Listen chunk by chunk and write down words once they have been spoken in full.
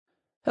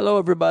Hello,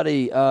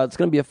 everybody. It's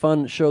going to be a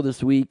fun show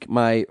this week.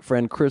 My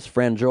friend Chris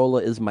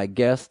Frangiola is my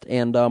guest,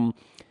 and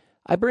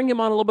I bring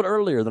him on a little bit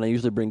earlier than I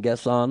usually bring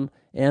guests on,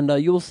 and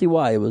you will see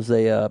why. It was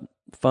a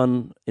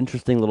fun,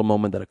 interesting little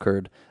moment that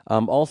occurred.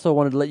 Also,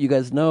 wanted to let you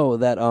guys know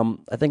that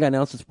I think I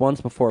announced this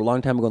once before, a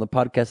long time ago on the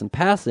podcast in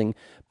passing,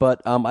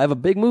 but I have a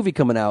big movie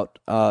coming out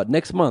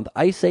next month,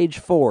 Ice Age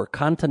 4,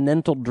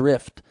 Continental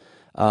Drift,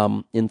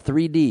 in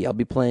 3D. I'll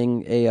be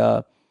playing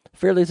a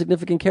fairly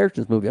significant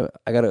character in this movie.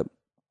 I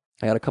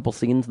got a couple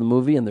scenes in the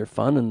movie, and they're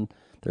fun, and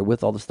they're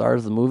with all the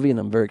stars of the movie, and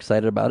I'm very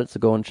excited about it, so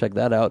go and check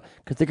that out,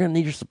 because they're going to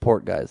need your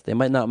support, guys. They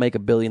might not make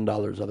 $1 billion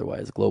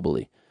otherwise,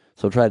 globally,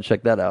 so try to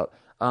check that out.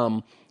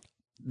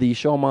 The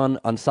show I'm on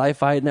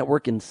Sci-Fi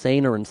Network,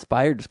 Insane or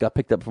Inspired, just got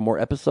picked up for more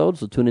episodes,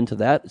 so tune into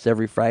that. It's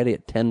every Friday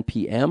at 10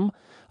 p.m.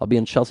 I'll be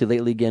in Chelsea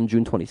lately again,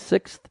 June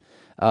 26th.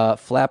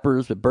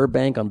 Flappers with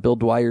Burbank on Bill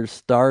Dwyer's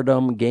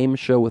Stardom game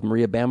show with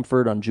Maria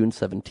Bamford on June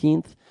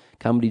 17th.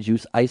 Comedy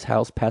Juice Ice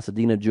House,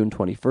 Pasadena, June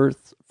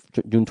 21st,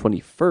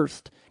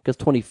 because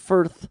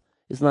 21st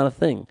is not a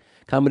thing.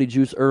 Comedy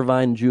Juice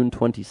Irvine, June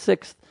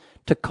 26th.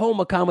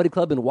 Tacoma Comedy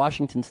Club in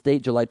Washington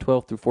State, July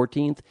 12th through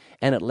 14th.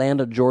 And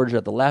Atlanta, Georgia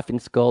at the Laughing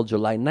Skull,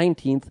 July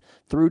 19th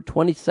through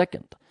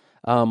 22nd.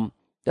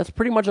 That's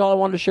pretty much all I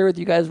wanted to share with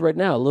you guys right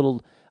now. A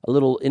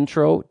little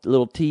intro, a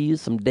little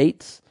tease, some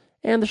dates,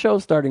 and the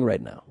show's starting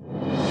right now.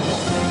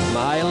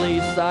 Miley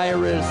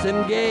Cyrus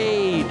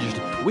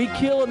engaged. We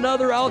kill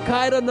another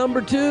Al-Qaeda number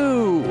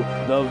 2.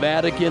 The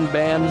Vatican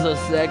bans a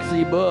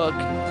sexy book.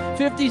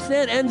 50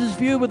 Cent ends his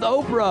feud with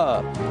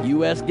Oprah.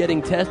 U.S.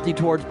 getting testy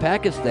towards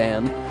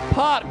Pakistan.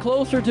 Pot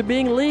closer to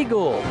being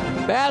legal.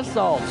 Bath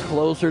salts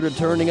closer to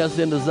turning us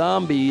into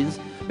zombies.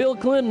 Bill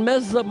Clinton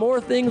messes up more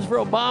things for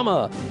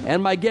Obama.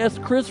 And my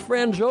guest Chris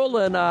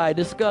Frangiola and I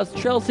discuss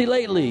Chelsea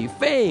lately,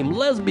 fame,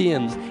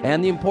 lesbians,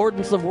 and the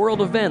importance of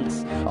world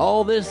events.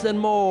 All this and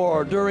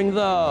more during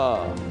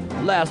the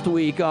Last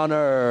Week on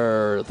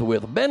Earth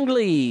with Ben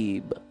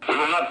Glebe. We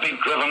will not be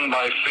driven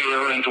by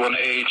fear into an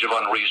age of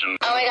unreason.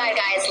 Oh my God,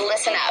 guys,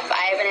 listen up.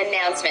 I have an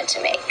announcement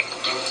to make.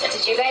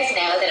 Did you guys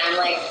know that I'm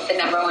like the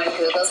 #1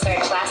 Google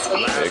search last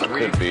week? It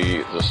could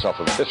be the stuff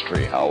of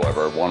history,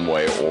 however, one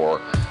way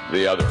or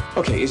the other.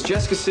 Okay, is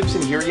Jessica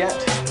Simpson here yet?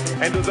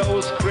 And to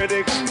those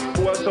critics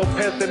who are so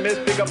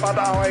pessimistic about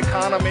our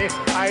economy,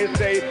 I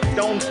say,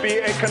 don't be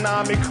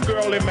economic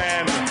girly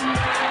man.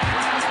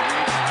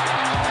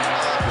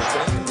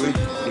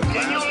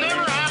 And you'll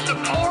never have to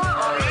pour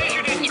or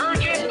measure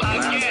detergent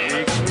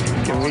again.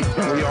 Can we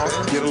all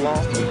get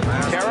along?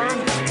 Karen?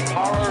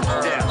 Horror?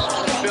 Yes.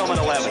 Film at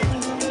 11.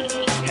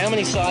 How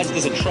many sides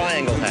does a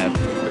triangle have?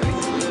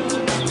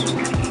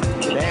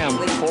 Damn,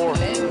 4.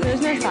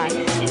 There's no sides.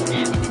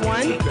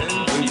 1.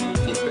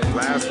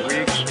 Last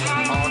week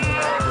on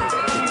Earth.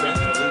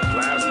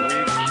 Last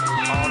week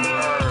on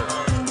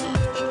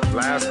Earth.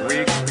 Last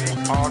week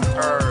on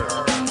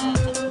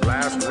Earth.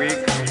 Last week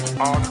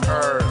on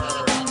Earth.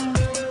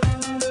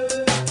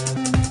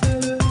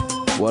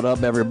 What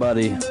up,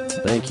 everybody?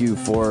 Thank you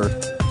for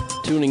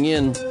tuning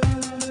in.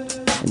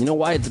 And you know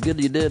why it's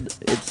good you did?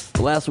 It's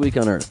the last week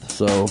on Earth,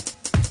 so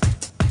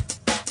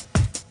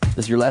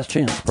this is your last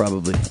chance,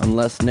 probably.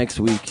 Unless next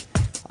week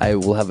I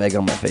will have egg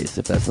on my face,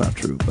 if that's not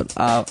true. But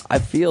I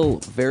feel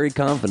very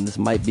confident this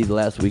might be the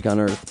last week on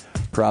Earth.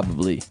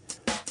 Probably.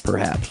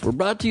 Perhaps. We're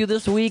brought to you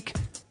this week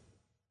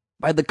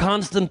by the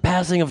constant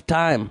passing of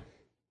time.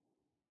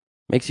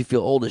 Makes you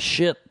feel old as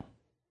shit.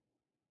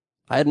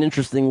 I had an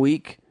interesting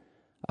week.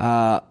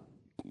 I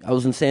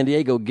was in San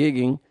Diego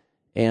gigging,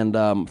 and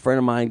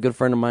good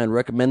friend of mine,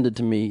 recommended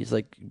to me, he's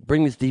like,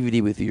 bring this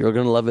DVD with you. You're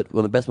going to love it.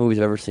 One of the best movies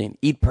I've ever seen.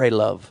 Eat, Pray,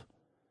 Love.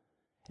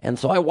 And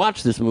so I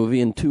watched this movie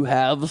in 2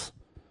 halves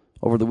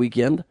over the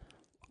weekend.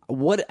 I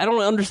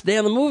don't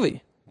understand the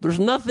movie. There's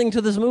nothing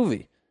to this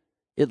movie.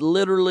 It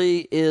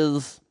literally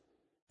is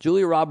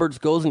Julia Roberts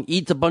goes and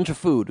eats a bunch of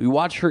food. We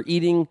watch her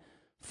eating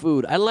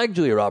food. I like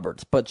Julia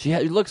Roberts, but she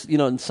looks,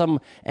 in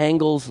some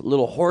angles a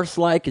little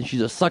horse-like, and she's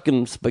just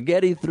sucking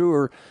spaghetti through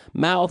her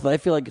mouth. And I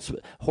feel like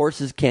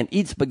horses can't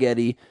eat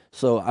spaghetti,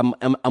 so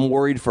I'm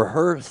worried for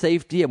her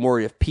safety. I'm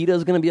worried if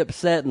PETA's going to be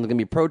upset and going to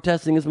be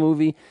protesting this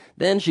movie.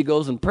 Then she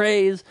goes and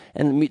prays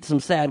and meets some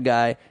sad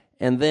guy,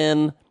 and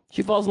then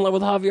she falls in love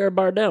with Javier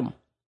Bardem,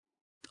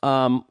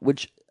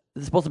 which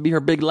is supposed to be her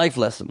big life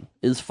lesson,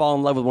 is fall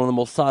in love with one of the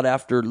most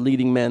sought-after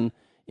leading men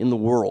in the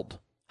world.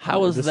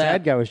 How is the that? The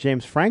sad guy was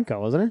James Franco,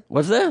 wasn't it?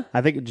 What's that?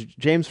 I think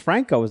James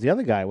Franco was the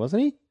other guy,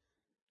 wasn't he?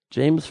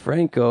 James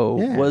Franco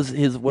was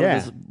one of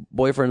his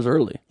boyfriends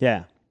early.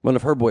 Yeah. One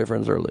of her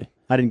boyfriends early.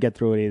 I didn't get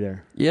through it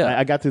either. Yeah.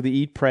 I got through the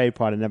eat, pray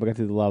part. I never got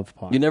through the love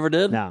part. You never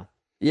did? No.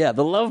 Yeah,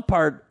 the love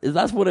part,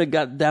 that's when it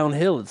got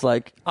downhill. It's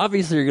like,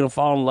 obviously you're going to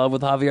fall in love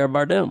with Javier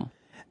Bardem.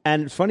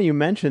 And it's funny you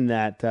mentioned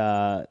that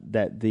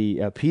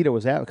the PETA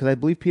was out, because I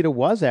believe PETA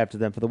was after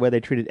them for the way they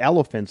treated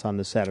elephants on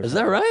the set. Is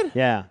that right?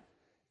 Yeah.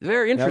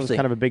 Very That was interesting.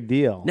 kind of a big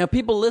deal. Now,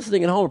 people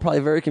listening at home are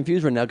probably very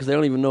confused right now because they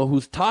don't even know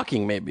who's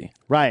talking, maybe.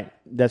 Right.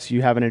 That's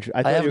you haven't.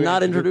 I have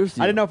not introduced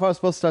you. I didn't know if I was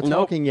supposed to start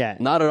Nope, talking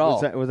yet. not at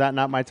all. Was that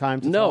not my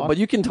time to No, talk? but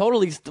you can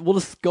totally, we'll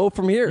just go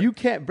from here. You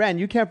can't, Brand.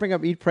 You can't bring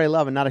up Eat, Pray,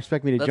 Love and not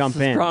expect me to That's jump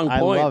a in. strong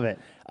point. I love it.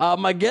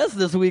 My guest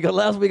this week,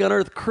 Last Week on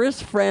Earth,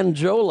 Chris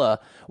Frangiola,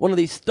 one of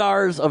the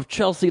stars of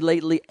Chelsea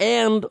Lately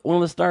and one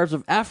of the stars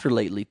of After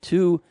Lately,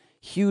 two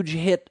huge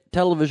hit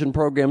television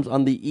programs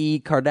on the E!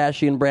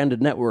 Kardashian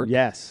branded network.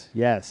 Yes.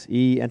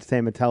 E!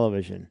 Entertainment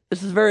Television.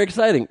 This is very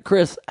exciting.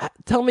 Chris,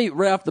 tell me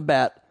right off the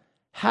bat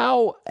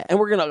how, and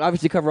we're going to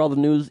obviously cover all the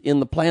news in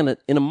the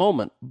planet in a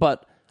moment,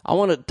 but I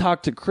want to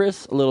talk to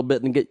Chris a little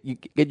bit and get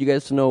you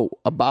guys to know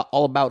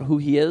all about who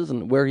he is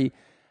and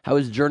how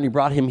his journey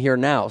brought him here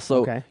now.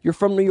 So You're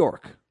from New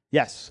York.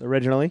 Yes,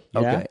 originally. Yeah.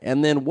 Okay.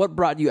 And then what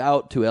brought you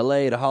out to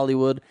LA, to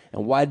Hollywood,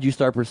 and why did you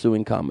start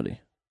pursuing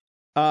comedy?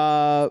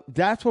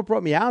 That's what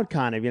brought me out,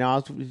 kind of. I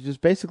was just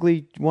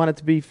basically wanted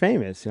to be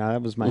famous.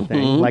 That was my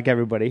thing, like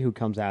everybody who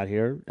comes out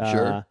here.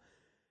 Sure.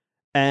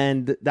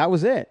 And that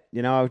was it.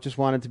 I just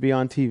wanted to be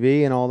on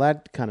TV and all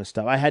that kind of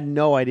stuff. I had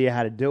no idea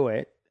how to do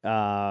it.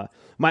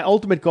 My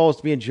ultimate goal is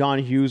to be in John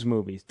Hughes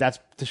movies. That's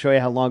to show you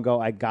how long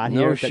ago I got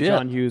here. shit. That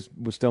John Hughes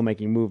was still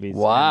making movies.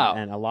 Wow.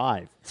 And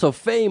alive. So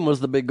fame was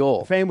the big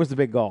goal. Fame was the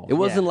big goal. It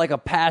wasn't like a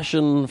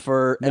passion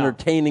for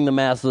entertaining the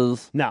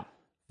masses. No.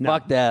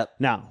 Fuck that.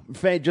 No.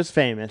 Just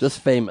famous.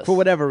 Just famous. For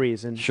whatever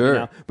reason.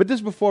 Sure. But this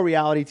is before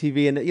reality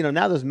TV, and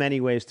now there's many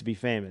ways to be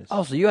famous.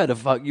 Oh, so you had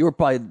to you were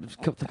probably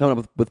coming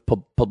up with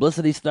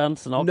publicity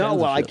stunts and all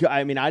kinds of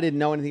shit. I didn't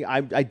know anything.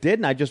 I did,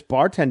 and I just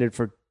bartended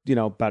for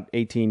about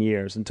 18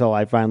 years until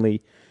I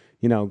finally,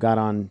 got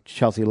on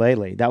Chelsea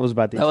Lately. That was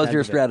about the. That was extent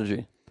your of it.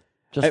 strategy.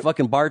 Just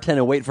fucking bartend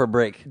and wait for a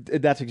break.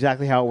 That's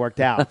exactly how it worked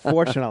out.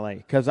 Fortunately,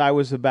 because I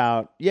was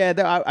about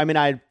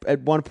I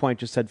at one point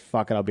just said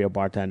fuck it, I'll be a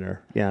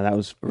bartender. Yeah, that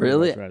was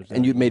really.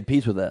 And you'd made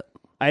peace with that.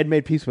 I had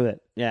made peace with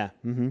it. Yeah.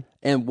 Mm-hmm.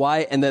 And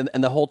why? And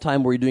the whole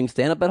time, were you doing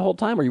stand up that whole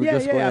time, or you were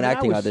just going on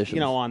acting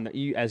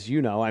auditions? As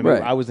you know,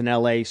 Right. I was an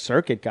LA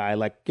circuit guy,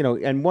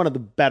 and one of the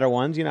better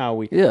ones.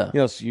 So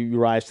you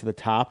rise to the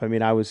top.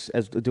 I was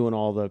doing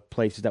all the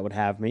places that would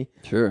have me.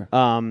 Sure.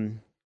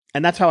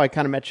 And that's how I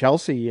kind of met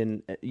Chelsea,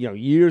 and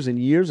years and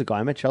years ago.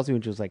 I met Chelsea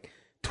when she was like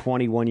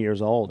 21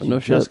 years old. She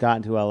just got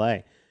into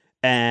LA,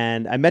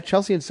 and I met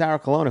Chelsea and Sarah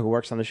Colonna, who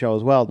works on the show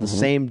as well, the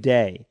same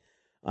day.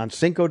 On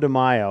Cinco de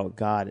Mayo,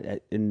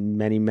 in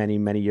many, many,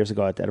 many years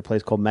ago, at a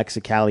place called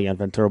Mexicali on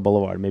Ventura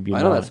Boulevard. Maybe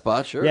I know that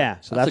spot, sure. Yeah,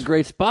 so that's a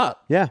great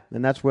spot. Yeah,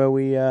 and that's where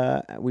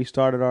we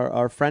started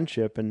our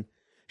friendship. And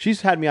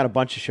she's had me on a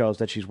bunch of shows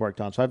that she's worked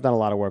on, so I've done a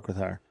lot of work with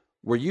her.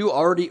 Were you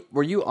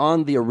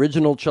on the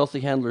original Chelsea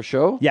Handler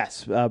show?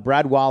 Yes,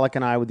 Brad Wallach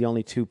and I were the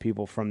only two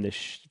people from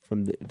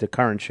the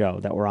current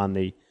show that were on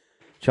the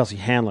Chelsea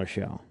Handler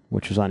show,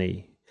 which was on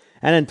E!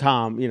 And then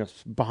Tom,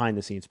 behind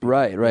the scenes.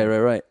 Right.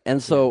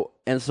 And so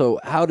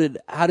how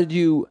did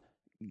you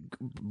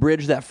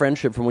bridge that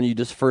friendship from when you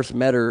just first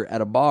met her at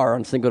a bar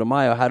on Cinco de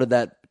Mayo? How did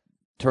that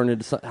turn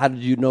into? How did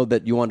you know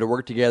that you wanted to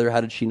work together? How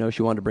did she know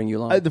she wanted to bring you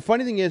along? The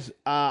funny thing is,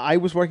 I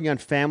was working on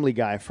Family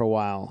Guy for a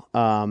while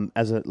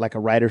as a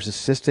writer's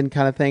assistant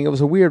kind of thing. It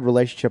was a weird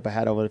relationship I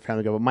had over the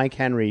Family Guy. But Mike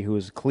Henry, who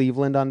was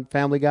Cleveland on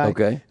Family Guy,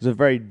 is a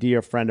very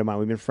dear friend of mine.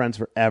 We've been friends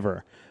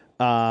forever.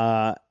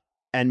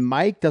 And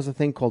Mike does a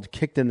thing called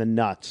Kicked in the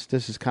Nuts.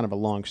 This is kind of a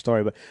long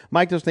story, but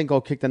Mike does a thing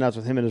called Kicked in the Nuts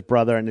with him and his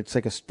brother, and it's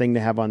like a thing they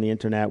have on the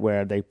internet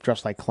where they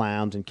dress like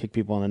clowns and kick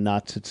people in the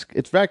nuts.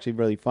 It's actually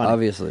really funny.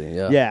 Obviously,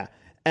 yeah. Yeah.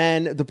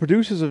 And the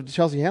producers of the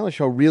Chelsea Handler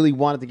show really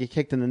wanted to get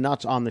kicked in the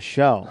nuts on the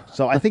show.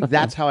 So I think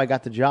that's how I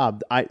got the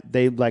job.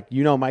 They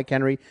Mike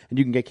Henry, and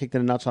you can get kicked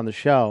in the nuts on the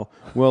show.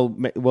 We'll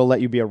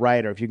let you be a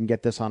writer if you can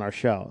get this on our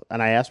show.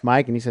 And I asked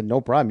Mike, and he said,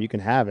 no problem, you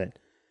can have it.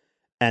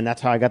 And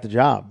that's how I got the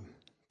job.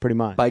 Pretty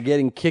much. By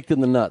getting kicked in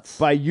the nuts.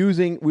 By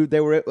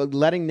they were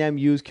letting them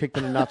use Kicked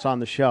in the Nuts on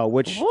the show,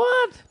 which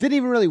didn't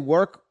even really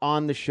work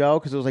on the show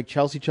because it was like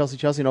Chelsea, and all of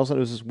a sudden it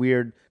was this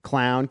weird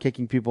clown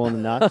kicking people in the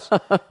nuts.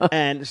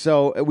 And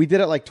so we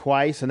did it like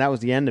twice, and that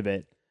was the end of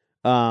it.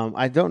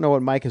 I don't know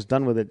what Mike has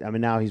done with it.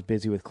 Now he's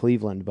busy with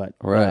Cleveland, but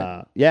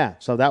yeah,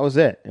 so that was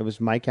it. It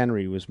was Mike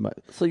Henry.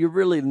 So you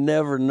really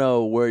never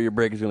know where your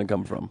break is going to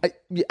come from.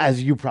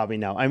 As you probably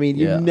know.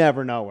 You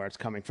never know where it's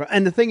coming from.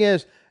 And the thing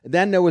is,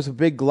 then there was a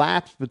big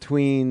lapse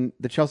between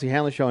the Chelsea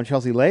Handler show and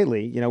Chelsea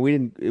Lately.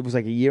 It was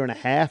like a year and a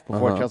half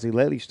before Chelsea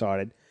Lately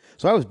started.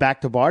 So I was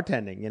back to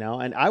bartending,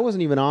 and I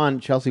wasn't even on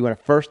Chelsea when it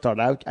first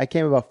started. I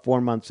came about 4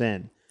 months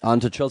in. On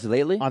to Chelsea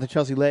Lately? On to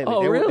Chelsea Lately.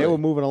 Oh, really? They were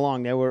moving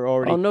along. They were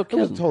already... Oh, no kidding.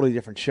 It was a totally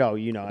different show,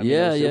 They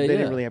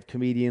didn't really have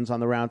comedians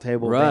on the round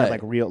table. Right.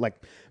 They had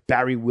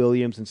Barry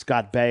Williams and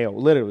Scott Baio.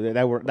 Literally,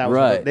 that was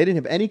right. They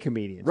didn't have any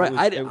comedians. Right.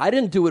 I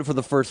didn't do it for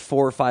the first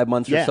 4 or 5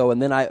 months or so,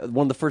 and then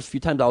one of the first few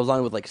times I was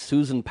on with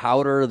Susan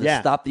Powder, the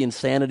Stop the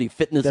Insanity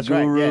fitness That's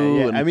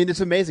guru. Right. Yeah.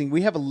 It's amazing.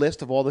 We have a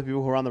list of all the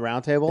people who are on the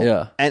round table.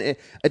 Yeah. And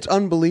it's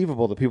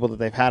unbelievable the people that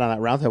they've had on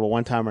that round table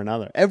one time or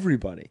another.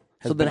 Everybody.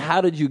 So then how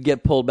did you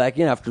get pulled back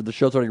in after the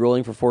show's already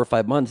rolling for 4 or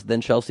 5 months?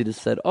 Then Chelsea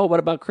just said, oh, what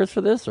about Chris for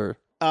this? Or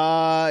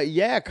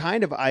Yeah,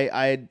 kind of.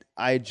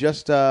 I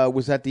just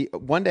was at the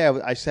one day.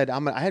 I said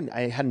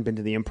I hadn't been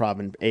to the Improv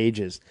in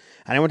ages,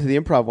 and I went to the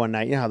Improv one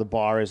night. You know how the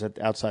bar is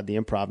outside the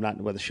Improv, not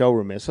where the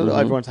showroom is. So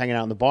everyone's hanging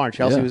out in the bar, and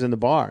Chelsea was in the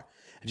bar.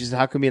 And she said,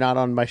 "How come you're not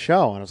on my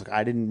show?" And I was like,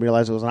 "I didn't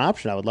realize it was an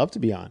option. I would love to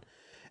be on."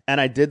 And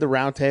I did the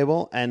round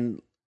table,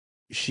 and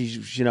she,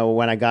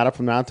 when I got up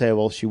from the round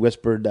table, she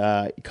whispered,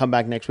 "Come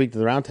back next week to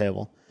the round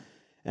table."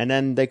 And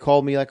then they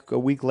called me like a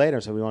week later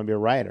and said, "We want to be a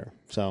writer."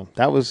 So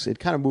it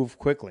kind of moved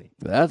quickly.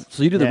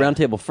 So you did the round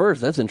table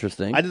first. That's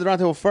interesting. I did the round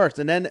table first.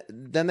 And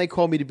then they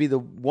called me to be the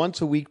once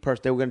a week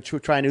person. They were going to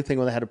try a new thing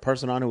where they had a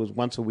person on who was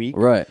once a week.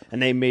 Right.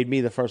 And they made me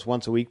the first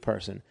once a week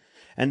person.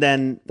 And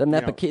then didn't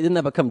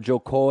that become Joe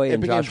Coy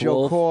and Josh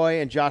Wolf? Joe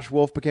Coy and Josh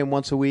Wolf became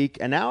once a week.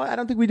 And now I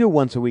don't think we do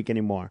once a week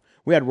anymore.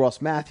 We had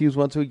Ross Matthews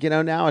once a week.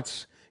 Now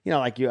it's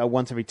like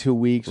once every 2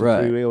 weeks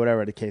or 3 weeks, or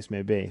whatever the case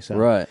may be.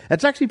 So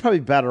it's actually probably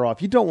better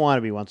off. You don't want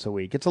to be once a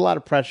week. It's a lot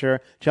of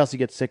pressure. Chelsea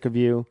gets sick of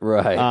you.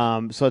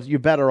 Right. So you're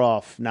better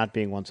off not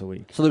being once a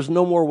week. So there's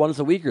no more once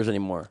a weekers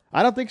anymore.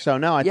 I don't think so.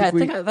 No, I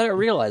thought I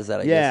realized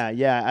that. I guess.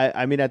 Yeah.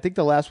 I mean, I think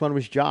the last one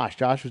was Josh.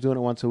 Josh was doing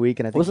it once a week,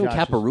 and I think wasn't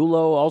Caparulo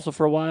also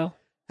for a while.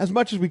 As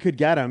much as we could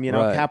get him,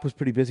 Cap was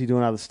pretty busy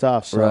doing other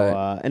stuff. So,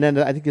 and then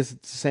I think it's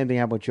the same thing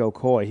happened with Joe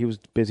Coy. He was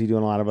busy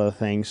doing a lot of other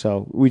things.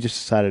 So we just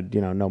decided,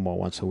 no more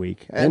once a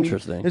week.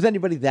 Interesting. Is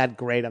anybody that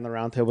great on the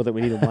round table that we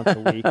need a once a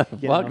week?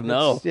 Fuck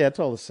no. It's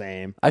all the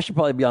same. I should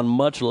probably be on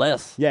much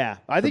less. Yeah,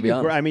 I think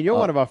you're great. I mean, you're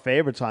one of our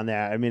favorites on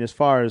there. I mean, as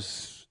far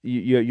as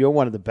you're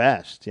one of the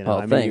best.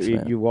 Thanks,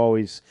 man. You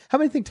always. How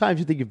many times do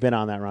you think you've been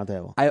on that round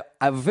table? I've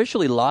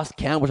officially lost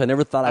count, which I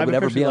never thought I would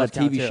ever be on a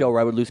TV show where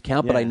I would lose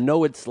count. But I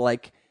know it's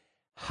like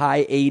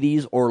high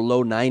 80s or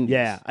low 90s.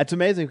 Yeah, it's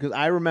amazing because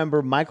I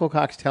remember Michael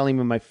Cox telling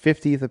me my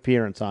 50th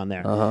appearance on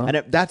there.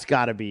 And that's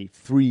got to be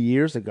 3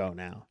 years ago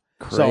now.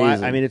 Crazy. So,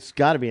 I mean, it's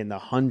got to be in the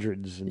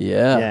hundreds.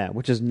 Yeah,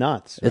 which is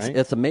nuts. Right?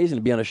 It's amazing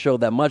to be on a show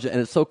that much.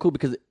 And it's so cool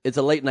because it's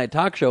a late night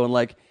talk show. And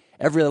like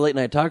every other late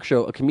night talk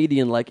show, a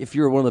comedian, like if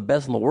you're one of the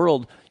best in the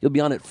world, you'll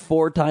be on it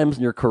 4 times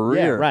in your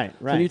career. Yeah, right.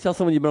 So when you tell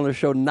someone you've been on a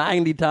show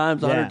 90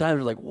 times, 100 times,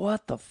 you're like,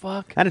 what the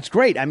fuck? And it's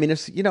great. I mean,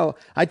 it's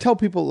I tell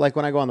people, like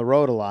when I go on the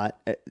road a lot,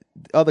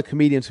 other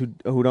comedians who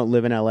don't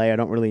live in LA, I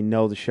don't really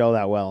know the show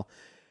that well.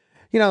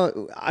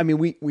 I mean,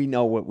 we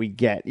know what we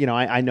get.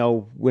 I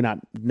know we're not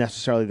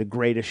necessarily the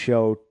greatest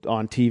show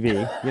on TV.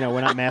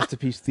 We're not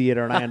Masterpiece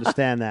Theater, and I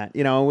understand that.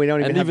 We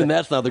don't even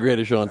that's not the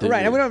greatest show on TV.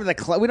 Right, and we don't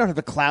have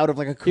the cloud of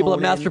like a people at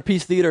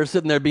Masterpiece Theater are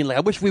sitting there being like,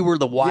 I wish we were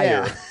The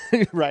Wire.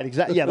 Yeah. Right,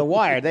 exactly. Yeah, The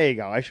Wire. There you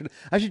go. I should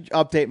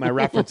update my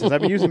references. I've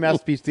been using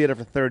Masterpiece Theater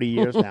for 30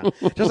 years now.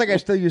 Just like I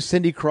still use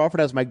Cindy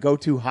Crawford as my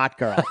go-to hot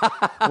girl,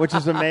 which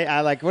is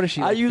amazing. What is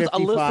she? I used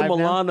Alyssa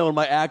Milano in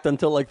my act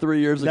until like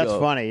 3 years ago. That's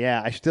funny.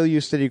 Yeah, I still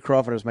use Cindy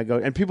Crawford as my go.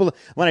 And people,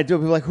 when I do it,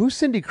 people are like, "Who's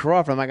Cindy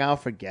Crawford?" I'm like, "I'll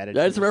forget it."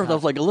 I just remember I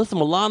was like Alyssa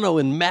Milano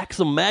in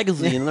Maxim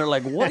magazine, and they're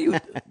like, "What are you?"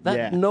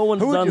 No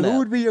one's done that. Who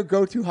would be your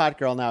go-to hot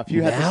girl now? If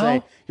you had to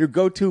say your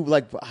go-to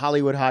like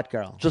Hollywood hot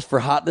girl, just for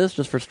hotness,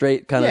 just for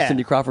straight kind of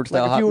Cindy Crawford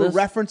style hotness. If you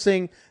were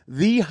referencing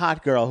the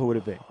hot girl, who would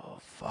it be?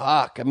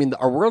 Fuck. I mean,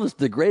 our world is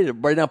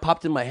degraded. Right now,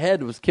 popped in my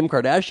head was Kim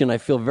Kardashian. I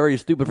feel very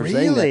stupid for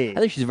saying that. I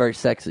think she's very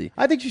sexy.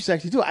 I think she's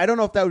sexy, too. I don't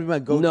know if that would be my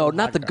go-to No,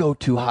 not the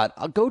go-to hot.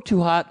 I'll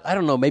go-to hot, I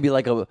don't know, maybe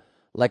like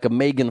a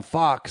Megan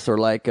Fox or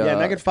like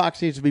Megan Fox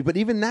needs to be, but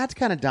even that's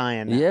kind of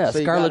dying now. Yeah,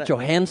 so Scarlett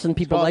Johansson,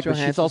 people like her.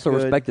 She's also a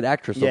respected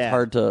actress, so it's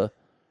hard to...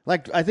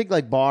 I think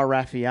Bar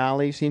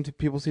Raffaele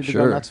people seem to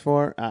go nuts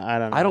for. I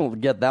don't know. I don't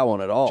get that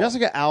one at all.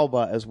 Jessica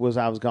Alba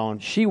I was going.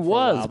 She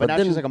was, but now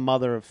she's like a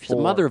mother of 4. She's a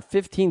mother of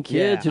 15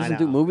 kids. She doesn't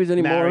do movies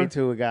anymore. Married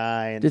to a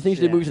guy. Do you think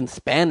she did movies in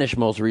Spanish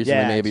most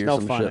recently? Maybe it's or no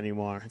some fun shit.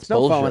 anymore. It's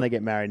no fun when they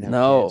get married and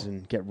have kids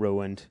and get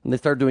ruined. And they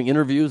start doing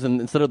interviews,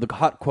 and instead of the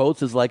hot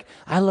quotes, is like,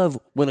 I love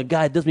when a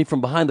guy does me from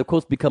behind. The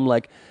quotes become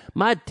like,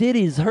 my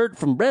titties hurt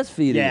from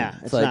breastfeeding. Yeah,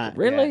 it's like not,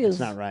 really. It's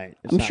not right.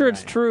 I'm sure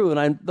it's true, and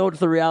I know it's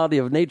the reality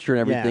of nature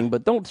and everything,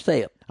 but don't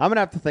say it. I'm gonna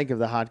have to think of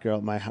the hot girl,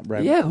 who's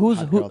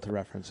hot girl to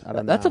reference. I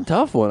don't know. That's a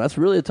tough one. That's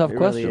really a tough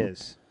question. It really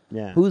is.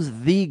 Yeah. Who's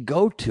the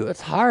go-to?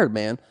 It's hard,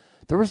 man.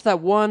 There was that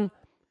one.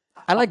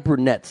 I like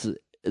brunettes.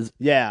 Is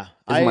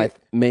my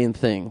main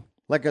thing.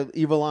 Like a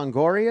Eva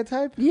Longoria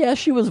type? Yeah,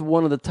 she was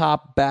one of the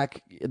top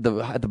back at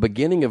the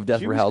beginning of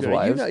Desperate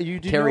Housewives.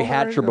 Terry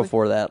Hatcher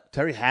before that.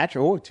 Terry Hatcher?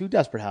 Oh, 2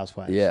 Desperate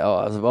Housewives. Yeah,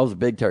 I was a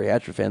big Terry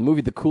Hatcher fan. The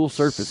movie The Cool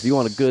Surface. If you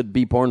want a good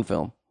B-porn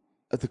film.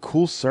 The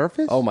Cool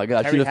Surface? Oh, my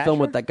God. She did a film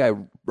with that guy,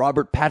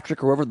 Robert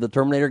Patrick, or whoever the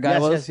Terminator guy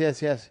was.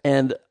 Yes.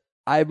 And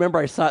I remember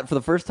I saw it for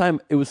the first time.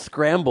 It was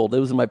scrambled. It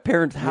was in my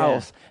parents'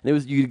 house. And it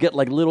was you get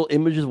like little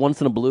images once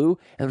in a blue.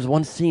 And there was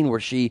one scene where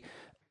she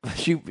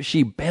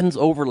bends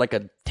over like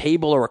a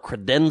table or a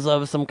credenza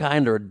of some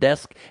kind or a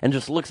desk and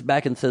just looks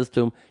back and says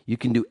to him, "You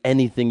can do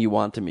anything you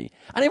want to me."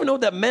 I didn't even know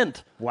what that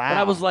meant. Wow. But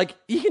I was like,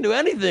 "You can do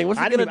anything. What's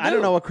he going to do?" I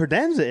don't know what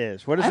credenza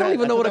is. What is I that? don't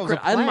even know what a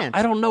credenza is.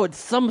 I don't know. It's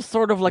some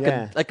sort of like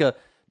a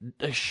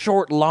a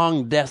short,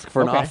 long desk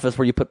for an office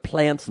where you put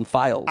plants and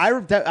files.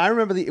 I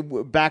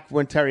remember back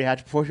when Terry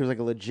Hatcher, before she was like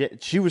a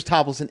legit, she was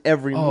topless in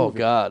every movie. Oh,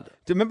 God.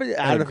 Do you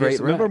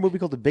remember a movie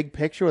called The Big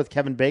Picture with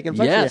Kevin Bacon? It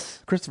was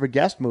actually a Christopher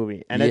Guest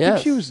movie. And I think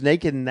she was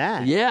naked in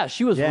that. Yeah,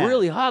 she was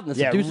really hot and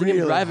seducing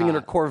him, driving in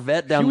her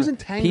Corvette down She was in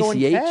Tango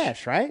and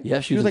Cash, right? Yeah,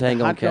 she was in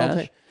Tango and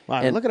Cash.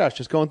 Wow, look at us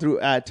just going through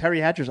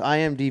Terry Hatcher's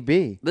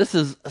IMDb. This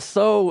is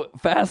so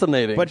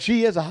fascinating. But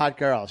she is a hot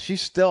girl.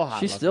 She's still hot.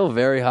 She's still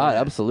very hot,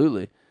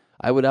 absolutely.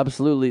 I would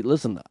absolutely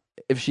listen.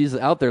 If she's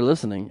out there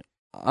listening,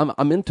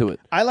 I'm into it.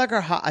 I like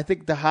her. I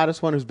think the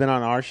hottest one who's been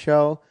on our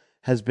show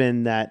has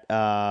been that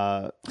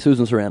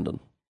Susan Sarandon.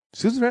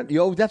 Susan Sarandon.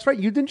 Yo, that's right.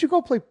 Didn't you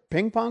go play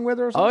ping pong with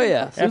her or something? Oh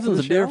yeah, Susan's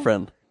a dear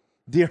friend.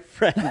 Dear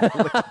friend.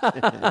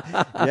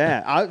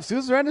 Yeah,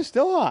 Susan Sarandon's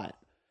still hot.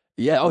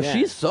 Yeah. Oh,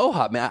 she's so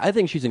hot, man. I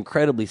think she's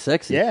incredibly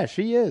sexy. Yeah,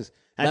 she is.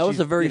 And that was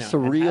a very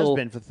surreal. Has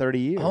been for 30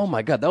 years. Oh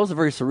my God, that was a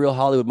very surreal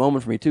Hollywood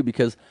moment for me too,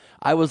 because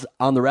I was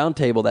on the round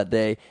table that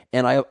day,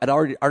 and I had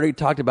already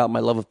talked about my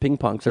love of ping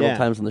pong several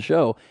times in the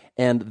show.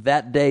 And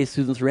that day,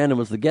 Susan Sarandon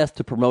was the guest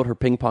to promote her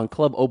ping pong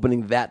club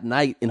opening that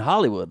night in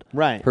Hollywood.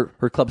 Right.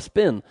 Her club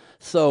Spin.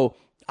 So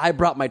I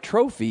brought my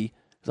trophy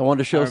because I wanted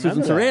to show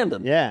Susan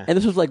Sarandon. Yeah. And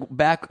this was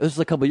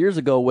a couple of years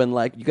ago when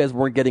like you guys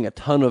weren't getting a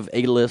ton of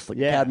A-list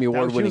Academy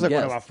Award winning guests. She was like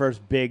one of our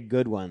first big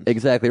good ones.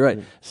 Exactly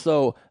right.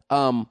 So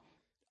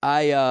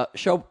I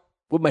show up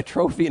with my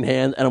trophy in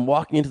hand, and I'm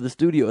walking into the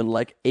studio, and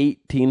like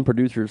 18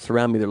 producers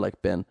surround me. They're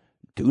like, Ben,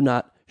 do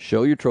not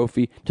show your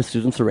trophy to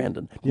Susan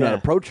Sarandon. Do not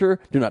approach her.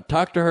 Do not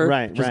talk to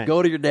her. Just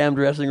go to your damn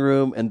dressing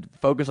room and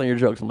focus on your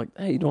jokes. I'm like,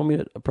 hey, you don't want me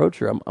to approach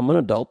her? I'm an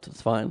adult.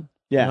 It's fine.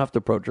 You don't have to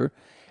approach her.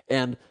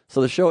 And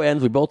so the show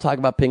ends. We both talk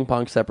about ping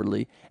pong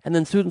separately. And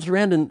then Susan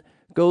Sarandon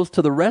goes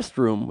to the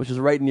restroom, which is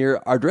right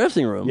near our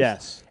dressing room.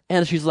 Yes.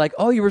 And she's like,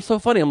 oh, you were so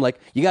funny. I'm like,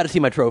 you got to see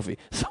my trophy.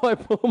 So I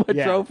pull my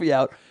trophy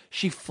out.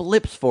 She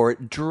flips for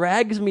it,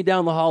 drags me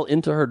down the hall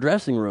into her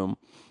dressing room.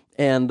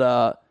 And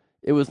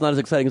it was not as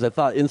exciting as I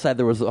thought. Inside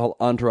there was a whole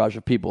entourage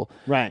of people.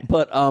 Right.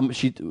 But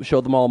she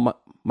showed them all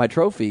my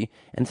trophy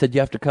and said, you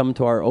have to come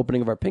to our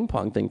opening of our ping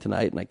pong thing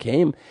tonight. And I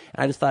came.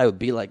 And I just thought I would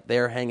be like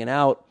there hanging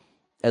out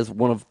as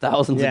one of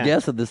thousands of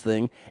guests at this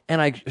thing.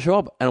 And I show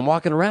up and I'm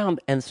walking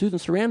around, and Susan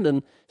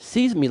Sarandon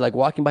sees me like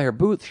walking by her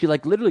booth. She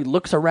like literally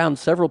looks around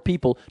several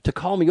people to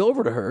call me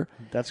over to her.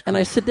 That's and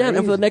I sit down,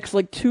 and for the next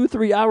like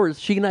 2-3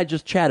 hours, she and I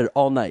just chatted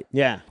all night.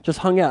 Yeah. Just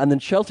hung out. And then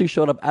Chelsea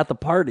showed up at the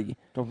party.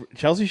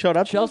 Chelsea showed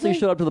up? Chelsea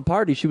showed up to the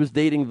party. She was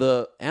dating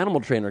the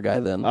animal trainer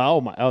guy then.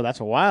 Oh, that's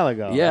a while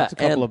ago. Yeah. That's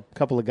a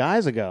couple of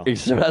guys ago.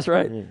 That's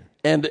right. Yeah.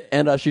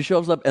 And she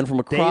shows up, and from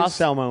across...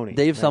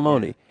 Dave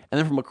Salmoni. Right. And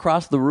then from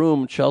across the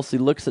room, Chelsea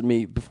looks at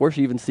me before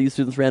she even sees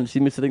Susan Sarandon. She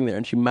sees me sitting there,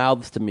 and she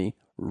mouths to me,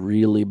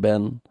 "Really,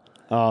 Ben?"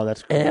 Oh,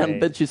 that's great.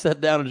 And then she sat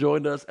down and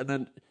joined us.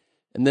 And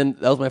then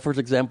that was my first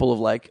example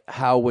of like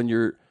how when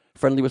you're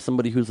friendly with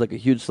somebody who's like a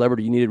huge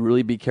celebrity, you need to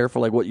really be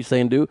careful like what you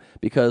say and do,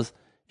 because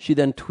she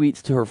then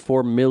tweets to her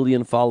 4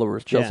 million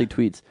followers. Chelsea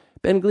tweets,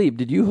 Ben Glebe,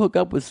 did you hook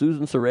up with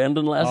Susan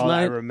Sarandon last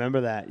night? I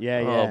remember that.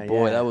 Yeah. Oh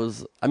boy, that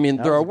was. I mean,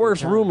 there are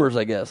worse rumors,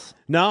 I guess.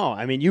 No,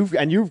 I mean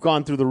you've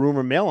gone through the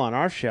rumor mill on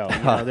our show.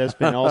 You know, there's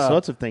been all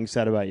sorts of things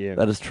said about you.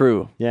 That is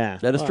true. Yeah,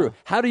 that is true.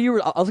 How do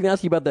you? I was going to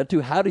ask you about that too.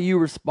 How do you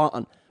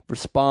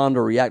respond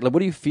or react? Like, what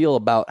do you feel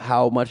about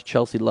how much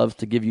Chelsea loves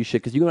to give you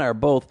shit? Because you and I are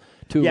both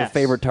two of her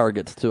favorite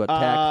targets to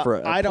attack for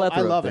a plethora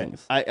I love of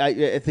things.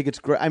 I think it's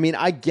great. I mean,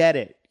 I get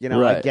it. You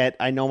know,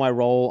 I know my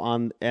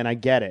role and I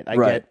get it. I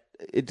get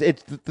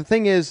it's the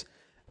thing is.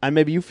 And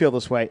maybe you feel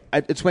this way.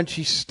 It's when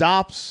she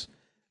stops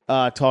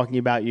talking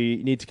about you.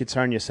 You need to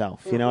concern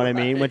yourself. You know what I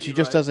mean? When she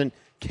just doesn't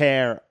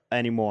care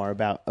anymore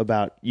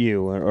about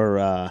you,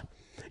 or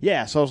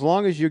So as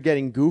long as you're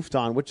getting goofed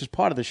on, which is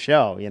part of the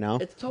show, you know,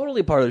 it's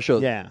totally part of the show.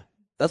 Yeah,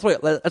 that's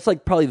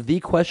like probably the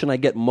question I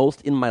get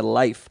most in my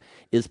life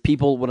is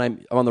people when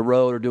I'm on the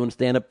road or doing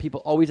stand up.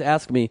 People always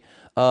ask me,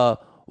 "Why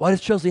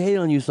does Chelsea hate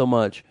on you so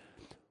much?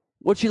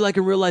 What's she like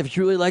in real life? Is she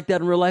really like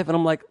that in real life?" And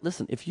I'm like,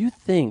 listen, if you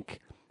think.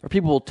 Or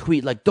people will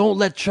tweet like, "Don't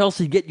let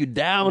Chelsea get you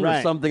down"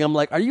 or something. I'm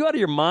like, are you out of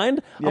your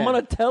mind? Yeah. I'm on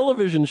a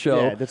television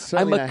show.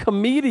 I'm a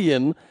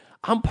comedian.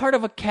 I'm part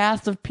of a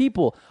cast of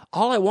people.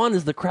 All I want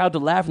is the crowd to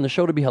laugh and the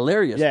show to be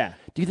hilarious. Yeah.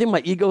 Do you think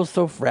my ego is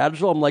so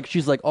fragile? I'm like,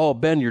 she's like, "Oh,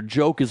 Ben, your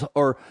joke is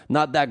or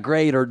not that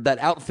great, or that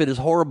outfit is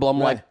horrible." I'm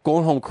like,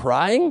 going home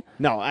crying?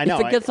 No, I know.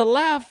 If it gets a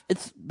laugh,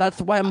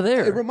 that's why I'm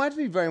there. It reminds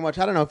me very much.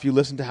 I don't know if you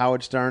listen to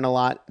Howard Stern a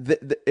lot.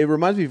 It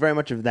reminds me very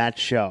much of that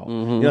show.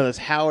 Mm-hmm. You know, there's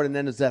Howard, and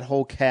then there's that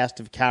whole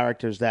cast of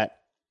characters that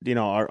you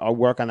know are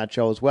work on that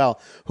show as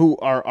well, who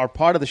are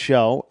part of the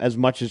show as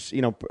much as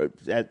you know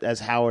as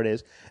Howard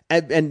is,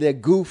 and they're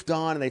goofed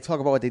on, and they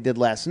talk about what they did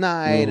last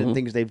night and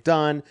things they've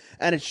done,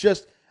 and it's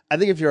just. I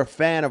think if you're a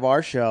fan of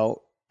our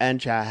show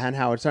and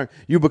Howard Stern,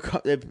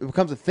 it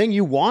becomes a thing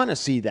you want to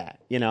see that.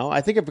 You know, I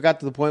think if it got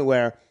to the point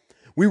where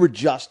we were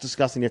just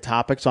discussing the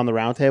topics on the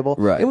round table,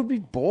 it would be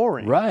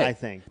boring. Right. I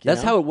think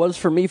that's how it was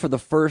for me for the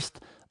first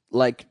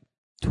like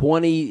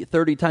 20,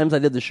 30 times I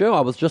did the show,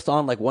 I was just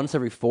on like once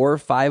every 4 or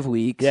 5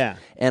 weeks. Yeah.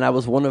 And I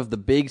was one of the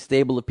big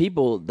stable of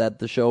people that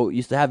the show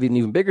used to have,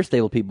 even bigger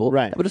stable of people.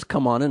 Right. I would just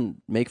come on and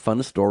make fun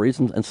of stories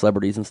and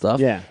celebrities and stuff.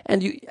 Yeah.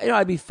 And you know,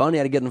 I'd be funny,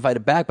 I'd get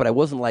invited back, but I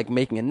wasn't like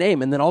making a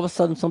name. And then all of a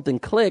sudden something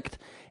clicked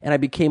and I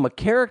became a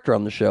character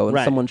on the show and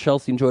someone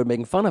Chelsea enjoyed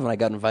making fun of, and I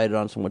got invited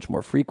on so much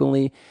more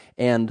frequently.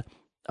 And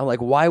I'm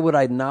like, why would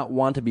I not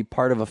want to be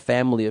part of a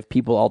family of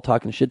people all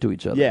talking shit to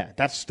each other? Yeah,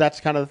 that's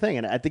kind of the thing.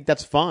 And I think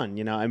that's fun.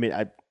 You know, I mean,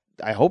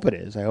 I hope it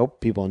is. I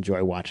hope people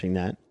enjoy watching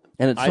that.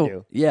 And it's I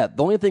do. Yeah,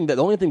 the only thing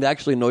that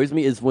actually annoys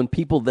me is when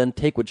people then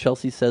take what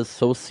Chelsea says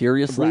so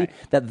seriously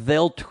that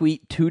they'll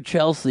tweet to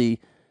Chelsea,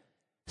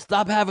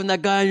 "Stop having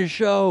that guy on your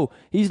show.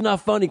 He's not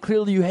funny.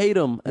 Clearly you hate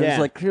him." And it's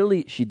like,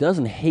 clearly she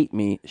doesn't hate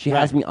me. She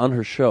has me on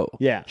her show.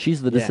 Yeah.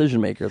 She's the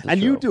decision maker of the show.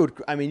 And you do it.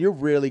 I mean, you're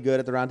really good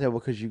at the round table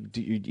because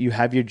you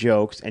have your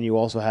jokes and you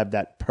also have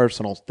that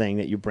personal thing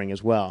that you bring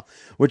as well,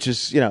 which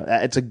is, you know,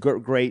 it's a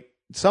great.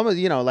 Some of,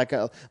 you know, like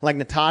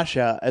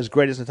Natasha, as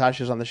great as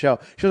Natasha is on the show,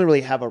 she doesn't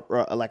really have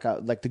like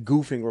the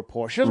goofing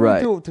report. She doesn't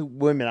really do it to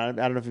women. I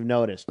don't know if you've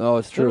noticed. Oh,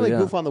 it's true. She doesn't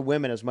really goof on the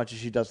women as much as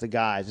she does the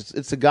guys.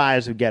 It's the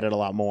guys who get it a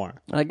lot more.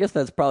 I guess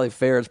that's probably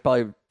fair. It's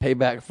probably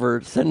payback for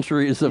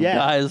centuries of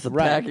guys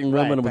attacking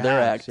women with their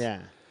acts.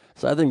 Yeah.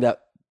 So I think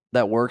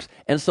that works.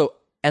 And so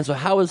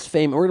how is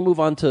Fame? We're going to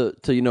move on to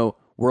you know,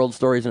 world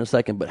stories in a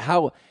second, but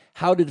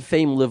how did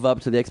Fame live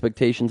up to the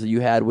expectations that you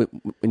had when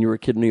you were a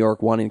kid in New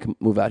York wanting to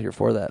move out here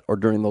for that, or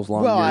during those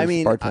long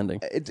years bartending?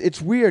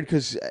 It's weird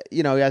because,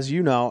 you know, as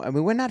you know, I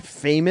mean, we're not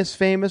famous,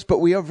 but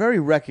we are very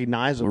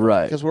recognizable.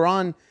 Right. Because we're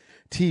on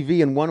TV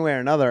in one way or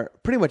another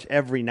pretty much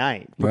every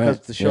night because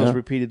the show's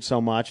repeated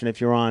so much. And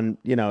if you're on,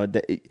 you know,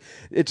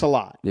 it's a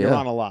lot. Yeah. You're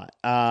on a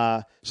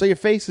lot. So your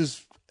face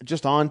is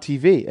just on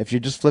TV. If you're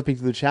just flipping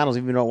through the channels,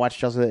 even if you don't watch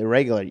Chelsea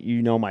regular,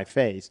 you know my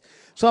face.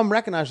 So I'm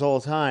recognized all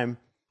the time,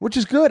 which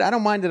is good. I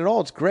don't mind it at all.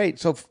 It's great.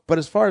 So, but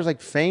as far as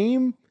like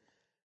Fame,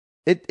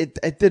 it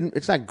didn't.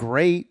 It's not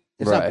great.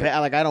 It's not bad.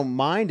 Like, I don't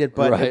mind it,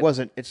 but it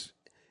wasn't.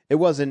 It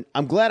wasn't.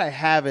 I'm glad I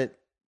have it.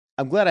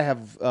 I'm glad I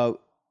have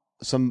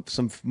some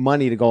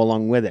money to go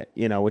along with it.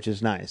 You know, which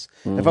is nice.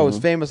 Mm-hmm. If I was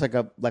famous, like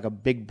a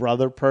Big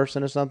Brother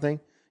person or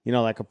something, you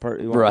know, like one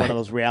of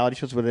those reality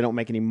shows where they don't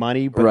make any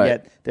money, but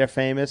yet they're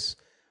famous,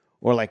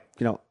 or like,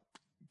 you know,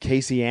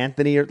 Casey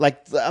Anthony, or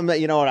like,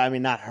 you know what I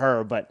mean? Not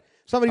her, but.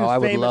 Somebody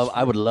who's famous.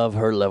 I would love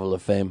her level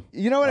of fame.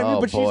 You know what I mean?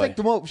 But she's like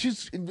the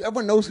most.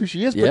 Everyone knows who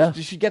she is, but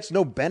she gets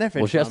no benefit.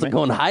 Well, she has to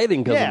go in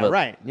hiding because of it.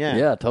 Right. Yeah.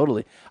 Yeah.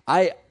 Totally.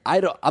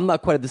 I'm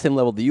not quite at the same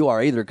level that you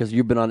are either, because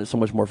you've been on it so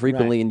much more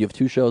frequently, and you have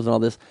 2 shows and all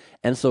this.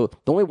 And so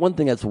the only one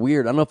thing that's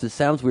weird, I don't know if this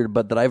sounds weird,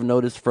 but that I've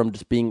noticed from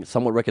just being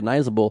somewhat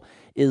recognizable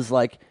is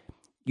like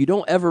you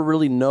don't ever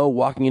really know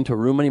walking into a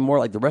room anymore,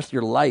 like the rest of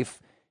your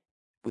life,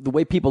 the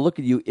way people look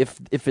at you,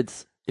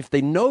 if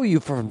they know you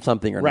from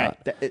something or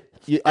not.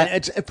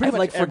 It's pretty I've much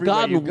like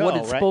forgotten what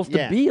it's supposed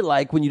to be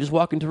like when you just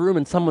walk into a room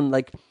and someone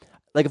like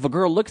if a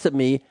girl looks at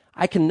me,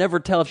 I can never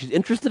tell if she's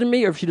interested in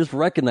me or if she just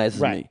recognizes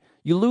me.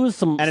 You lose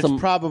some. And it's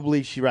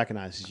probably she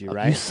recognizes you,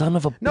 right? You son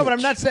of a bitch. No, but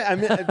I'm not saying. I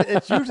mean,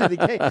 it's usually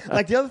the case.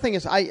 Like the other thing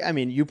is, I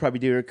mean, you probably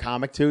do your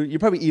comic too. You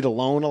probably eat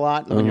alone a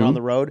lot when you're on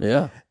the road.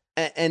 Yeah.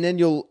 And then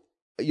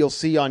you'll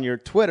see on your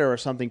Twitter or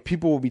something,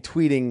 people will be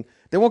tweeting.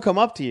 They won't come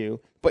up to you,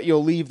 but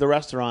you'll leave the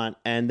restaurant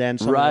and then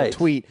someone will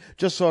tweet,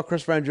 "Just saw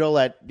Chris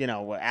Frangiola at, you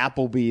know,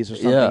 Applebee's or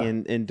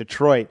something in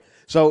Detroit."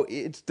 So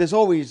there's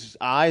always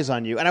eyes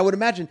on you, and I would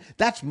imagine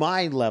that's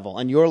my level,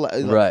 and your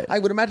level. I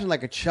would imagine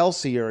like a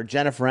Chelsea or a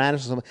Jennifer Aniston or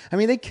something. I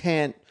mean, they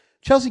can't.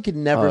 Chelsea could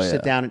never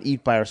sit down and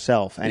eat by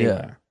herself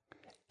anywhere.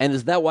 Yeah. And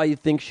is that why you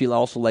think she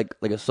also like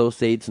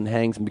associates and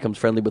hangs and becomes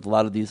friendly with a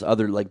lot of these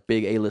other like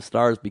big A-list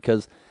stars,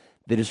 because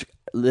they just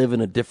live in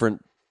a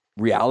different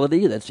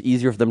reality that's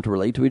easier for them to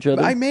relate to each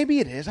other? Maybe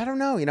it is. I don't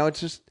know. You know, I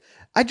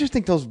just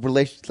think those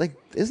relations, like,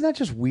 isn't that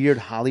just weird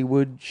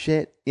Hollywood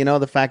shit? You know,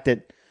 the fact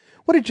that,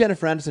 what did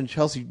Jennifer Aniston and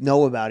Chelsea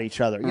know about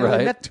each other? You know,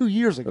 they met 2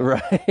 years ago.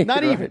 Right.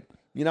 Not even.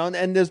 You know,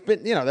 and there's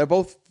been, you know, they're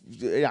both,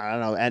 I don't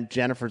know, and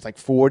Jennifer's like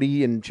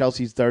 40 and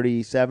Chelsea's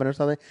 37 or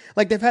something.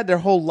 Like, they've had their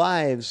whole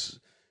lives.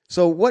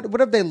 So what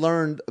have they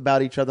learned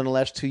about each other in the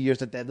last 2 years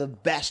that they're the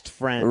best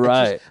friends?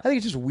 Right. I think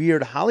it's just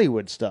weird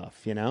Hollywood stuff,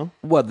 you know?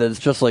 What, that it's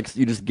just like,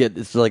 you just get,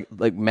 it's like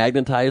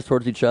magnetized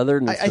towards each other?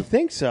 And I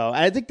think so.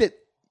 And I think that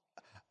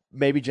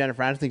maybe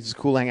Jennifer Aniston thinks it's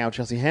cool to hang out with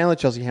Chelsea Handler.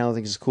 Chelsea Handler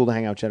thinks it's cool to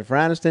hang out with Jennifer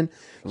Aniston.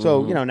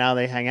 So, you know, now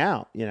they hang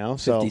out, you know?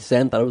 So 50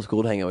 Cent thought it was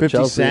cool to hang out with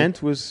Chelsea. 50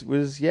 Cent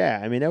was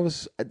yeah. I mean,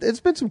 it's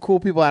been some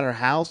cool people at her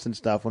house and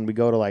stuff when we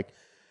go to, like,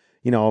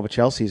 you know, over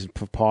Chelsea's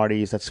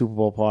parties, that Super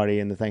Bowl party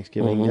and the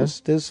Thanksgiving.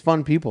 There's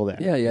fun people there.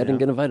 Yeah, I didn't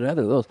get invited to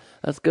either of those.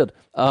 That's good.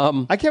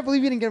 I can't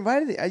believe you didn't get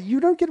invited. You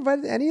don't get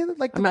invited to any of it?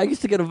 Like, I mean, I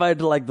used to get invited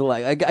to like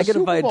I get Super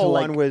invited Bowl to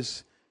like one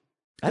was.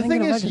 The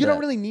thing is, you don't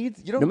really need.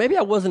 You don't. No, maybe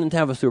I wasn't in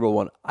town for Super Bowl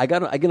one. I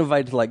get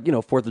invited to like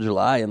 4th of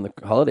July and the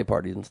holiday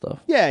parties and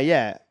stuff.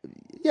 Yeah.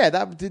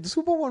 The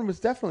Super Bowl one was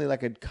definitely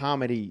like a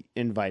comedy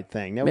invite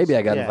thing. Maybe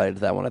I got invited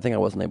to that one. I think I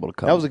wasn't able to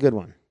come. That was a good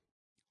one.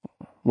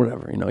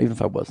 whatever. Even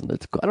if I wasn't,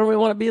 it's cool. I don't really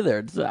want to be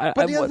there. The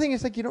other thing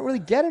is, like, you don't really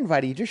get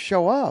invited. You just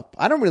show up.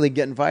 I don't really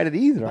get invited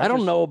either. I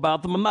don't know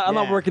about them. I'm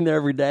not working there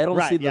every day. I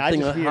don't see the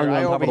thing hung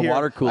on top of the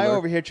water cooler. I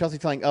overhear Chelsea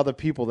telling other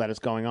people that it's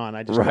going on.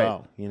 I just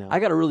go. I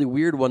got a really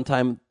weird one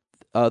time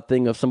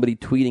thing of somebody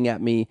tweeting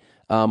at me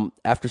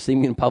after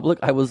seeing me in public.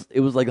 It was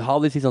like the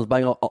holiday season. I was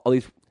buying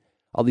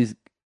all these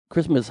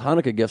Christmas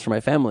Hanukkah gifts for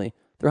my family.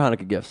 They're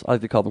Hanukkah gifts. I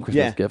like to call them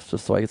Christmas gifts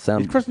just so I could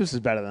sound... Christmas is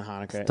better than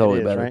Hanukkah. It's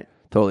totally better. Right?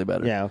 Totally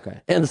better. Yeah, okay.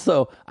 And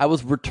so I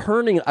was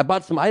returning... I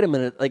bought some item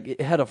in it. Like,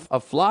 it had a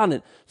flaw in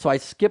it. So I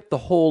skipped the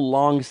whole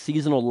long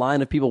seasonal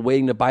line of people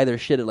waiting to buy their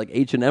shit at, like,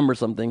 H&M or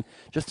something,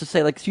 just to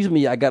say, like, excuse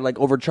me, I got, like,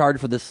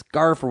 overcharged for this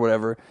scarf or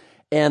whatever.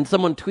 And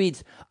someone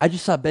tweets, I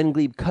just saw Ben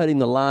Glebe cutting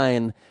the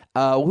line.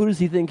 Who does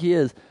he think he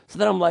is? So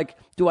then I'm like,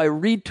 do I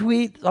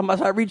retweet? So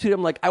I retweet.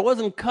 I'm like, I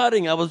wasn't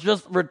cutting. I was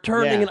just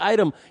returning an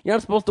item. You're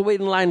not supposed to wait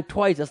in line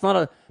twice. That's not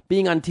a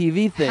being on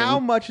TV thing. How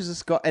much is a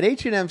scarf? An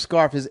H&M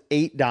scarf is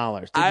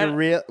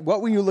 $8.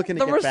 What were you looking to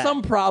get back? There was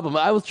some problem.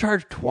 I was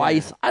charged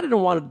twice. Yeah. I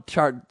didn't want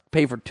to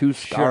pay for two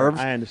scarves.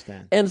 Sure, I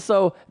understand. And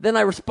so then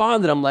I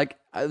responded. I'm like,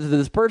 to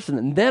this person.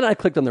 And then I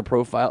clicked on their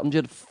profile and she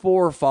had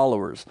 4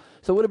 followers.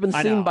 So it would have been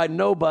seen by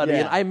nobody.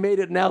 And I made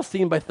it now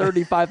seen by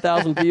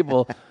 35,000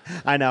 people.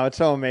 I know. It's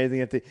so amazing.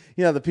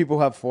 The people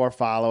who have 4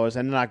 followers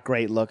and they're not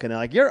great looking. They're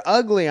like, you're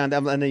ugly on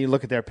them. And then you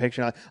look at their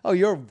picture and like, oh,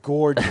 you're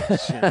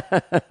gorgeous.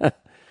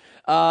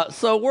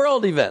 So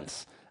world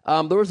events.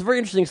 There was a very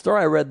interesting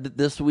story I read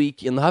this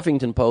week in the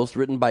Huffington Post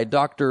written by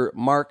Dr.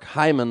 Mark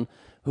Hyman,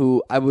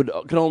 who I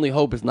can only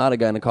hope is not a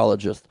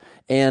gynecologist.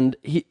 And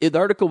the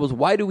article was,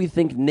 why do we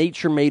think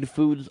non-nature-made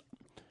foods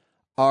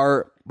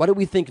are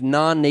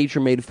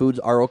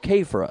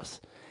okay for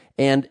us?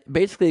 And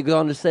basically it goes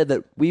on to say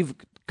that we've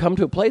come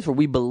to a place where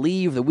we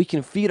believe that we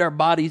can feed our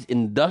bodies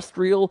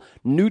industrial,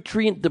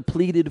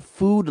 nutrient-depleted,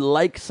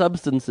 food-like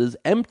substances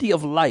empty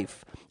of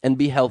life and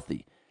be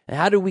healthy. And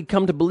how do we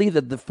come to believe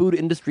that the food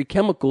industry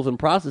chemicals and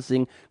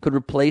processing could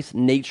replace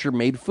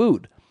nature-made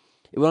food?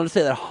 It went on to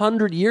say that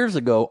 100 years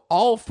ago,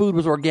 all food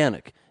was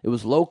organic. It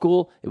was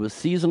local, it was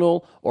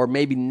seasonal, or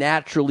maybe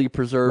naturally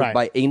preserved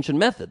by ancient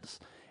methods.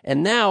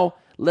 And now,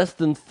 less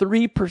than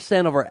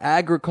 3% of our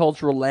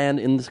agricultural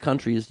land in this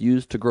country is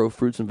used to grow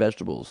fruits and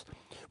vegetables,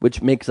 which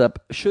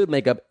should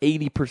make up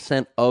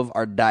 80% of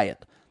our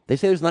diet. They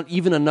say there's not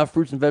even enough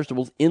fruits and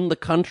vegetables in the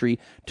country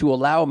to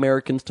allow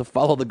Americans to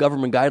follow the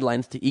government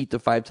guidelines to eat the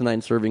 5 to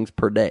 9 servings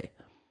per day.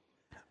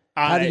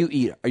 How do you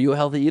eat? Are you a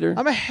healthy eater?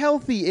 I'm a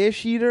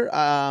healthy-ish eater.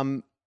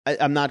 I'm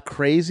not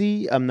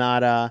crazy. I'm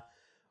not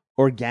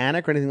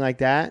organic or anything like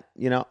that.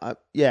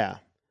 Yeah.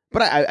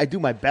 But I do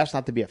my best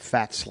not to be a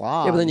fat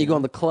slob. Yeah, but then you go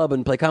in the club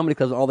and play comedy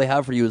because all they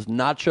have for you is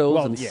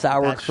nachos and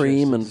sour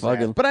cream and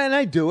fucking... But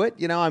I do it.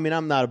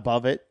 I'm not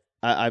above it.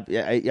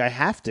 I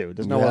have to.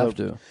 There's no you other. Have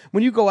to.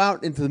 When you go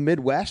out into the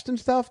Midwest and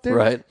stuff, you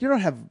don't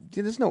have.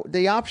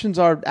 The options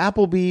are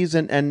Applebee's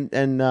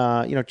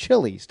and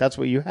Chili's. That's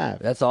what you have.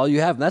 That's all you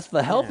have. And that's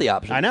the healthy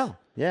option. I know.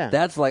 Yeah,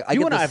 that's like I you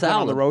get and the I have salad.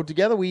 been on the road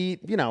together. We eat.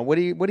 What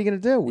are you going to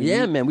do?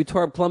 Man, we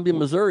tore up Columbia,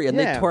 Missouri, and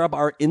they tore up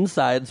our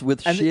insides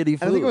with shitty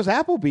food. I think it was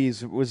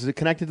Applebee's. Was it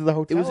connected to the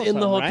hotel? It was in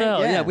the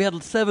hotel. Right? Yeah, we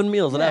had 7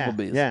 meals at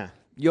Applebee's. Yeah.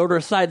 You order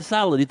a side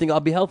salad, you think I'll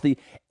be healthy,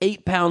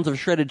 8 pounds of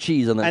shredded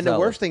cheese on that salad. And the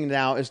worst thing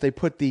now is they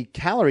put the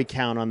calorie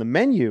count on the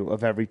menu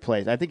of every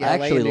place. I think I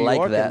LA actually and New like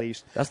York that. At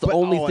least. That's the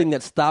only thing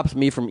that stops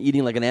me from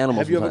eating like an animal.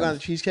 Have you ever gone to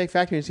the Cheesecake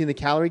Factory and seen the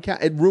calorie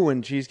count? It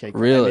ruined Cheesecake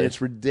Factory. Really? I mean,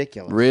 it's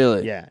ridiculous.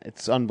 Really? Yeah,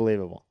 it's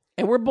unbelievable.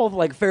 And we're both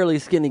like fairly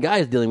skinny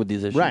guys dealing with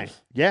these issues. Right.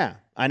 Yeah.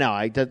 I know.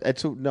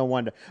 It's no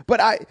wonder.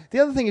 But the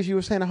other thing is, you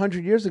were saying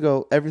 100 years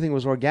ago everything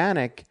was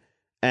organic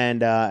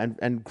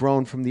and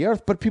grown from the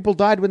earth, but people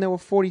died when they were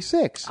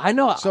 46. I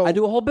know. So, I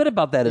do a whole bit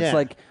about that. It's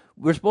like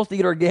we're supposed to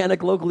eat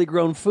organic, locally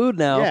grown food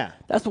now. Yeah.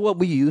 That's what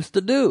we used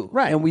to do.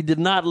 Right. And we did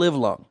not live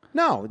long.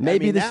 No.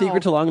 Maybe the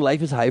secret to long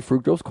life is high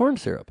fructose corn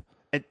syrup.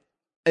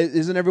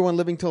 Isn't everyone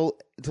living till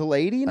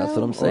 80 now? That's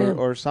what I'm saying.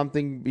 Or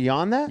something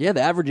beyond that? Yeah,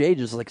 the average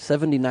age is like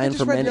 79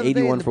 for men,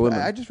 81 for women.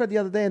 I just read the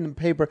other day in the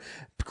paper,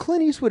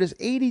 Clint Eastwood is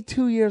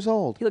 82 years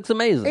old. He looks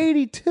amazing.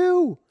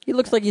 82. He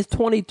looks like he's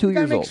 22 years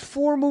old. He makes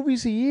 4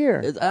 movies a year.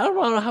 I don't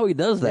know how he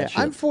does that shit.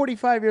 I'm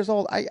 45 years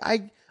old.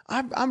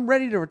 I'm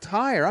ready to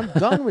retire. I'm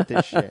done with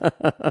this shit.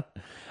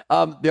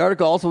 The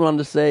article also went on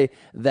to say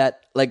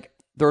that,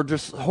 there are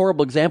just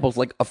horrible examples.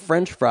 Like a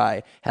French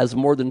fry has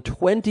more than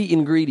 20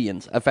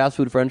 ingredients, a fast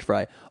food French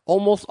fry.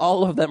 Almost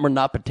all of them are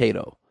not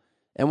potato.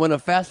 And when a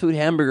fast food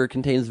hamburger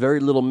contains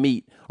very little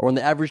meat, or when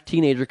the average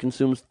teenager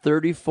consumes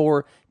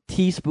 34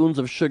 teaspoons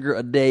of sugar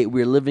a day,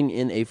 we're living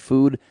in a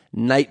food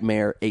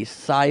nightmare, a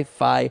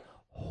sci-fi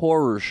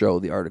horror show,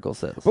 the article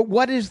says. But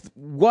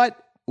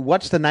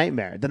what's the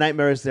nightmare? The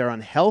nightmare is they're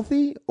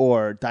unhealthy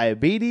or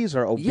diabetes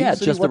or obesity? Yeah,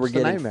 it's just that we're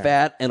getting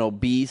fat and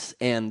obese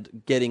and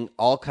getting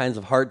all kinds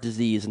of heart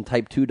disease and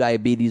type 2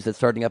 diabetes that's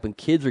starting up, and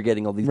kids are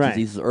getting all these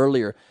diseases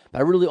earlier. But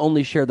I really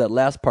only shared that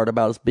last part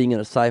about us being in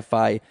a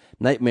sci-fi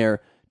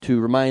nightmare to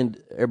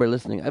remind everybody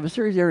listening, I have a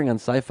series airing on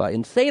Sci-Fi,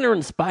 Insane or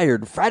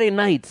Inspired, Friday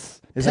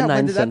nights,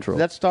 9 Central.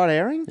 Did that start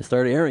airing? It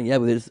started airing, yeah.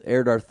 We just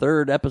aired our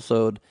 3rd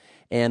episode,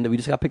 and we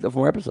just got picked up for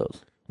more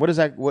episodes. What is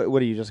that? What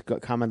do you just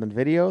comment on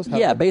videos?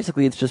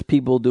 Basically, it's just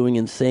people doing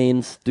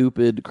insane,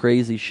 stupid,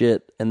 crazy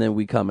shit, and then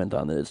we comment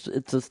on it.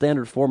 It's a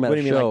standard format What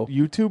do you show.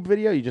 mean, like YouTube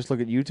video? You just look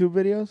at YouTube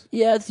videos?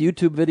 Yeah, it's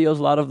YouTube videos,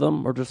 a lot of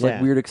them, or just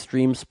like weird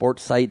extreme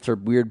sports sites or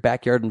weird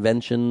backyard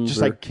inventions. Just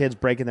like kids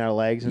breaking their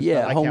legs and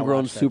stuff? Yeah,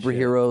 homegrown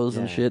superheroes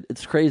and shit.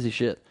 It's crazy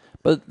shit.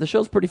 But the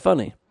show's pretty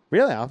funny.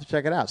 Really? I'll have to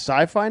check it out.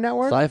 Sci-Fi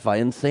Network? Sci-Fi,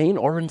 Insane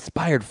or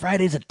Inspired,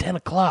 Fridays at 10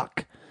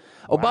 o'clock.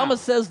 Wow. Obama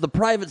says the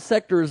private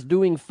sector is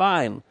doing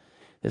fine.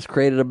 It's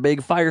created a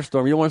big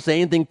firestorm. You don't want to say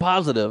anything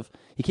positive.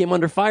 He came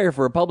under fire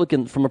from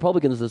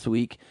Republicans this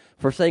week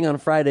for saying on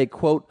Friday,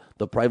 quote,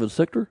 the private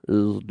sector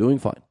is doing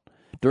fine,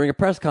 during a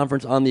press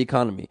conference on the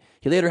economy.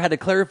 He later had to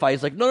clarify.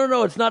 He's like,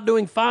 no, it's not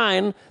doing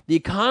fine. The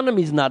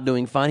economy's not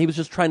doing fine. He was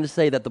just trying to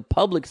say that the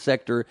public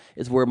sector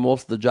is where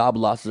most of the job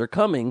losses are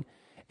coming,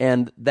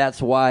 and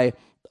that's why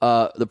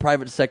the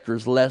private sector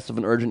is less of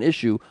an urgent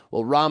issue.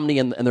 Well, Romney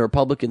and the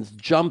Republicans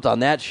jumped on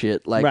that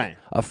shit like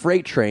a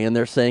freight train, and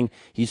they're saying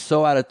he's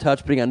so out of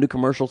touch, putting out new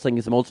commercials saying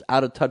he's the most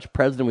out of touch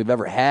president we've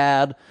ever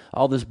had,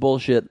 all this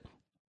bullshit.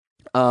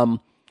 And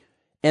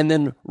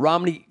then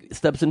Romney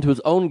steps into his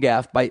own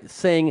gaffe by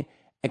saying,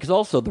 because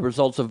also the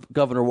results of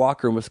Governor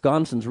Walker in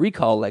Wisconsin's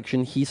recall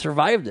election, he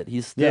survived it.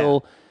 He's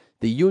still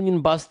the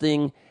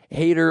union-busting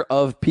hater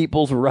of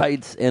people's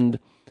rights, and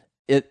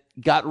it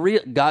got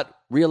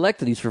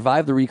reelected. He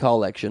survived the recall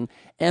election.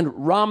 And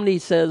Romney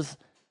says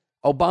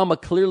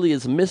Obama clearly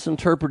is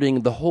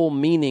misinterpreting the whole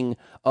meaning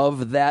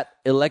of that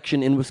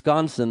election in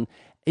Wisconsin.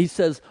 He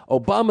says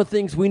Obama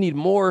thinks we need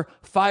more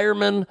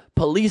firemen,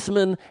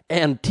 policemen,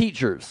 and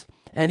teachers.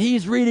 And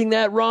he's reading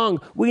that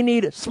wrong. We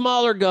need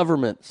smaller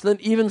government. So then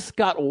even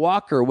Scott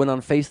Walker went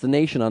on Face the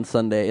Nation on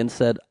Sunday and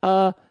said,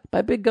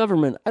 by big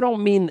government, I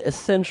don't mean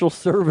essential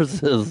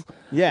services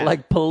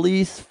like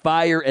police,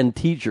 fire, and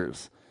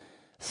teachers.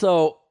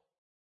 So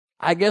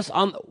I guess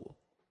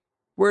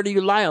where do you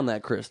lie on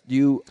that, Chris?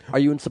 Are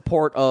you in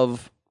support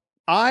of?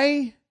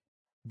 I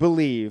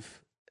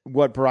believe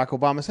what Barack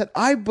Obama said.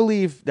 I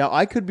believe, now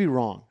I could be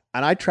wrong,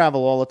 and I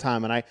travel all the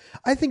time, and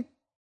I think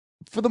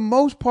for the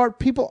most part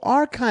people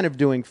are kind of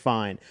doing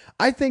fine.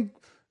 I think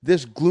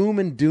this gloom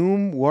and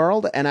doom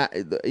world, and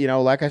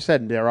like I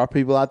said, there are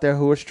people out there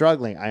who are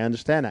struggling. I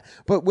understand that,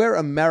 but we're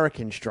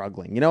Americans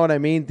struggling. You know what I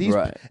mean?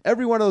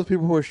 Every one of those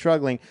people who are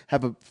struggling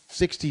have a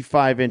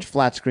 65-inch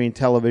flat screen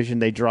television.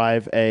 They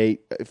drive a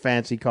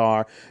fancy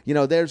car. I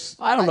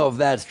don't know if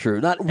that's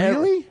true. Not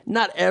really.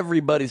 Not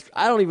everybody's.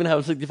 I don't even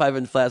have a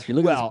 65-inch flat screen.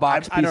 Look at this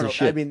box piece of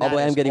shit. Although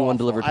I am getting one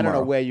delivered tomorrow. I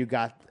don't know where you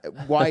got.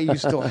 Why you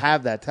still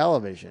have that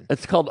television?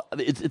 It's called.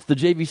 It's the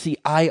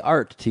JVC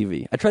iArt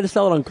TV. I tried to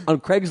sell it on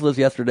Craigslist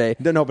yesterday.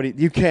 Nobody.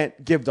 You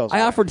can't give those.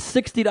 I offered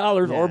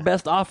 $60 or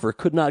best offer.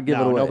 Could not give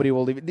it away. Nobody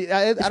will leave it.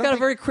 It's got a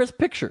very crisp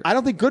picture. I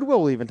don't think Goodwill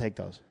will even take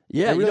those.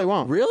 Yeah, they really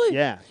won't. Really?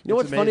 Yeah. You know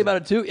what's funny about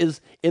it too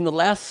is in the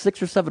last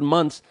 6 or 7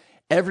 months,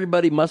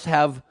 everybody must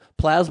have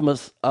plasma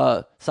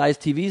size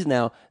TVs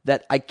now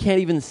that I can't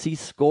even see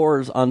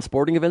scores on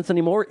sporting events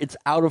anymore. It's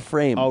out of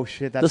frame. Oh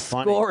shit, that's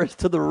funny. The score is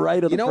to the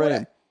right of the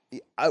frame.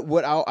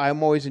 What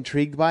I'm always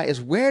intrigued by is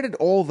where did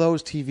all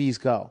those TVs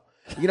go?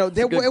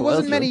 It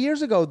wasn't many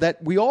years ago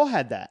that we all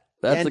had that.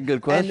 That's a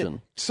good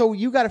question. So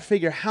you got to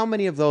figure how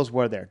many of those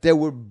were there. There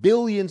were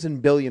billions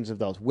and billions of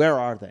those. Where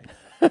are they?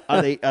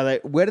 Are they?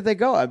 Where did they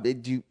go?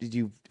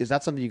 Is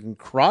that something you can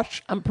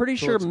crush? I'm pretty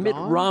sure Mitt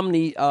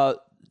Romney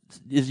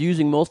is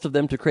using most of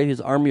them to create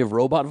his army of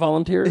robot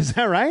volunteers. Is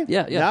that right?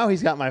 Yeah. Now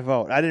he's got my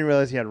vote. I didn't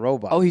realize he had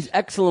robots. Oh, he's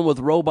excellent with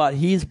robot.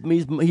 He's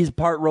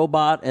part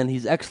robot, and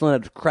he's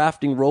excellent at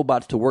crafting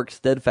robots to work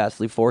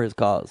steadfastly for his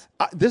cause.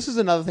 This is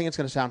another thing that's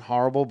going to sound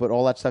horrible, but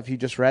all that stuff you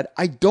just read,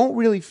 I don't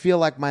really feel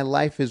like my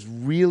life is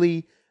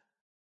really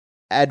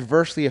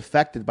adversely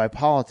affected by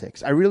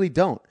politics. I really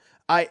don't.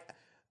 I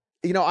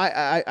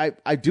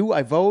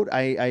vote.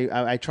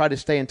 I try to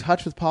stay in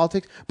touch with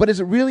politics, but is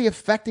it really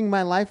affecting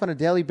my life on a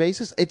daily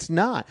basis? It's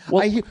not.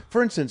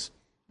 For instance,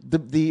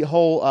 the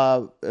whole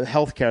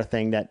healthcare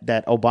thing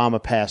that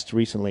Obama passed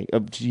recently,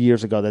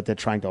 years ago, that they're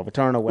trying to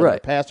overturn, or whether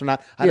it passed or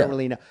not, I don't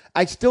really know.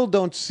 I still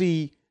don't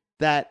see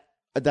that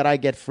I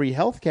get free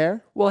health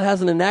care. Well, it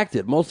hasn't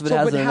enacted. Most of it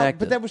hasn't enacted.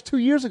 But that was 2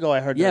 years ago, I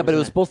heard. Yeah, but it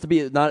was supposed to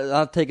be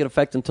not take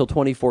effect until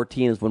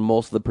 2014 is when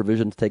most of the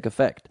provisions take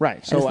effect.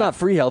 Right. So it's not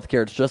free health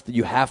care. It's just that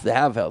you have to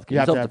have health care.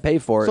 You still have to pay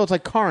for it. So it's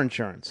like car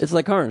insurance. It's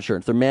like car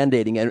insurance. They're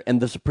mandating, and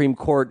the Supreme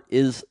Court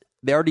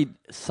they already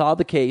saw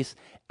the case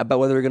about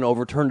whether they're going to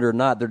overturn it or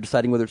not. They're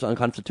deciding whether it's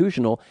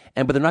unconstitutional,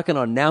 but they're not going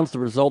to announce the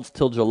results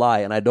till July,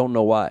 and I don't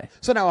know why.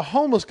 So now a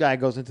homeless guy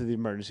goes into the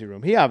emergency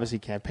room. He obviously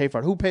can't pay for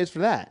it. Who pays for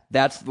that?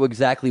 That's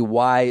exactly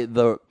why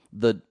the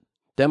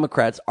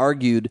Democrats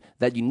argued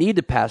that you need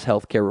to pass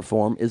health care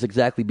reform is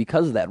exactly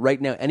because of that.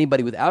 Right now,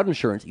 anybody without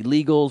insurance,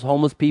 illegals,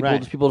 homeless people,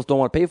 just people just don't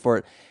want to pay for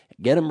it,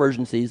 get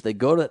emergencies. They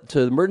go to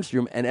the emergency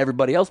room, and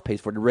everybody else pays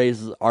for it. It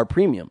raises our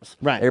premiums.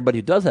 Right. Everybody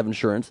who does have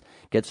insurance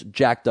gets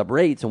jacked up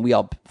rates, and we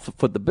all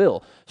foot the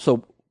bill.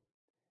 So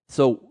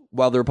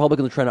while the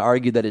Republicans are trying to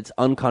argue that it's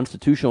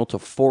unconstitutional to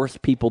force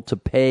people to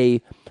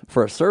pay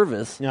for a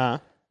service,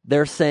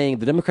 they're saying,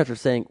 the Democrats are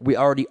saying, we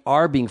already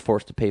are being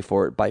forced to pay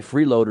for it by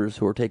freeloaders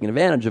who are taking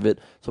advantage of it,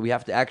 so we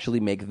have to actually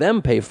make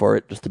them pay for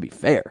it just to be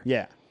fair.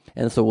 Yeah.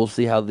 And so we'll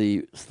see how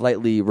the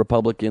slightly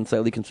Republican,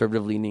 slightly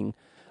conservative-leaning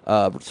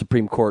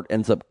Supreme Court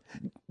ends up.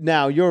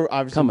 Now, you're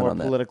obviously more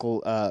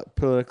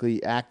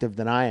politically active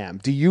than I am.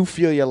 Do you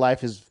feel your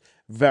life is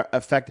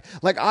affected?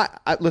 Like,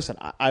 listen,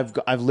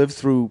 I've lived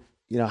through,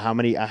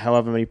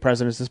 however many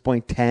presidents at this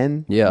point,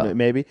 10,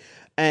 maybe.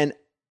 And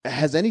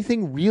has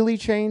anything really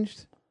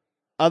changed?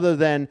 Other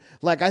than,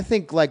 I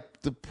think,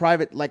 the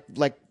private,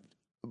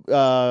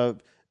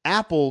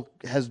 Apple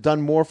has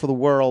done more for the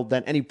world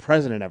than any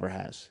president ever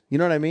has. You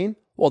know what I mean?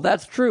 Well,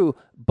 that's true,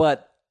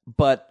 but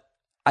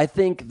I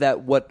think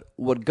that what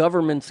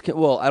governments can,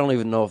 well, I don't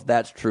even know if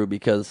that's true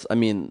because, I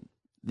mean,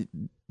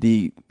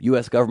 the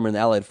U.S. government and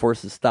the Allied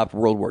forces stopped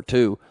World War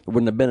II. There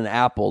wouldn't have been an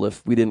Apple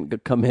if we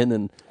didn't come in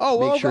and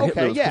make sure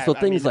Hitler was... So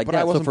things like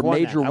that. So for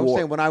major war... I was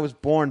saying when I was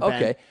born, Ben.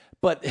 Okay.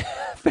 But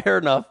fair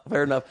enough.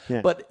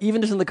 Yeah. But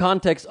even just in the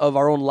context of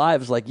our own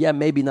lives,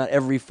 maybe not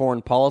every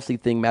foreign policy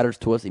thing matters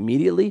to us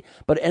immediately,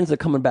 but it ends up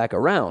coming back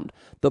around.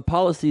 The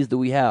policies that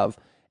we have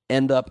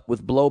end up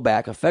with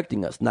blowback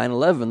affecting us.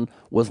 9/11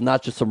 was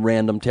not just some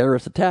random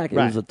terrorist attack. It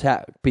was an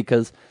attack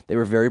because they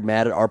were very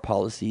mad at our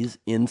policies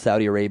in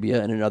Saudi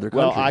Arabia and in other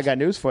countries. Well, I got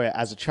news for you.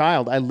 As a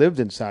child, I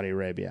lived in Saudi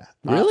Arabia.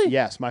 Really?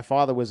 Yes. My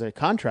father was a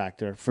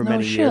contractor for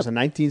many years. In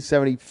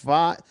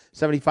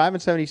 1975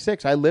 and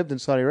 76, I lived in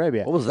Saudi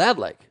Arabia. What was that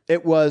like?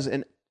 It was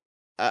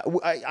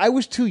I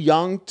was too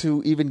young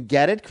to even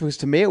get it because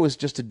to me it was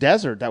just a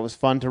desert that was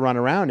fun to run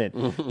around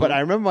in. But I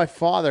remember my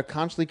father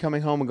constantly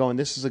coming home and going,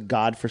 "This is a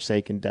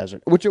godforsaken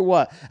desert," which it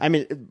was. I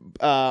mean,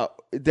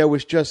 there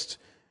was just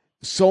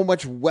so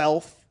much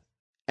wealth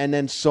and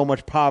then so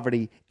much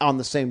poverty on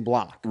the same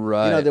block.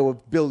 Right. There were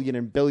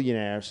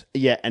billionaires,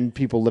 and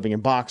people living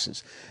in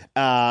boxes.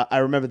 I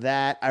remember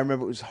that. I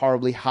remember it was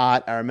horribly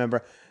hot. I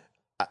remember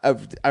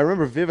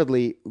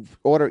vividly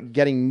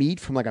getting meat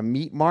from a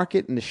meat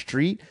market in the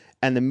street.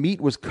 And the meat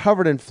was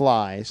covered in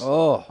flies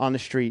on the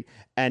street.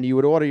 And you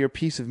would order your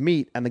piece of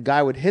meat, and the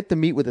guy would hit the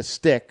meat with a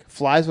stick.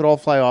 Flies would all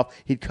fly off.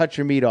 He'd cut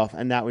your meat off,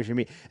 and that was your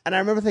meat. And I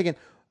remember thinking,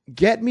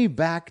 get me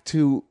back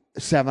to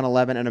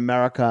 7-Eleven in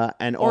America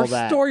and all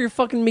that. Or store your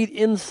fucking meat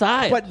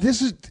inside. But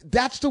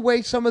that's the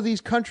way some of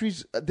these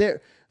countries,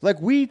 they're...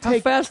 How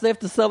fast they have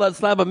to sell that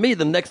slab of meat?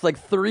 The next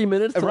 3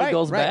 minutes till it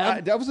goes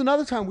bad? That was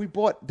another time we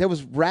bought... There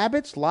was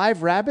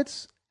live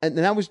rabbits... And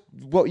that was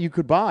what you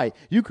could buy.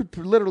 You could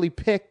literally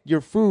pick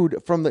your food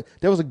from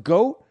there was a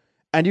goat,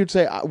 and you'd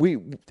say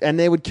and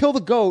they would kill the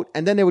goat,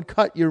 and then they would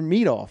cut your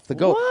meat off the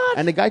goat. What?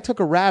 And the guy took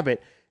a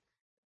rabbit.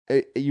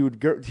 He would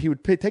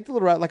take the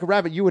little rabbit like a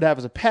rabbit you would have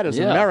as a pet as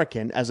an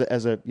American, as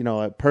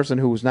a person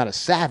who was not a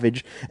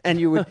savage, and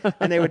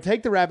and they would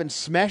take the rabbit and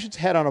smash its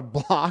head on a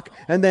block,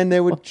 and then they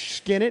would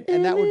skin it,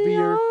 and that would be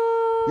your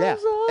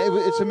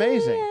it's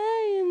amazing.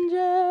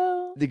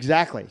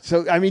 Exactly.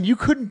 So, I mean, you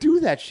couldn't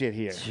do that shit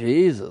here.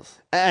 Jesus.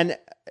 And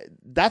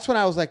that's when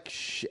I was like,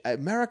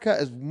 America,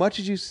 as much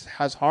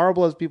as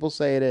horrible as people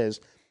say it is,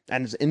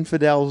 and as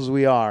infidels as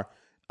we are,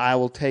 I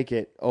will take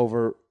it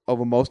over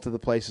most of the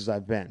places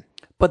I've been.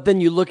 But then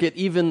you look at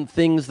even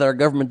things that our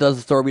government does,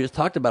 the story we just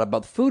talked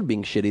about food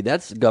being shitty.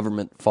 That's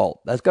government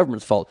fault. That's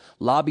government's fault.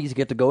 Lobbies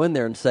get to go in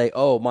there and say,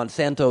 oh,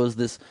 Monsanto is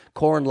this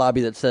corn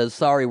lobby that says,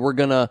 sorry, we're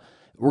gonna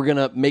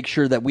make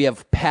sure that we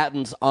have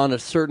patents on a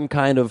certain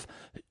kind of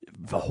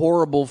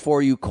horrible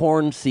for you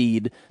corn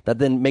seed that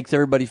then makes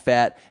everybody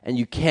fat, and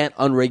you can't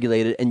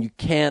unregulate it, and you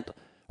can't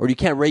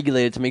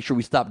regulate it to make sure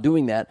we stop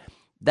doing that.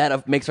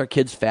 That makes our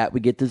kids fat. We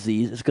get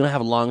disease. It's going to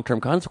have a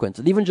long-term consequence.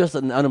 And even just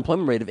an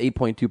unemployment rate of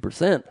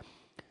 8.2%,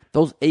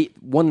 those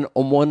one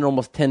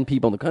almost 10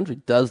 people in the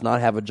country does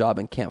not have a job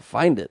and can't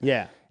find it.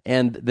 Yeah.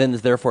 And then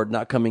is therefore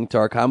not coming to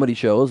our comedy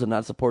shows and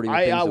not supporting the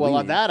things that we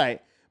need.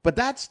 But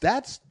that's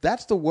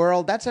the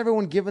world. That's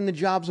everyone giving the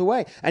jobs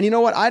away. And you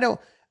know what?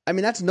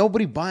 That's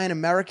nobody buying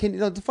American.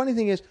 The funny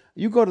thing is,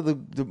 you go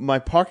to my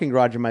parking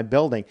garage in my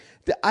building.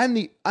 I'm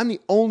the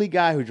only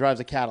guy who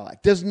drives a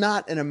Cadillac. There's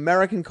not an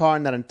American car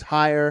in that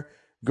entire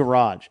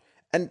garage.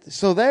 And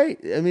so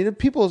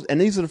people,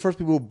 and these are the first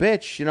people who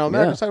bitch,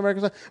 American suck,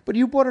 American suck. But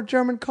you bought a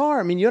German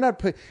car.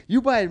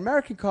 You buy an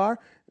American car.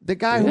 The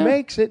guy who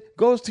makes it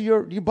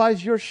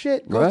buys your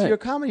shit, goes to your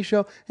comedy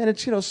show, and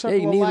it's Circle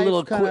of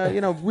Life,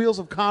 kind of wheels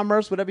of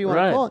commerce, whatever you want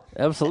to call it.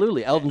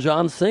 Absolutely, Elton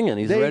John's singing,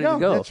 he's ready to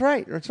go.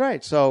 That's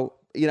right. So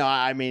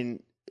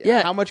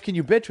how much can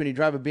you bitch when you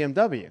drive a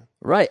BMW?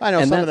 Right. I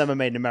know some of them are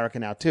made in America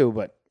now too,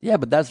 but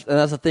but that's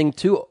the thing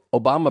too.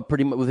 Obama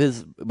pretty much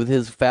with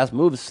his fast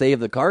moves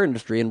saved the car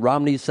industry, and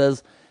Romney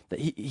says that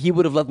he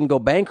would have let them go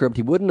bankrupt.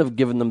 He wouldn't have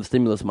given them the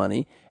stimulus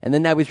money. And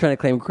then now he's trying to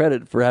claim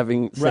credit for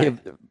having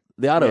saved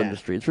the auto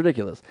industry. It's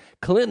ridiculous.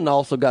 Clinton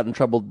also got in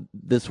trouble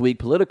this week,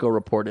 Politico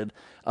reported.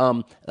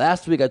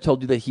 Last week I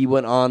told you that he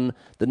went on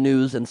the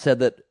news and said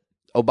that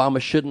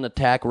Obama shouldn't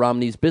attack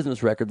Romney's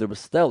business record that was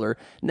stellar.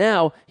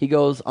 Now he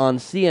goes on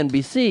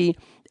CNBC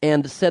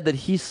and said that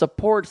he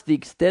supports the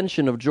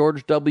extension of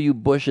George W.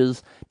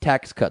 Bush's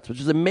tax cuts,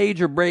 which is a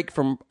major break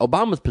from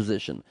Obama's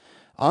position.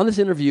 On this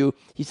interview,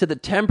 he said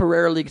that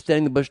temporarily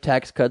extending the Bush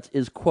tax cuts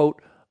is,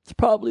 quote, it's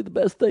probably the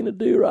best thing to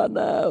do right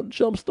now to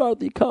jumpstart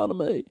the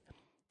economy.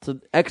 It's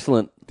an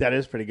excellent. That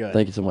is pretty good.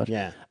 Thank you so much.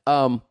 Yeah.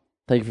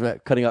 Thank you for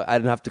that. Cutting out. I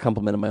didn't have to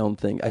compliment my own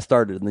thing. I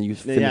started and then you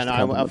finished. Yeah,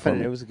 no, I'll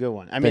finish. It was a good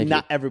one. I mean,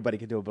 not everybody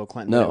could do a Bill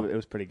Clinton. No, but it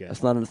was pretty good.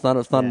 It's not an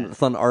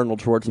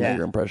Arnold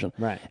Schwarzenegger impression.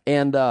 Right.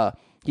 And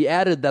he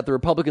added that the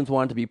Republicans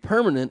wanted to be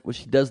permanent, which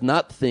he does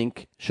not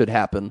think should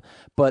happen.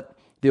 But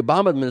the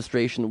Obama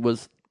administration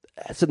was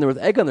sitting there with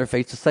egg on their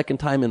face the second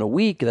time in a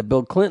week that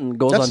Bill Clinton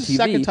goes on TV. That's the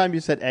second time you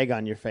said egg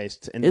on your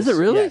face. Is it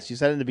really? Yes, you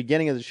said it in the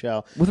beginning of the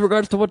show. With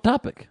regards to what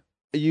topic?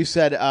 You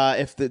said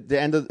if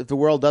if the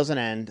world doesn't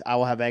end, I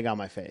will have egg on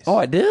my face. Oh,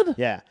 I did?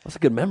 Yeah, that's a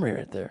good memory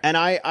right there. And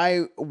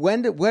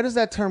where does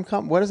that term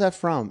come? Where is that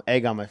from?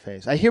 Egg on my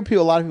face. I hear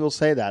a lot of people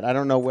say that. I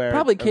don't know where.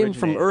 Probably it came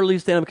from early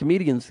stand-up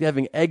comedians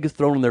having eggs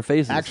thrown in their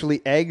faces.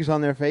 Actually, eggs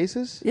on their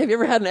faces. Yeah, have you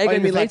ever had an egg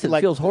on your face? It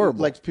feels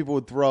horrible. Like people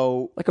would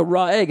throw like a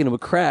raw egg and it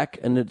would crack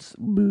and it's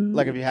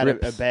like if you had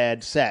a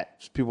bad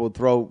set, people would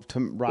throw.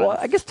 Well,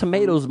 I guess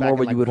tomatoes more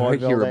what you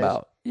would hear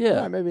about.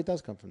 Yeah, maybe it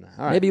does come from that.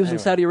 All right, maybe it was in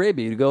Saudi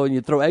Arabia. You go and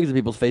you throw eggs in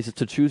people's faces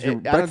to choose your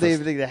breakfast. I don't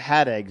even think they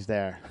had eggs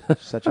there.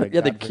 Such a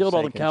yeah, they killed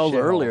all the cows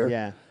earlier.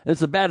 Yeah, and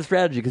it's a bad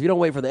strategy because you don't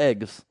wait for the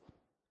eggs.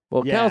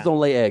 Well, cows don't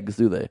lay eggs,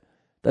 do they?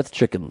 That's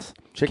chickens.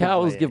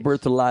 Cows give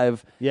birth to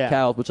live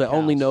cows, which I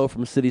only know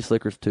from City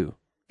Slickers 2.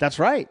 That's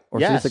right.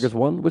 Or City Slickers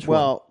 1? Which one?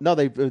 Well, no,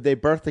 they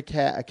birthed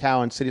a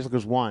cow in City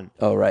Slickers 1.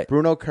 Oh, right.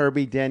 Bruno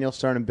Kirby, Daniel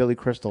Stern, and Billy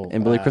Crystal.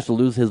 And Billy Crystal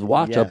loses his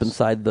watch up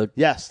inside the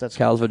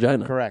cow's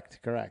vagina. Correct.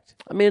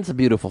 I mean, it's a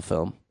beautiful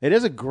film. It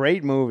is a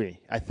great movie,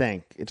 I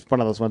think. It's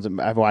one of those ones that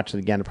I've watched it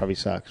again. It probably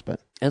sucks.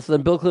 And so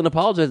then Bill Clinton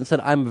apologized and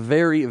said, I'm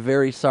very,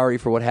 very sorry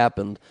for what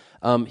happened.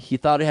 He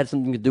thought it had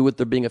something to do with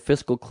there being a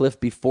fiscal cliff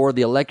before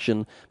the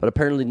election, but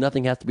apparently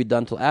nothing has to be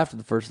done until after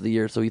the first of the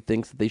year, so he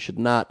thinks that they should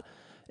not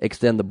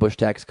extend the Bush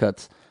tax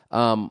cuts.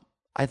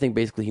 I think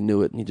basically he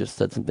knew it and he just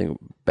said something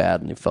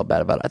bad and he felt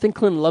bad about it. I think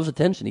Clinton loves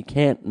attention. He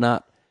can't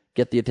not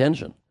get the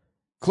attention.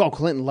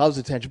 Clinton loves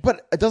attention,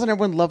 but doesn't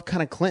everyone love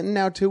kind of Clinton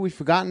now too? We've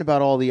forgotten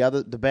about all the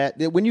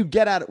bad. When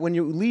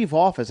you leave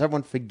office,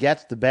 everyone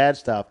forgets the bad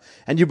stuff,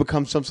 and you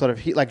become some sort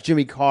of like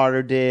Jimmy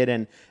Carter did,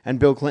 and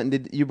Bill Clinton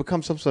did. You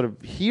become some sort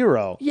of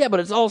hero. Yeah, but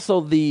it's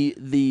also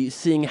the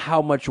seeing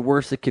how much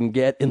worse it can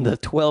get in the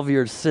 12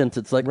 years since.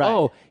 It's like,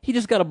 oh, he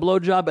just got a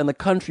blowjob and the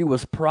country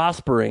was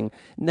prospering.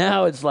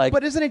 Now it's like,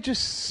 but isn't it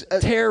just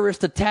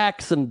terrorist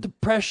attacks and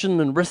depression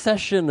and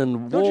recession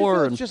and don't war? You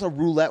feel it's just a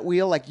roulette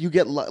wheel. Like you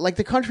get like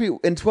the country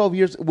in 12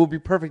 years will be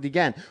perfect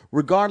again,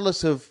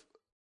 regardless of.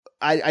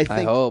 I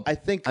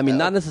think. I mean,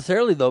 not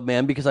necessarily though,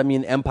 man, because I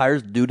mean,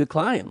 empires do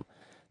decline.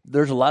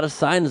 There's a lot of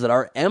signs that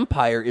our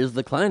empire is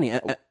declining.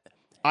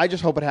 I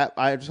just hope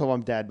I just hope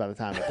I'm dead by the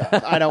time it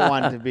does. I don't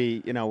want it to be,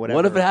 whatever.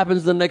 What if it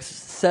happens the next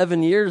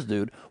 7 years,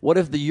 dude? What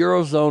if the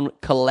Eurozone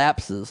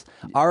collapses,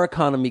 our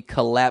economy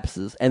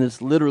collapses, and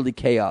it's literally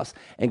chaos?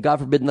 And God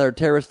forbid another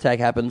terrorist attack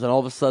happens, and all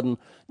of a sudden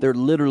there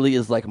literally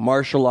is like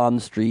martial law on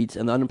the streets,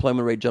 and the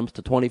unemployment rate jumps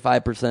to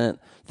 25%,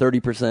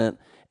 30%,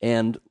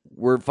 and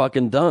we're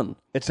fucking done.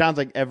 It sounds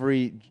like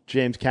every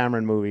James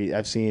Cameron movie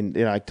I've seen.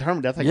 That's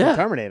like the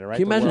Terminator, right?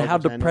 Can you imagine how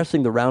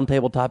depressing the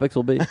roundtable topics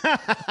will be?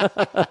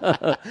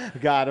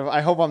 God, I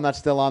hope I'm not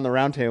still on the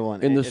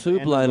roundtable. In the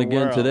soup line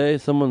again today,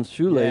 someone's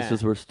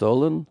shoelaces were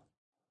stolen.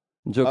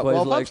 Joe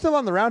Clay's if I'm still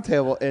on the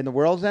roundtable and the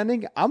world's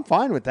ending, I'm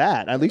fine with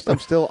that. At least I'm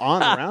still on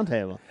the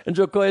roundtable. And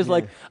Joe Clay's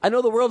like, I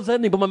know the world's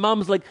ending, but my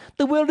mom's like,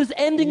 the world is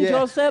ending,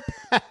 Joseph.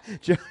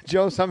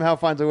 Joe somehow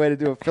finds a way to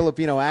do a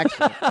Filipino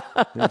accent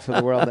for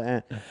the world to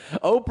end.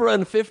 Oprah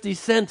and 50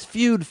 Cent's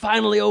feud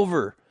finally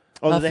over.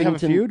 Oh, do they have a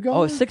feud going?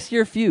 Oh, a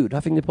 6-year feud.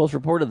 Huffington Post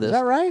reported this. Is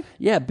that right?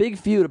 Yeah, big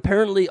feud.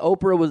 Apparently,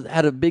 Oprah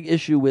had a big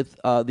issue with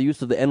the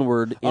use of the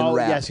N-word in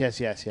rap.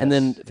 Yes. And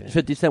then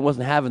 50 Cent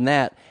wasn't having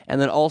that. And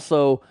then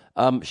also,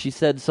 she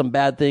said some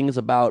bad things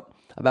about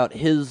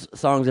his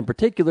songs in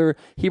particular.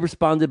 He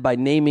responded by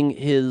naming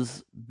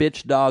his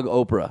bitch dog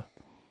Oprah.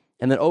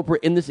 And then Oprah,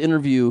 in this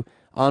interview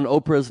on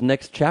Oprah's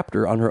Next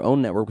Chapter on her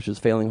own network, which is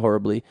failing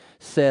horribly,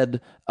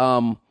 said,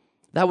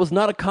 that was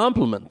not a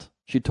compliment.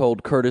 She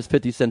told Curtis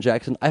 50 Cent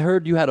Jackson, I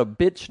heard you had a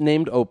bitch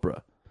named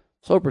Oprah.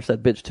 So Oprah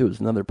said bitch too is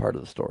another part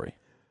of the story.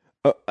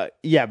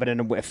 Yeah, but in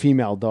a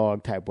female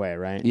dog type way,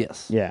 right?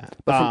 Yes. Yeah.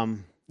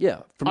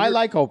 I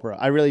like Oprah.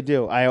 I really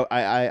do.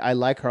 I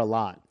like her a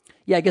lot.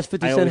 Yeah, I guess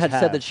 50 Cent had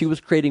said that she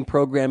was creating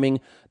programming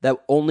that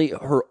only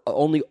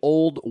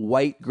old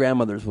white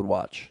grandmothers would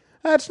watch.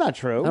 That's not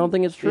true. I don't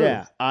think it's true.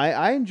 Yeah,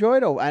 I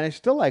enjoyed Oprah, and I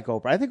still like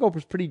Oprah. I think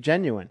Oprah's pretty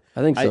genuine.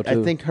 I think so,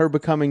 too. I think her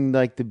becoming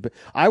like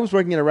I was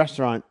working in a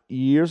restaurant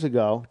years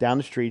ago down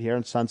the street here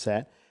in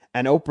Sunset,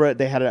 and Oprah,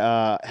 they had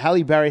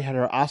Halle Berry had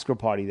her Oscar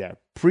party there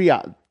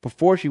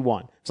before she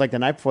won. It's like the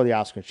night before the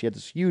Oscars. She had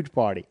this huge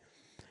party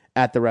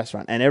at the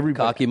restaurant, and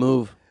everybody Cocky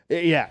move.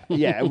 Yeah.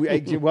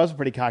 It was a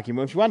pretty cocky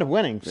move. She wound up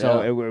winning,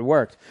 so it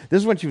worked.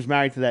 This is when she was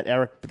married to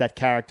that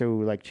character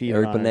who like cheated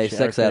Eric on her. Benet,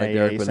 sex addict.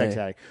 Eric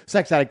Benet.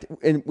 Sex addict.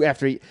 And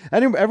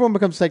everyone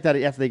becomes sex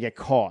addict after they get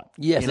caught.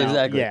 Yes,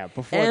 exactly. Yeah.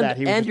 Before that,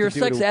 he was and you're a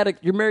sex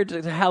addict. You're married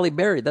to Halle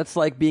Berry. That's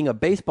like being a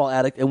baseball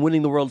addict and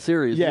winning the World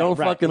Series. Yeah, you don't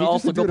fucking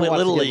also go play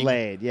Little League.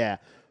 Laid, yeah.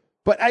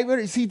 But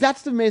I see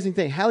that's the amazing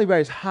thing. Halle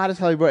Berry's hot as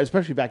Halle Berry,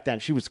 especially back then.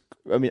 She was,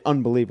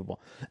 unbelievable.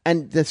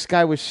 And this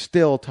guy was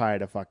still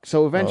tired of fuck.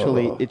 So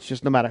eventually, it's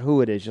just no matter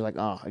who it is, you're like,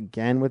 oh,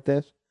 again with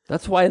this.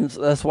 That's why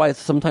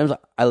sometimes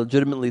I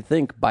legitimately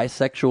think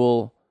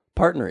bisexual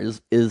partner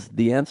is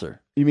the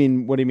answer. You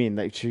mean, what do you mean?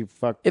 Like she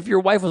fucked? If your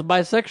wife was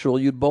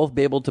bisexual, you'd both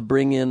be able to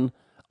bring in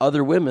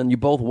other women. You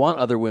both want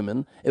other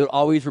women. It would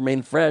always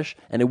remain fresh,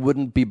 and it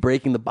wouldn't be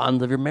breaking the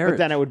bonds of your marriage. But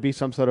then it would be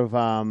some sort of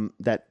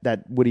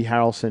that Woody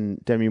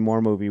Harrelson, Demi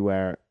Moore movie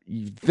where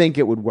you think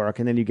it would work,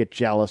 and then you get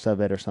jealous of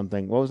it or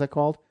something. What was that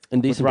called?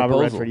 Indecent With Robert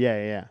Proposal. Redford.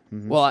 Yeah.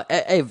 Mm-hmm. Well,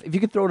 if you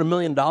could throw in $1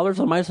 million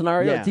on my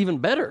scenario, it's even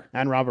better.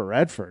 And Robert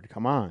Redford,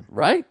 come on.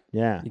 Right?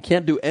 Yeah. You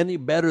can't do any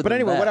better than that. But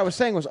anyway, what I was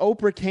saying was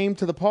Oprah came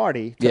to the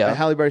party, to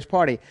Halle Berry's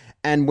party,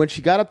 and when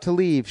she got up to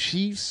leave,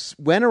 she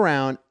went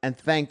around and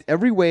thanked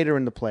every waiter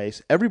in the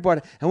place,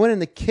 everybody, and went in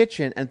the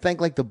kitchen and thanked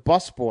like the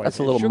busboys. That's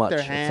a little shook much.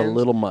 Their hands. It's a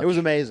little much. It was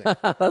amazing.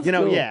 That's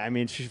cool. Yeah. I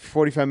mean,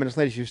 45 minutes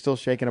later, she was still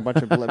shaking a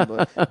bunch of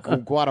illegal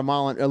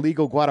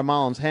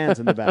Guatemalans' hands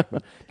in the back.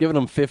 But, giving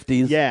them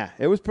 50s. Yeah,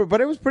 it was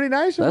pretty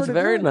nice. That's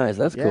very nice.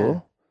 That's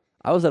cool.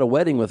 I was at a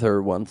wedding with her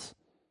once.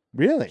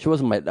 Really? She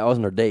wasn't I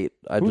wasn't her date.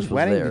 I Whose just was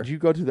wedding there. did you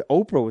go to?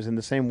 Oprah was in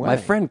the same wedding.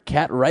 My friend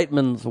Kat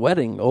Reitman's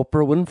wedding.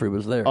 Oprah Winfrey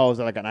was there. Oh, is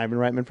that like an Ivan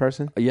Reitman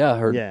person? Yeah,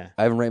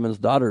 Ivan Reitman's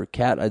daughter,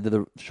 Kat. I did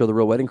the show The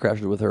Real Wedding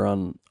Crashers with her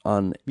on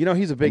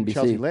he's a big NBC.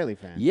 Chelsea Lately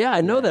fan. Yeah,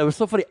 I know that. It was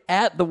so funny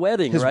at the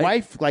wedding. His right?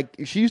 wife,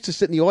 she used to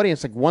sit in the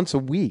audience once a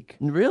week.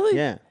 Really?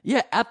 Yeah.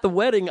 Yeah, at the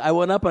wedding, I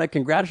went up and I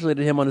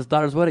congratulated him on his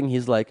daughter's wedding.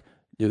 He's like,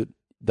 dude,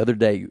 the other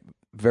day,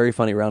 very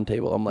funny round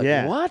table. I'm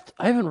like, what?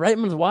 Ivan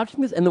Reitman's watching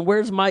this? And then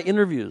where's my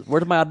interviews?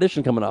 Where's my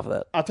audition coming off of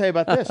that? I'll tell you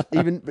about this.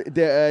 Even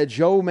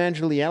Joe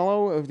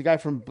Manganiello, the guy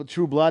from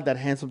True Blood, that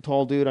handsome,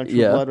 tall dude on True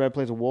Blood, right,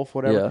 plays a wolf,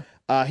 whatever.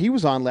 Yeah. He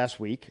was on last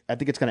week. I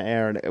think it's going to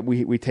air. And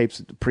we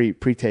taped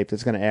pre-taped.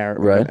 It's going to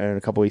air in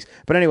a couple weeks.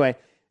 But anyway,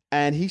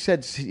 and he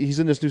said he's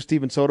in this new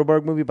Steven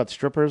Soderbergh movie about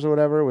strippers or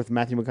whatever with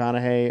Matthew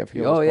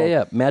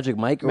McConaughey. Magic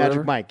Mike.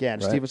 Magic Mike,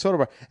 and Steven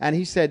Soderbergh. And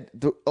he said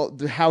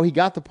how he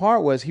got the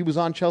part was he was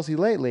on Chelsea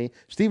Lately.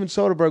 Steven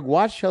Soderbergh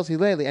watched Chelsea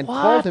Lately and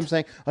called him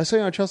saying, "I saw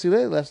you on Chelsea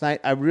Lately last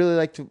night. I'd really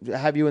like to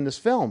have you in this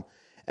film."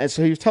 And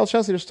so he tells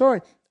Chelsea the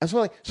story. I was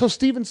like, so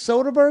Steven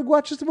Soderbergh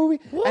watches the movie?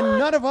 What? And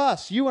none of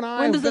us, you and I,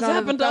 when does this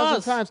happen to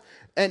us? Times,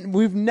 and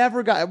we've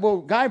never got.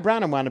 Well, Guy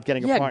Branum wound up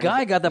getting a part. Yeah,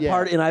 Guy got that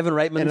part in Ivan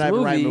Reitman's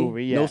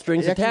movie. No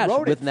Strings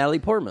Attached with Natalie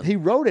Portman. He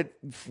wrote it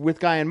with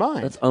Guy in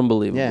mind. That's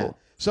unbelievable. Yeah.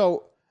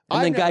 So.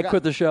 And then Guy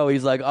quit the show.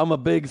 He's like, I'm a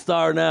big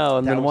star now.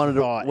 And then wanted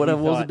to. What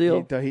was the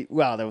deal?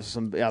 There was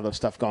some other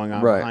stuff going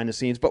on behind the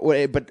scenes.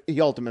 But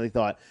he ultimately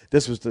thought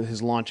this was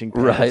his launching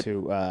pad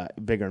to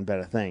bigger and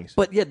better things.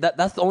 But yeah,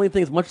 that's the only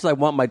thing. As much as I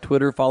want my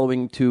Twitter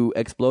following to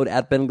explode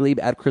at Ben Glebe,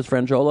 at Chris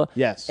Frangiola.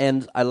 Yes.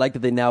 And I like that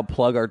they now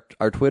plug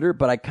our Twitter.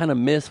 But I kind of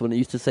miss when it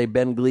used to say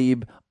Ben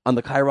Glebe on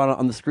the Chiron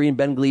on the screen,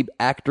 Ben Glebe,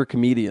 actor,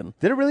 comedian.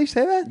 Did it really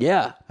say that?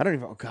 Yeah. I don't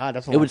even. Oh God,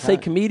 that's a long time. It would say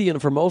comedian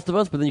for most of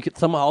us, but then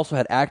someone also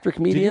had actor,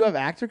 comedian. Did you have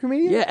actor,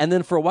 comedian? Yeah, and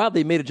then for a while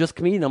they made it just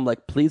comedian. I'm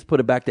like, please put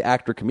it back to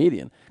actor,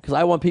 comedian, because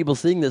I want people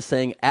seeing this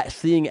seeing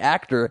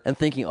actor and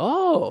thinking,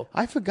 oh,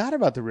 I forgot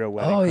about The Real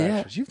Wedding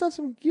Crashers.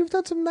 Yeah. You've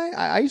done some nice.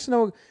 I used to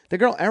know the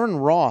girl Erin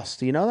Ross.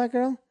 Do you know that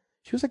girl?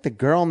 She was like the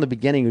girl in the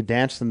beginning who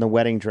danced in the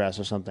wedding dress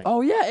or something.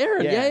 Oh, yeah,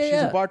 Erin. Yeah.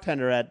 She's a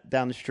bartender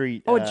down the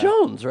street. Oh,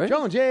 Jones, right?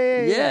 Jones,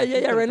 yeah.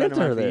 I ran into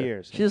her there.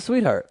 Years. She's a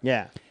sweetheart.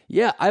 Yeah.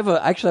 Yeah, I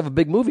actually have a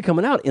big movie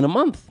coming out in a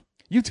month.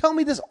 You tell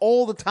me this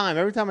all the time.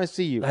 Every time I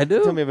see you. I do.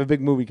 You tell me I have a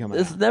big movie coming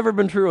out. It's never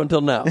been true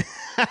until now.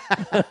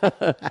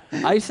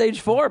 Ice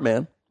Age 4,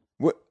 man.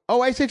 What?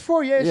 Oh, Ice Age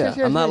 4, yeah.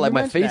 I'm not like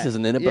my face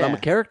isn't in it, but I'm a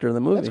character in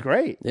the movie. That's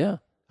great. Yeah.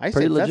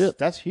 Pretty legit.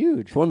 That's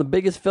huge. It's one of the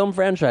biggest film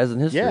franchises in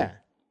history. Yeah.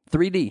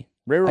 3D.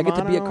 Ray Romano, I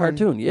get to be a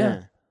cartoon,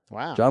 yeah.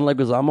 Wow. John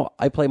Leguizamo.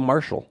 I play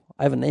Marshall.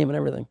 I have a name and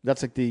everything.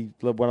 That's like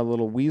one of the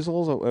little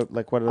weasels?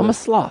 Like what? I'm a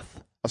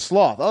sloth. A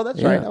sloth. Oh, that's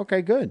right.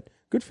 Okay, good.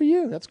 Good for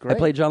you. That's great. I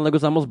play John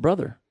Leguizamo's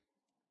brother.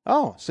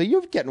 Oh, so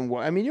you're getting...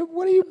 I mean,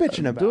 what are you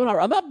bitching about?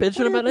 I'm not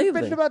bitching about anything.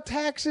 You're bitching about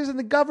taxes and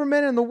the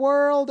government and the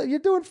world. You're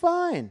doing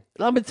fine.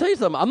 Let me tell you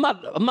something. I'm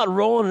not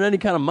rolling in any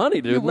kind of money,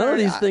 dude. None of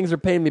these things are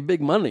paying me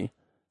big money.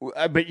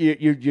 But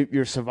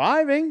you're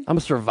surviving. I'm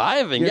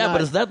surviving.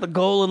 But is that the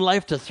goal in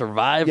life, to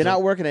survive? You're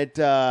not working at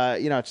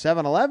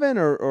 7-Eleven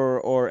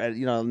or at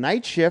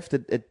night shift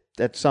at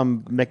at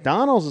some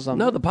McDonald's or something.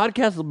 No, the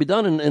podcast will be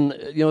done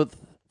in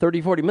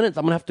 30, 40 minutes.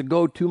 I'm going to have to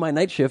go to my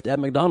night shift at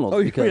McDonald's. Oh,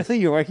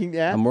 you're working?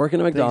 Yeah, I'm working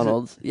at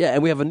McDonald's. Yeah,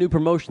 and we have a new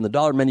promotion. The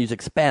dollar menu's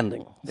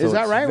expanding. So is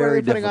that right? What are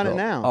they putting difficult. On it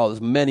now? Oh,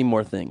 there's many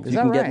more things. Is you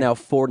can that get right? now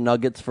 4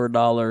 nuggets for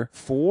 $1.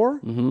 4?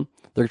 Mm-hmm.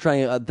 They're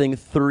trying, I think,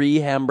 3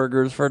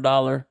 hamburgers for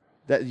 $1.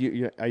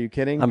 Are you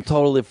kidding? I'm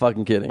totally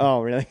fucking kidding.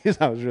 Oh, really?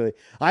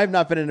 I have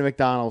not been into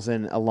McDonald's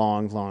in a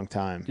long, long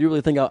time. Do you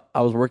really think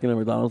I was working at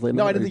McDonald's lately?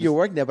 No, I didn't think you were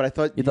working there, but I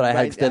thought you thought I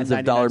had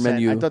extensive dollar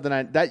menu. I thought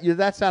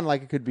that sounded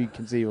like it could be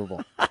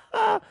conceivable.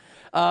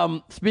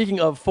 Speaking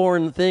of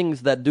foreign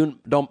things that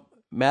don't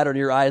matter in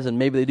your eyes, and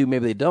maybe they do,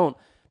 maybe they don't.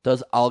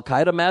 Does Al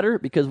Qaeda matter?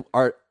 Because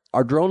our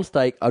drone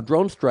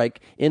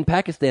strike in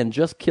Pakistan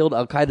just killed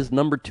Al Qaeda's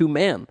number 2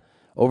 man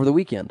over the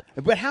weekend.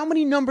 But how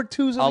many number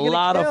 2s are a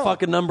lot kill? of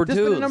fucking number 2s.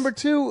 There's been a number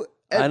 2.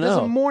 I know.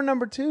 There's more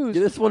number 2s.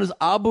 This one is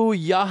Abu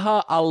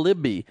Yaha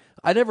al-Libi.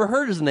 I never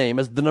heard his name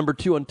as the number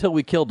 2 until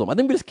we killed him. I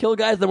think we just killed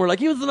guys, then we're like,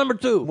 he was the number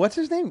 2. What's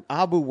his name?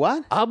 Abu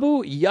what?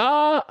 Abu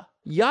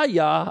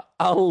Yahya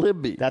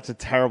al-Libi. That's a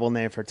terrible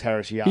name for a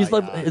terrorist. He's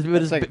like his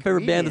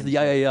favorite band is the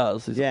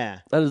Yahya's.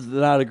 Yeah, that is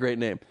not a great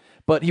name.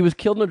 But he was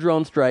killed in a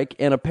drone strike,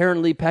 and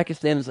apparently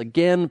Pakistan is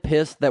again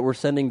pissed that we're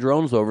sending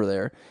drones over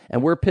there,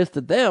 and we're pissed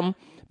at them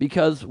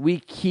because we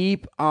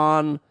keep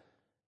on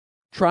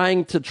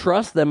trying to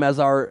trust them as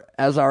our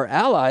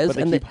allies, but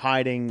and keep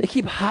hiding. They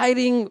keep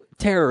hiding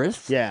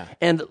terrorists. Yeah,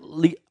 and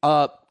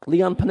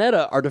Leon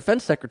Panetta, our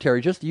defense secretary,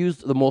 just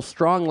used the most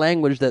strong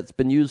language that's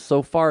been used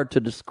so far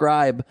to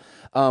describe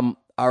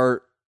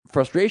our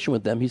frustration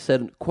with them. He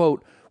said,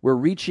 quote, "We're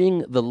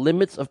reaching the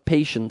limits of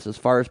patience as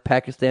far as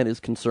Pakistan is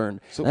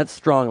concerned." So, that's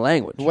strong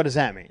language. What does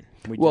that mean?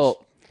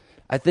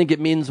 I think it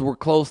means we're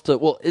close to...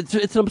 Well, it's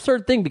an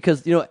absurd thing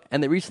because,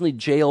 and they recently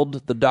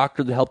jailed the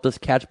doctor that helped us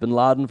catch bin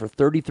Laden for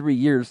 33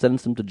 years,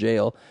 sentenced him to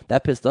jail.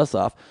 That pissed us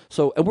off.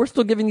 So, and we're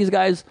still giving these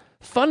guys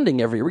funding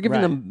every year. We're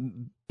giving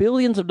them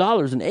billions of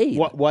dollars in aid.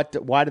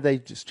 Why did they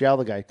just jail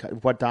the guy?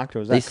 What doctor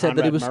was that? They said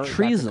that it was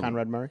treason. Dr.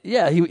 Conrad Murray?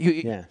 Yeah,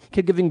 he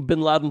kept giving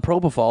bin Laden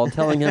propofol,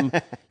 telling him,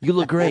 "You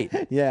look great."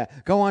 Yeah,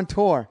 go on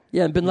tour.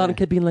 Yeah, and bin Laden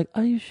kept being like,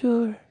 "Are you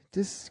sure?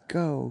 Just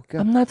go.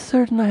 I'm not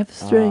certain I have the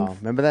strength." Oh,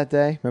 remember that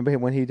day? Remember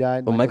when he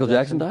died? Oh, Michael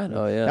Jackson died?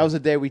 Oh, yeah. That was the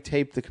day we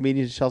taped the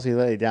Comedians of Chelsea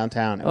Lady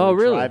downtown. And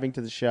we were driving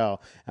to the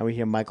show, and we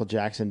hear Michael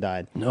Jackson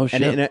died. No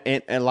shit.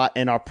 And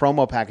in our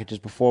promo packages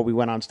before we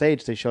went on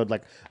stage, they showed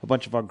like a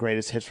bunch of our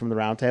greatest hits from the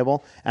round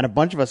table, and a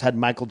bunch of us had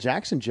Michael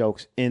Jackson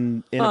jokes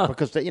in it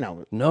because,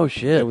 no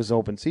shit. It was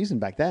open season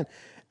back then.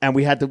 And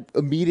we had to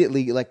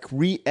immediately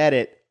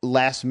re-edit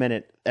last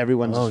minute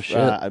everyone's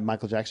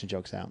Michael Jackson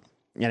jokes out.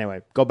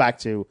 Anyway, go back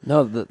to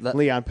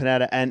Leon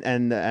Panetta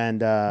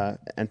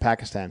and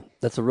Pakistan.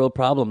 That's a real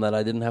problem that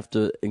I didn't have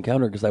to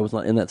encounter because I was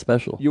not in that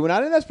special. You were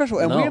not in that special,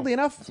 and weirdly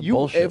enough,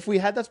 if we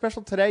had that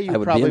special today, you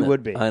probably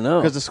would be. I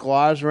know, because the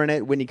Sklar's were in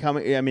it. Whitney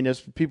Cummings. I mean,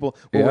 there's people.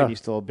 Well, Whitney's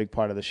still a big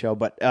part of the show,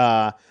 but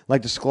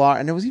like the Sklar,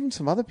 and there was even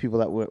some other people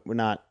that were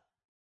not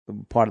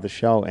part of the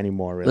show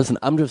anymore. Really. Listen,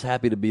 I'm just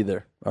happy to be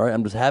there. All right,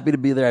 I'm just happy to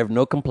be there. I have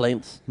no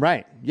complaints.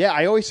 Right? Yeah,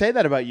 I always say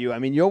that about you. I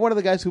mean, you're one of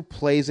the guys who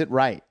plays it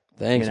right.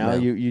 Thanks,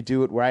 man. You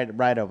do it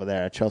right over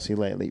there at Chelsea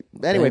lately.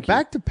 Anyway,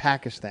 back to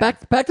Pakistan.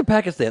 Back to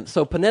Pakistan.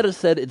 So Panetta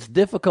said it's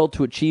difficult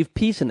to achieve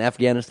peace in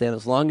Afghanistan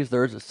as long as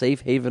there is a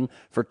safe haven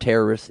for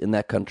terrorists in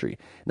that country.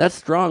 And that's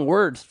strong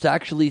words to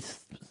actually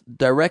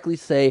directly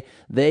say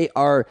they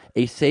are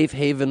a safe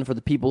haven for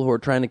the people who are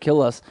trying to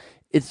kill us.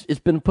 It's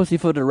been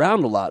pussyfooted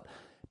around a lot,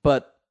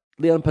 but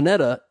Leon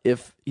Panetta,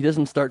 if he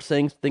doesn't start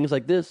saying things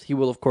like this, he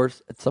will, of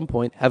course, at some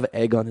point, have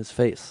egg on his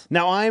face.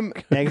 Now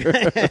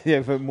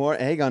put more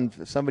egg on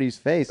somebody's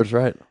face. That's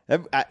right.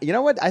 You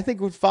know what? I think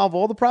would solve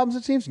all the problems,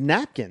 it seems.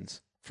 Napkins,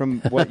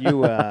 from what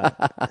you...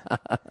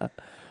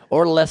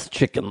 Or less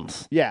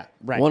chickens. Yeah,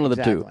 right. One of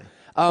the two.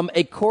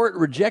 A court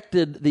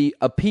rejected the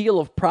appeal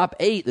of Prop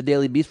 8, the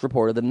Daily Beast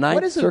reported. The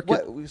Ninth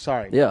Circuit...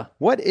 Yeah.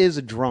 What is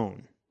a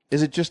drone?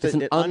 Is it just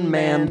an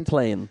unmanned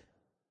plane?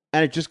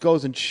 And it just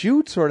goes and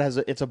shoots, or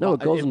it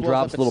goes and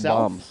drops little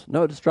bombs.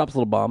 No, it just drops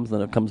little bombs, then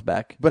it comes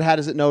back. But how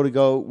does it know to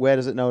go? Where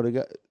does it know to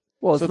go?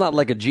 Well, it's not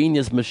like a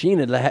genius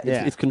machine.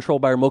 It's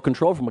controlled by a remote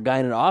control from a guy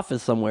in an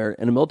office somewhere,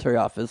 in a military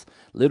office,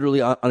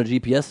 literally on a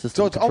GPS system.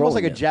 So it's almost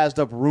like a jazzed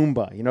up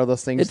Roomba. You know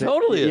those things? It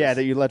totally is. Yeah,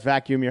 that you let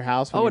vacuum your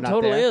house when you're not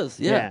totally there? Is.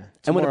 Yeah.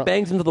 And when it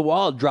bangs into the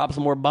wall, it drops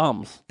more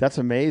bombs. That's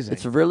amazing.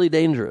 It's really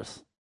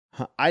dangerous.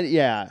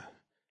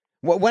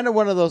 When are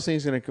one of those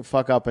things going to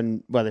fuck up?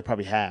 And well, they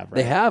probably have. Right?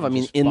 They have. I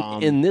mean,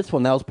 in this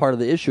one, that was part of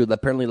the issue. That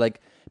apparently,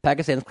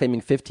 Pakistan's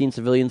claiming 15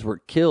 civilians were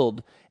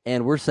killed,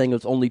 and we're saying it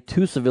was only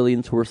 2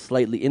 civilians who were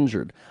slightly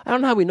injured. I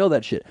don't know how we know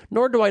that shit.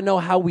 Nor do I know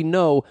how we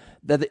know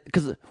that,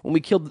 because when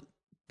we killed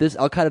this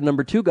Al Qaeda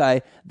number 2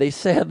 guy, they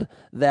said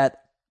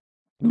that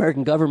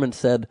American government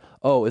said,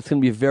 "Oh, it's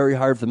going to be very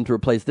hard for them to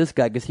replace this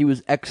guy because he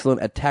was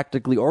excellent at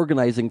tactically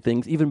organizing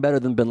things, even better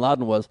than bin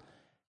Laden was."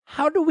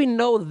 How do we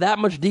know that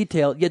much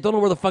detail, yet don't know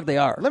where the fuck they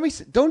are?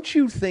 Don't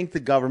you think the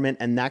government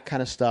and that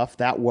kind of stuff,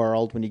 that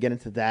world, when you get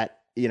into that,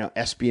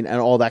 espionage and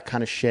all that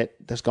kind of shit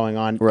that's going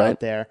on out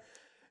there,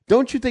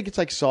 don't you think it's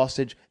like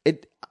sausage?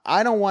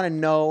 I don't want to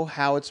know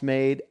how it's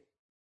made.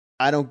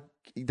 I'm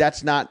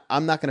not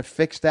going to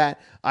fix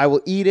that. I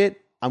will eat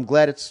it. I'm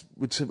glad it's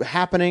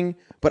happening,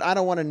 but I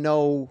don't want to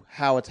know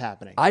how it's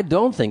happening. I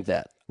don't think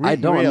that. I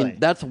don't. Really? I mean,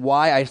 that's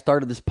why I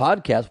started this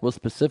podcast, was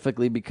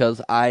specifically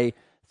because I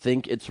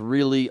think it's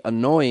really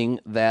annoying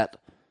that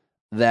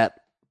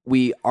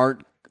we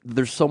aren't.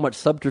 There's so much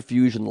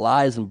subterfuge and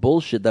lies and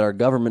bullshit that our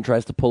government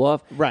tries to pull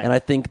off. Right. And I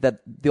think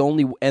that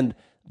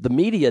the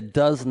media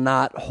does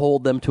not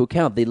hold them to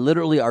account. They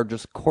literally are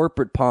just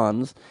corporate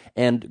pawns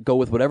and go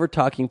with whatever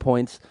talking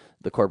points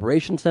the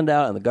corporations send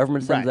out and the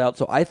government sends out.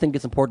 So I think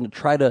it's important to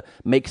try to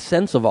make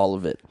sense of all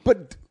of it.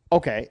 But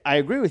okay, I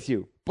agree with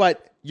you.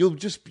 But you're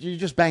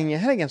just banging your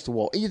head against the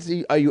wall.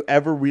 Are you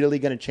ever really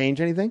going to change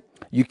anything?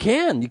 You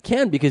can,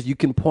 because you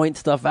can point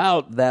stuff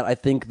out that I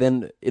think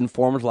then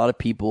informs a lot of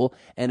people,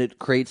 and it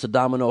creates a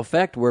domino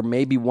effect where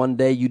maybe one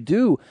day you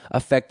do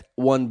affect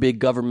one big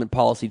government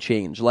policy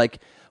change. Like,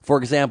 for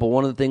example,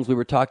 one of the things we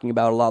were talking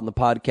about a lot in the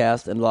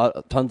podcast,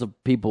 and tons of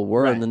people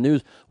were in the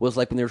news, was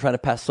like when they were trying to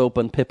pass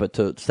SOPA and PIPA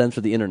to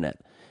censor the internet.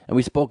 And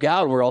we spoke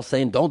out, and we're all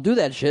saying, don't do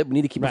that shit. We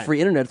need to keep a free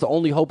internet. It's the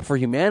only hope for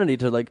humanity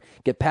to like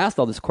get past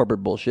all this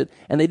corporate bullshit.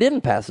 And they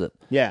didn't pass it.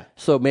 Yeah.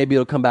 So maybe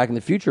it'll come back in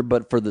the future.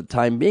 But for the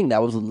time being,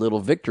 that was a little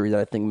victory that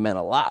I think meant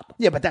a lot.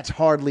 Yeah, but that's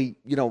hardly,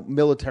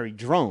 military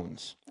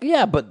drones.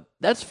 Yeah, but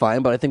that's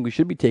fine. But I think we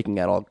should be taking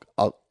out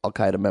Al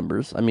Qaeda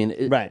members. I mean,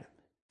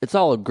 it's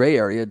all a gray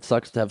area. It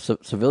sucks to have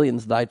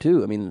civilians die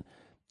too. I mean,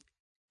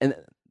 and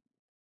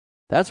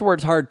that's where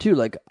it's hard too.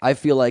 Like, I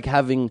feel like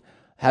having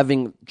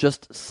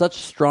just such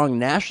strong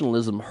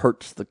nationalism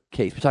hurts the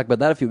case. We talked about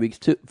that a few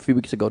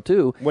weeks ago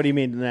too. What do you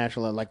mean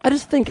national? Like, I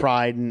just think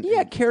pride and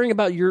caring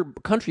about your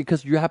country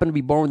because you happen to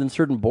be born within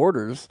certain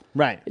borders.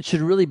 Right. It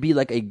should really be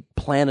like a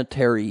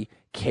planetary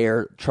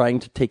care, trying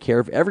to take care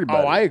of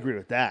everybody. Oh, I agree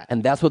with that.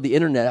 And that's what the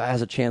internet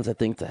has a chance, I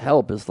think, to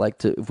help. Is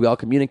like if we all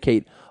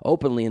communicate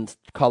openly and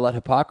call out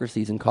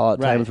hypocrisies and call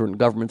out times when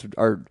governments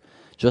are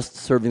just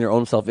serving their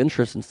own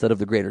self-interest instead of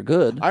the greater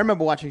good. I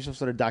remember watching some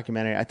sort of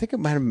documentary. I think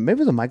maybe it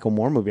was a Michael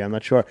Moore movie. I'm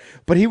not sure,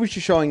 but he was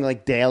just showing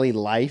like daily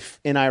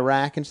life in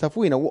Iraq and stuff.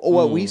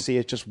 What we see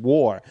is just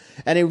war,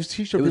 and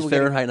he showed it was people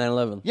Fahrenheit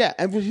 9/11. Yeah,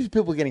 and it was just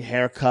people getting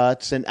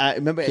haircuts, and I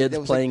remember kids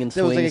playing in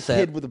swing there was like a set.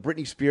 kid with a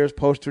Britney Spears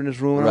poster in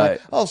his room. And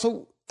right.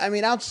 So I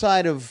mean,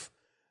 outside of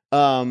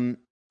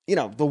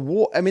the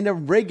war. I mean, the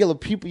regular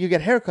people, you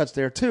get haircuts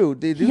there too.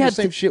 They do the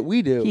same shit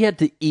we do. He had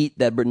to eat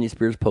that Britney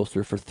Spears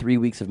poster for 3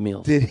 weeks of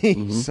meals. Did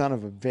he? Son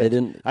of a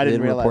bitch. I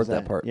didn't realize report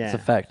that part. Yeah. It's a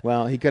fact.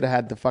 Well, he could have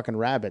had the fucking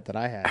rabbit that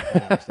I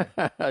had.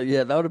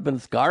 Yeah, that would have been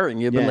scarring.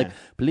 You'd been like,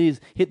 please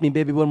hit me,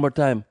 baby, one more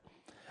time.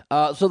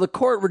 So the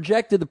court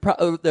rejected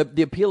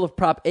the appeal of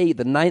Prop 8.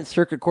 The Ninth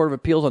Circuit Court of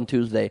Appeals on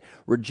Tuesday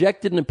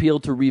rejected an appeal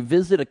to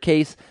revisit a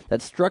case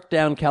that struck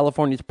down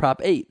California's Prop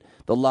 8,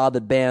 the law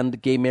that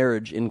banned gay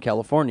marriage in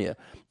California.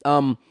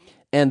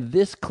 And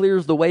this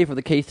clears the way for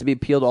the case to be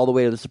appealed all the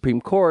way to the Supreme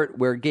Court,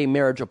 where gay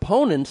marriage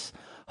opponents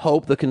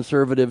hope the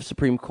conservative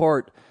Supreme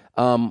Court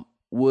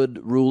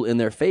would rule in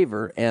their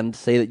favor and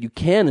say that you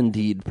can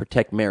indeed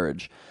protect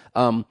marriage.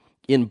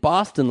 In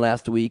Boston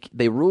last week,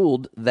 they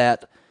ruled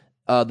that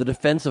the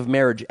Defense of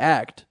Marriage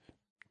Act,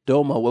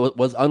 DOMA,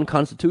 was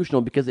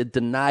unconstitutional because it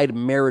denied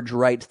marriage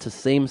rights to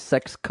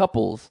same-sex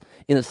couples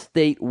in a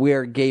state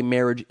where gay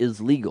marriage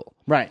is legal.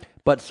 Right.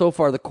 But so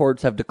far, the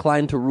courts have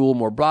declined to rule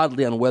more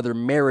broadly on whether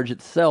marriage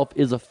itself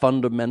is a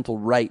fundamental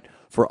right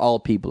for all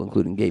people,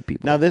 including gay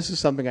people. Now, this is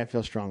something I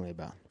feel strongly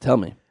about. Tell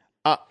me.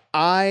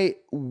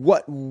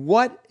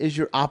 What is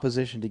your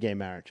opposition to gay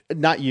marriage?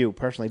 Not you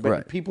personally,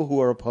 but people who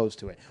are opposed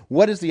to it.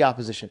 What is the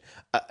opposition?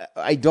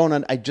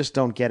 I just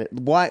don't get it.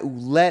 Why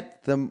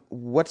let them?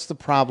 What's the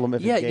problem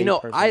if a gay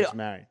person is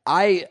married?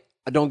 I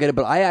don't get it,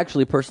 but I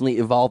actually personally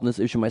evolved in this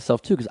issue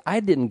myself too, because I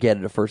didn't get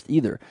it at first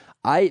either.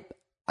 I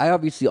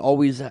obviously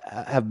always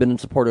have been in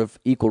support of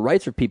equal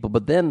rights for people,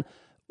 but then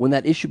when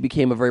that issue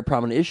became a very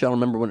prominent issue, I don't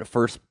remember when it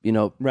first,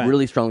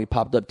 really strongly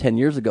popped up 10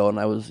 years ago, and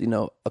I was,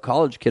 a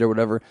college kid or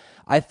whatever.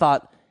 I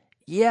thought,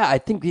 I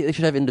think they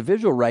should have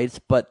individual rights,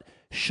 but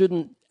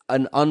shouldn't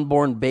an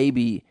unborn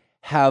baby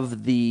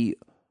have the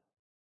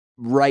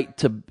right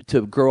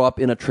to grow up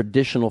in a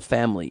traditional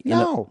family?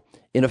 No.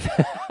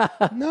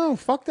 No,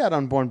 fuck that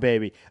unborn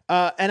baby.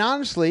 And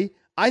honestly,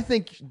 I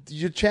think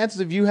your chances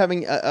of you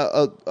having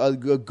a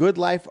good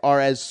life are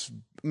as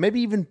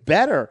maybe even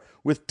better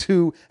with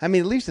two. I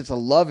mean, at least it's a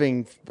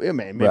loving.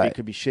 Maybe it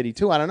could be shitty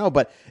too. I don't know,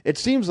 but it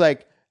seems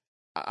like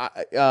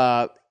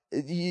life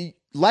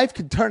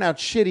could turn out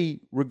shitty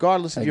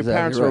regardless if your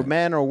parents are a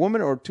man or a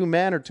woman or two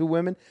men or two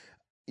women.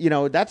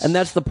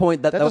 That's the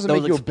point that doesn't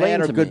make you a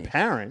bad or to good me.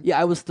 parent. Yeah,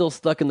 I was still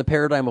stuck in the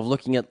paradigm of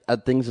looking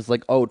at things as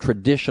like, oh,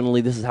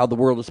 traditionally this is how the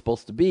world is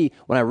supposed to be.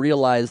 When I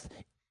realized,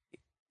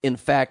 in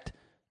fact,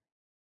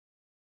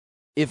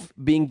 if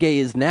being gay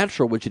is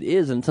natural, which it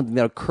is, and something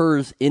that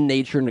occurs in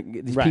nature,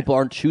 and these people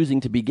aren't choosing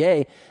to be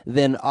gay,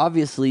 then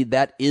obviously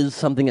that is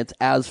something that's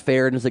as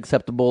fair and as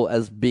acceptable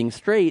as being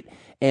straight.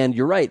 And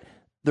you're right.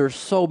 There's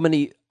so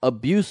many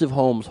abusive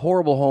homes,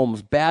 horrible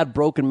homes, bad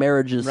broken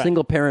marriages,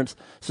 single parents.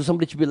 So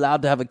somebody should be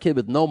allowed to have a kid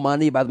with no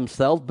money by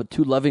themselves, but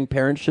two loving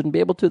parents shouldn't be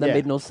able to. That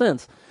made no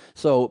sense.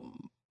 So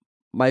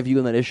my view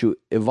on that issue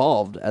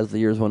evolved as the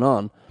years went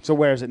on. So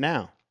where is it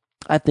now?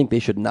 I think they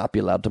should not be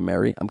allowed to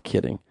marry. I'm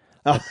kidding.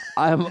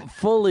 I'm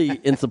fully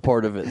in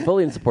support of it.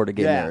 Fully in support of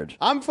gay marriage.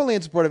 I'm fully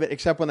in support of it,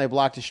 except when they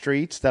block the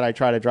streets that I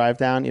try to drive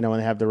down, when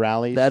they have the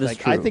rallies. That is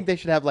true. I think they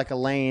should have like a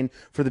lane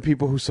for the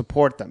people who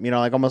support them,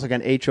 like almost like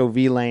an HOV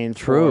lane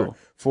for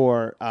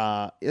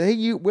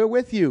hey, we're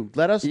with you.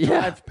 Let us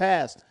drive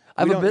past.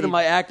 I have a bit of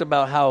my act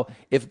about how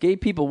if gay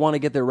people want to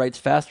get their rights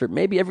faster,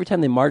 maybe every time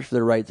they march for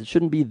their rights, it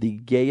shouldn't be the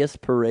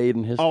gayest parade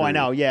in history. Oh, I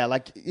know,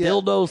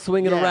 dildos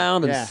swinging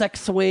around and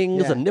sex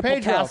swings and nipple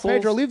tassels.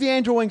 Pedro, leave the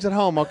angel wings at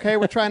home, okay?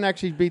 We're trying to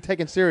actually be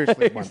taken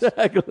seriously.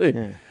 Exactly.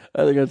 Yeah.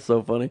 I think that's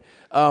so funny.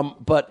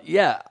 But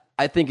yeah,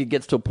 I think it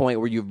gets to a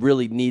point where you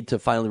really need to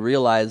finally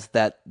realize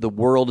that the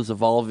world is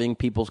evolving,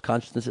 people's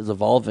consciousness is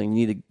evolving.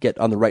 You need to get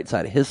on the right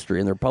side of history,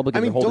 and the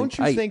Republicans are holding tight.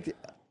 Don't you think,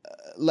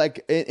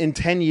 like in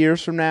 10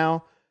 years from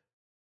now,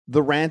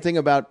 the ranting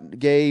about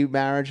gay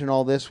marriage and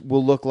all this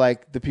will look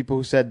like the people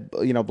who said,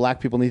 black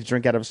people need to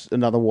drink out of a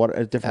different water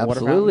fountain?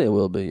 Absolutely, it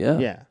will be.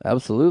 Yeah,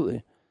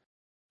 absolutely.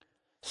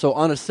 So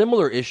on a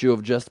similar issue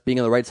of just being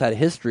on the right side of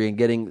history and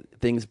getting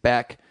things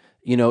back,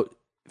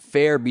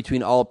 fair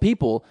between all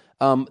people,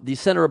 the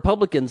Senate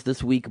Republicans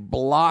this week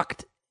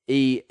blocked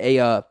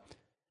a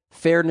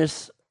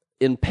Fairness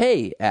in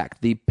Pay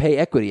Act, the Pay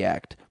Equity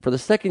Act, for the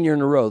second year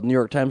in a row. The New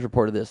York Times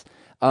reported this.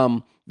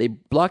 They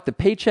blocked the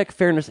Paycheck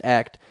Fairness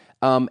Act.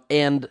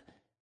 And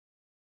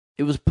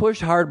it was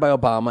pushed hard by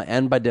Obama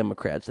and by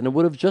Democrats, and it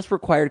would have just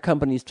required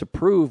companies to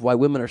prove why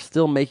women are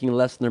still making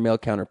less than their male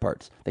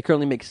counterparts. They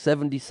currently make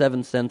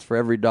 77 cents for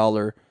every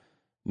dollar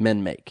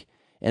men make,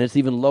 and it's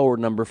even lower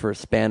number for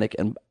Hispanic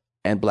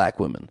and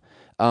black women.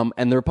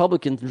 And the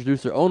Republicans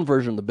introduced their own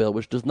version of the bill,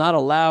 which does not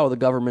allow the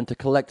government to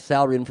collect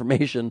salary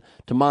information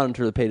to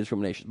monitor the pay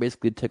discrimination.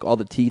 Basically, take all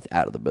the teeth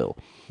out of the bill.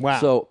 Wow.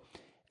 So,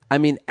 I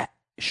mean,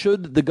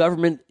 should the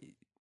government,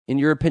 in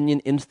your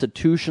opinion,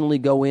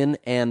 institutionally go in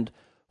and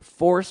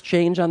force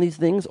change on these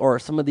things, or are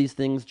some of these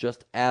things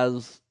just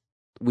as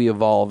we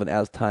evolve and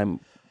as time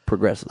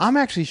progresses? I'm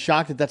actually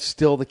shocked that that's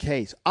still the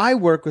case. I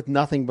work with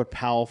nothing but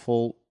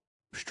powerful,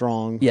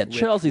 strong. Yeah,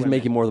 Chelsea's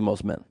making more than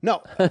most men.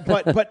 No,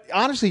 but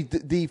honestly,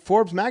 the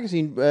Forbes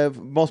magazine,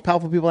 most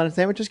powerful people in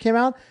entertainment just came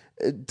out.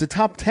 The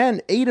top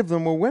 10, 8 of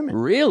them were women.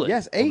 Really?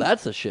 Yes, 8. Well,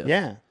 that's a shift.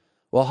 Yeah.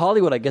 Well,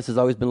 Hollywood, I guess, has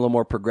always been a little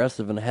more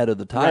progressive and ahead of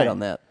the tide on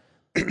that.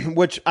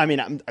 Which, I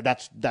mean,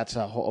 that's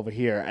over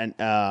here.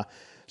 And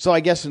so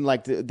I guess in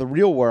like the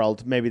real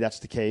world, maybe that's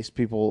the case.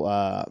 People,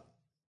 I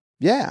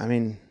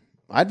mean,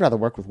 I'd rather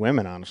work with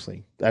women,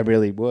 honestly. I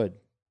really would.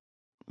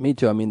 Me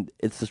too. I mean,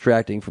 it's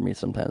distracting for me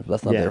sometimes, but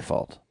that's not their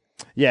fault.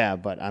 Yeah,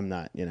 but I'm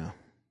not,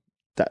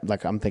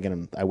 I'm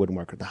thinking I wouldn't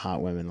work with the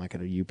hot women like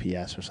at a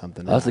UPS or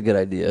something. That's a good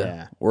idea.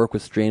 Yeah. Work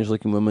with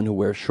strange-looking women who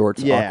wear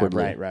shorts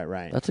awkwardly.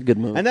 Right. That's a good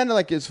move. And then,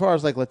 like, as far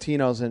as like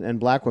Latinos and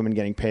black women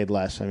getting paid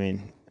less, I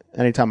mean,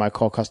 anytime I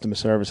call customer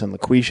service and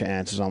LaQuisha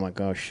answers, I'm like,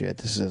 oh shit,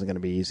 this isn't going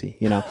to be easy,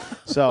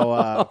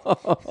 So,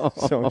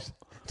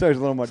 it's always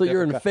a little more. So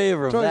you're in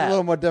favor of that? It's always a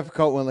little more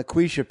difficult when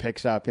LaQuisha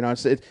picks up.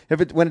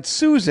 When it's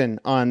Susan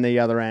on the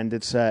other end,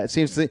 it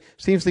seems to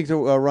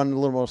run a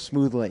little more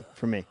smoothly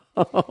for me.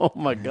 Oh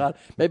my God!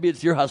 Maybe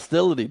it's your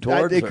hostility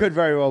towards it her. Could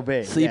very well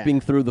be seeping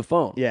through the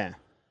phone. Yeah.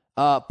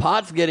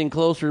 Pot's getting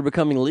closer to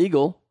becoming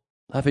legal.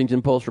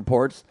 Huffington Post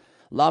reports.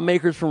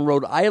 Lawmakers from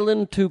Rhode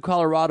Island to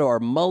Colorado are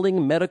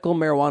mulling medical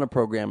marijuana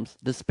programs,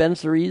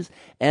 dispensaries,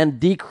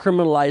 and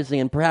decriminalizing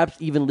and perhaps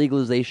even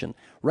legalization.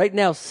 Right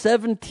now,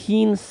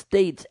 17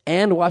 states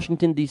and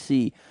Washington,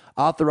 D.C.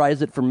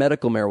 authorize it for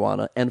medical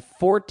marijuana, and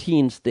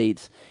 14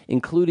 states,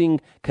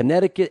 including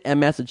Connecticut and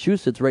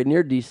Massachusetts, right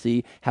near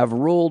D.C., have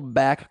rolled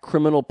back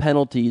criminal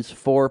penalties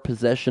for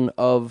possession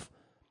of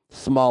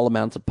small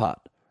amounts of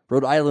pot.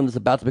 Rhode Island is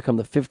about to become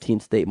the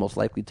 15th state most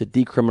likely to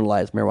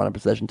decriminalize marijuana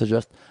possession to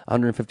just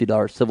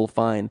 $150 civil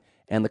fine,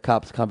 and the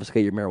cops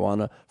confiscate your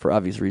marijuana for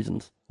obvious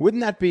reasons.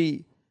 Wouldn't that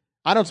be...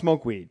 I don't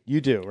smoke weed.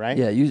 You do, right?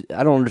 Yeah,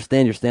 I don't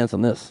understand your stance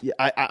on this.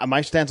 Yeah,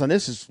 my stance on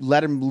this is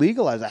let him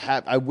legalize.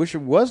 I wish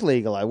it was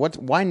legalized.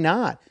 Why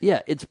not?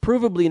 Yeah, it's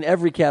provably in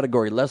every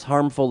category less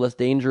harmful, less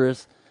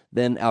dangerous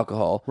than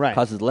alcohol. Right.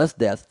 Causes less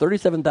deaths.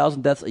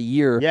 37,000 deaths a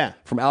year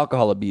from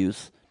alcohol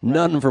abuse.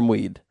 None from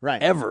weed.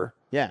 Right. Ever.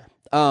 Yeah.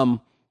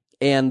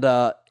 And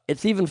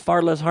it's even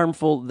far less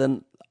harmful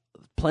than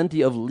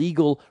plenty of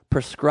legal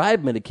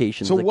prescribed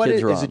medications. So that what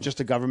kids are is on. it? Just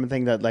a government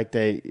thing that like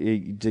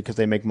because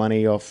they make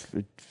money off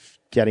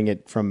getting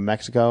it from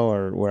Mexico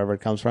or wherever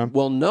it comes from?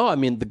 Well, no. I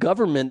mean, the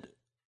government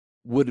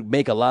would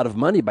make a lot of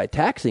money by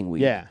taxing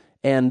weed. Yeah.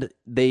 And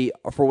they,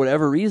 for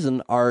whatever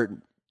reason,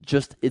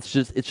 it's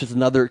just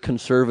another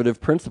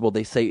conservative principle.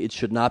 They say it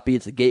should not be.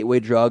 It's a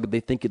gateway drug. They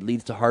think it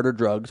leads to harder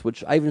drugs,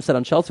 which I even said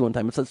on Chelsea one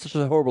time. It's such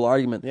a horrible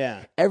argument.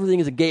 Yeah. Everything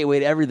is a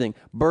gateway to everything.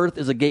 Birth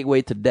is a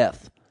gateway to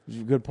death.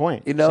 Good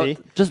point. You know, See?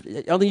 just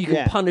I don't think you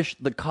can punish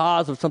the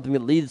cause of something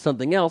that leads to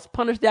something else.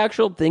 Punish the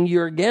actual thing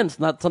you're against,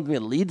 not something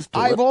that leads to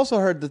it. I've also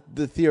heard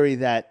the theory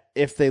that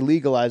if they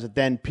legalize it,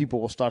 then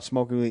people will start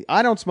smoking weed.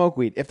 I don't smoke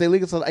weed. If they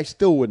legalize it, I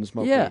still wouldn't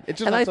smoke weed. It's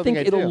just and not I something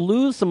think it'll do.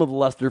 lose some of the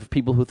luster for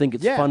people who think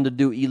it's fun to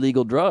do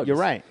illegal drugs. You're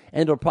right.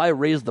 And it'll probably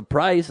raise the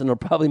price, and it'll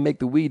probably make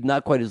the weed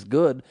not quite as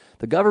good.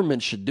 The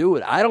government should do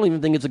it. I don't even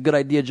think it's a good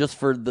idea just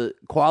for the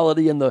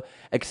quality and the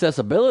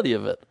accessibility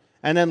of it.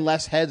 And then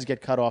less heads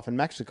get cut off in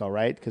Mexico,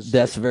 right? Because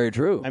that's very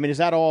true. I mean, is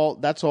that all?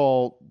 That's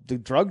all the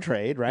drug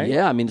trade, right?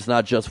 Yeah, I mean, it's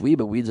not just weed,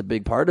 but weed's a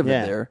big part of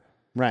it there.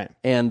 Right.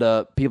 And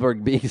people are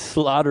being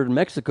slaughtered in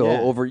Mexico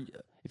over.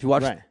 If you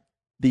watch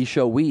the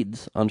show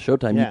Weeds on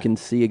Showtime, you can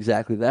see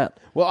exactly that.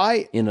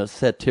 Well, in a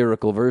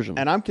satirical version.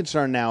 And I'm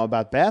concerned now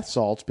about bath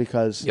salts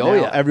because now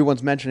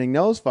everyone's mentioning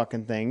those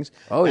fucking things.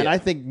 And I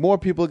think more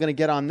people are going to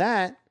get on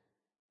that,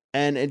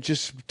 and it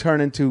just turn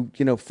into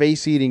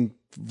face eating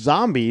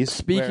zombies.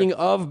 Speaking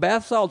of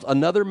bath salts,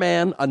 another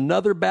man,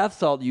 another bath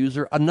salt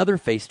user, another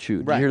face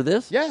chewed. Right. You hear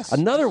this? Yes.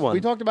 Another one. We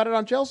talked about it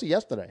on Chelsea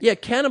yesterday. Yeah,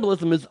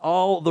 cannibalism is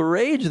all the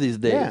rage these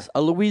days. Yeah.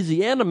 A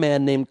Louisiana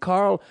man named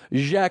Carl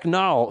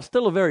Jacquenot,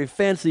 still a very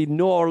fancy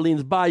New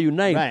Orleans Bayou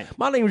name. Right.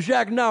 My name's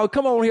Jacquenot.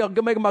 Come on here,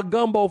 make my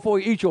gumbo before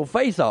you eat your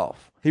face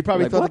off. He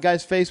probably Like, thought what? the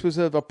guy's face was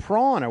a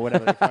prawn or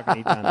whatever they fucking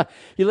eat down there.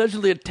 He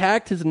allegedly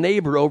attacked his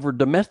neighbor over a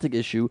domestic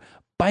issue,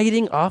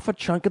 biting off a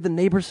chunk of the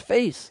neighbor's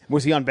face.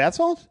 Was he on bath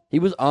salts? He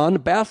was on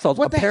bath salts.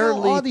 What the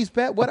hell are these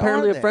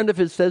Apparently, are they? a friend of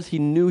his says he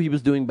knew he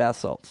was doing bath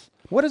salts.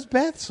 What is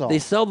bath salt? They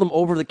sell them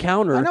over the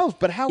counter. I know,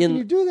 but how can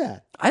you do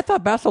that? I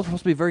thought bath salts were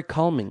supposed to be very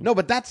calming. No,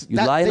 but You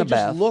lie in they a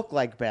bath. just look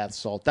like bath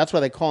salt. That's why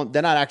they call them.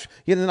 They're not actually.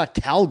 They're not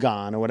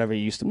Calgon or whatever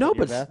you used to. No,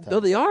 put in your but bathtub. no,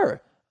 they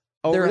are.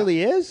 Oh, it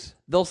really is?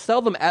 They'll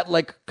sell them at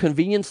like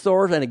convenience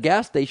stores and at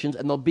gas stations,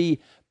 and they'll be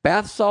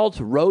bath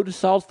salts, road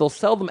salts. They'll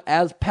sell them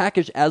as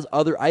packaged as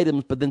other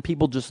items, but then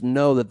people just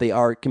know that they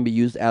can be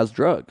used as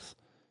drugs.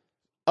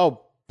 Oh,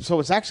 so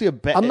it's actually a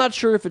bath. I'm not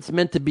sure if it's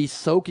meant to be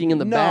soaking in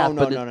the bath.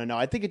 No, but no.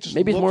 I think it just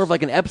maybe it's more looks- of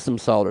like an Epsom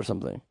salt or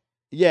something.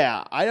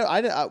 Yeah, so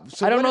I don't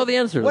what know is- the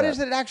answer to What that. is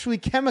it actually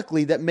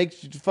chemically that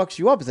fucks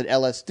you up? Is it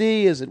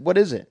LSD? What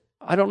is it?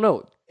 I don't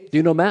know. Do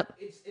you know, Matt?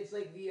 It's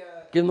like the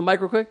Give him the mic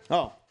real quick.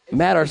 Oh,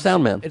 Matt, our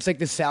sound man. It's like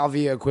the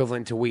salvia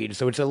equivalent to weed.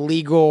 So it's a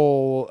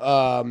legal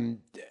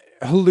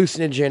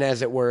hallucinogen,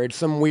 as it were. It's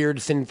some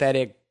weird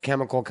synthetic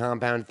chemical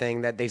compound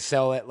thing that they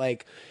sell at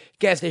like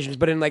gas stations,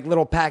 but in like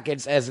little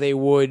packets as they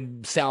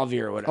would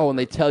salvia or whatever. Oh, and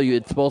they tell you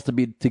it's supposed to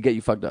be to get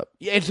you fucked up.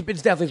 Yeah, it's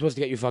definitely supposed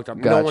to get you fucked up.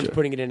 No Gotcha. one's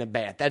putting it in a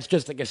bath. That's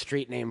just like a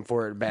street name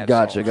for it. Bath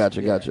Gotcha. salts.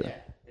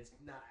 It's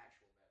not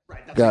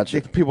actual.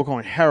 Gotcha. People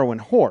calling heroin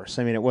horse.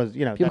 I mean, it was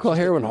People that's call just-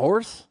 heroin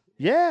horse?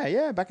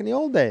 Yeah, back in the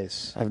old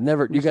days. I've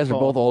never. You guys are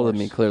both older than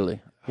me,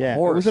 clearly. Yeah,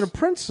 Horse. it was in a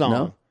Prince song.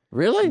 No?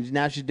 Really?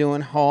 Now she's doing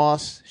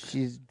horse.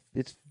 I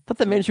thought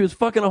that meant she was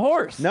fucking a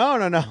horse. No.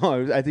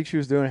 I think she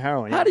was doing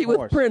heroin. How do you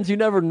with Prince? You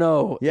never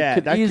know. Yeah,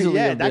 it could easily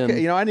have that been.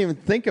 could, I didn't even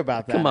think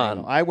about that. Come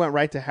on. I went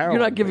right to heroin.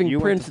 You're not but giving you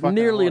went Prince to fucking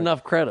nearly horse.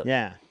 enough credit.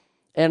 Yeah.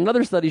 And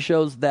another study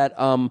shows that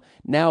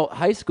now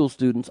high school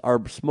students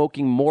are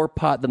smoking more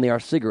pot than they are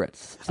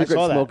cigarettes. I saw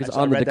Cigarette that. smoke is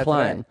I on the read that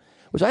decline, today.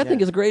 which I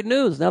think is great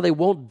news. Now they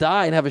won't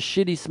die and have a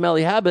shitty,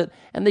 smelly habit,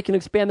 and they can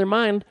expand their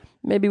mind,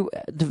 maybe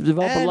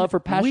develop a And love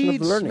for passion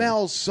weed of learning.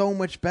 smells so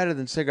much better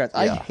than cigarettes.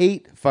 I Yeah.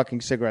 hate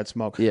fucking cigarette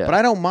smoke, Yeah. but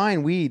I don't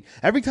mind weed.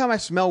 Every time I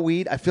smell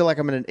weed, I feel like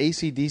I'm at an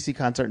AC/DC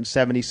concert in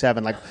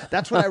 '77. Like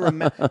that's what I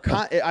remember.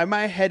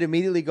 My head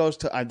immediately goes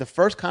to the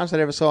first concert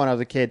I ever saw when I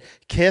was a kid,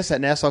 Kiss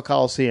at Nassau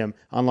Coliseum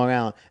on Long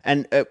Island,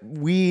 and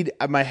weed.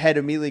 My head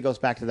immediately goes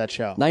back to that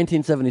show.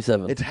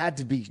 1977. It had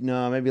to be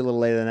maybe a little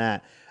later than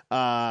that.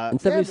 In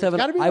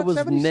 77, I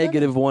was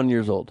negative 1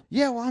 years old.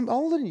 Yeah, well, I'm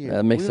older than you.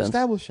 That makes we sense.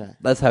 established that.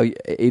 That's how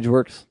age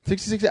works.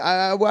 66.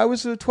 I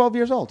was 12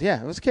 years old.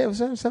 Yeah, it was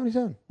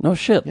 77. No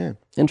shit. Yeah.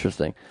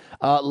 Interesting.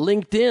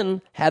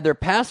 LinkedIn had their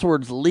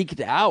passwords leaked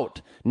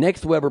out.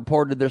 NextWeb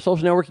reported their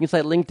social networking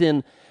site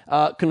LinkedIn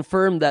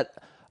confirmed that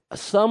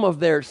some of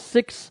their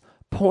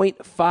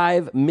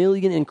 6.5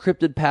 million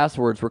encrypted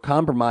passwords were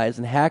compromised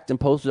and hacked and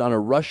posted on a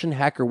Russian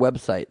hacker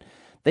website.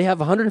 They have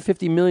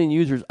 150 million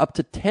users. Up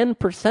to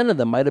 10% of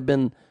them might have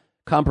been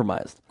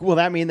compromised. Will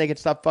that mean they could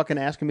stop fucking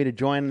asking me to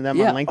join them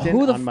Yeah, on LinkedIn?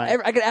 who the on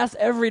I get asked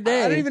every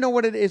day. I don't even know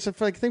what it is.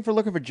 It's a thing for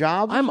looking for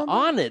jobs. Or I'm something?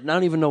 on it, and I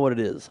don't even know what it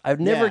is. I've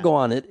never Yeah. go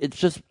on it. It's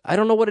just I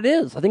don't know what it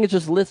is. I think it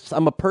just lists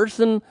I'm a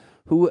person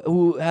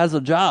who has a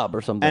job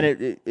or something.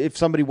 And if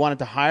somebody wanted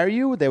to hire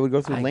you, they would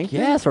go through LinkedIn.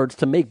 Yes, or it's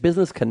to make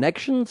business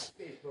connections.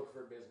 Facebook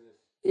for business.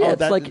 Yeah, Oh,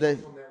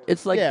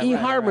 it's like yeah, right,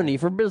 eHarmony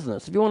for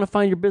business. If you want to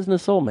find your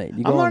business soulmate,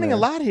 you go I'm on learning there.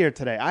 a lot here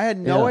today. I had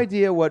no Yeah.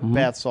 idea what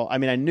bath salt. I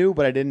mean, I knew,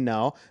 but I didn't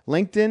know.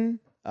 LinkedIn.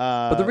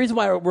 But the reason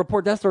why I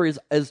report that story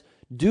is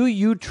do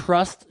you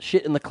trust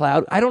shit in the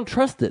cloud? I don't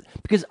trust it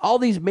because all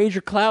these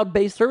major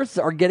cloud-based services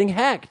are getting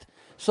hacked.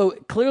 So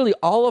clearly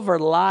all of our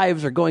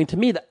lives are going to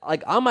me.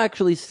 Like I'm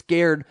actually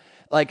scared,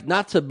 like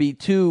not to be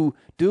too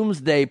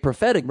doomsday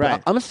prophetic, but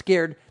Right. I'm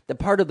scared that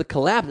part of the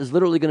collapse is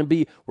literally going to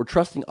be we're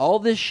trusting all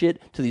this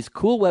shit to these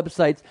cool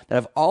websites that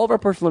have all of our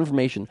personal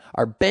information.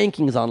 Our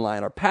banking's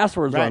online, our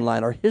passwords are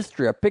online, our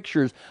history, our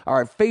pictures,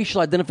 our facial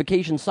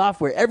identification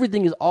software.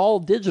 Everything is all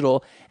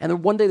digital. And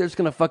then one day they're just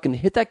going to fucking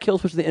hit that kill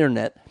switch of the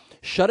internet,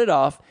 shut it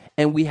off,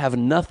 and we have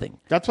nothing.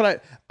 That's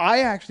what I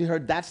actually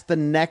heard. That's the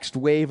next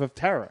wave of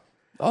terror.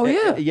 Oh,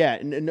 yeah. Yeah.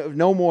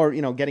 No more,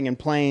 getting in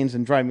planes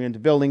and driving into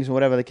buildings or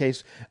whatever the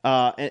case,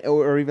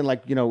 or even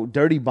like,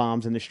 dirty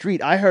bombs in the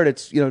street. I heard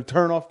it's,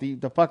 turn off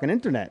the fucking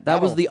internet. That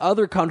was the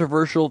other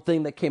controversial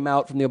thing that came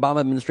out from the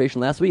Obama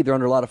administration last week. They're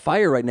under a lot of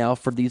fire right now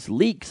for these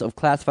leaks of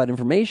classified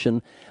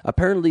information.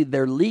 Apparently,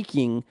 they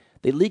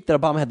leaked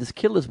that Obama had this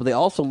kill list, but they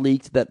also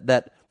leaked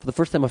that for the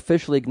first time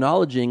officially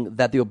acknowledging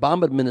that the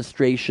Obama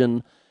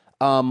administration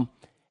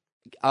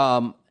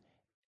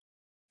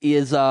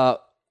is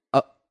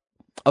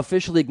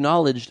officially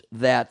acknowledged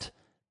that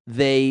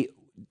they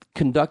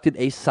conducted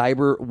a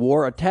cyber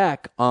war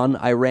attack on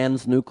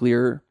Iran's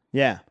nuclear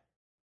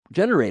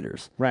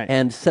generators. Right.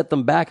 And set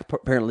them back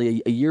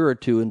apparently a year or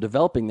two in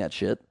developing that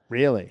shit.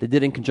 Really? They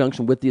did in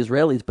conjunction with the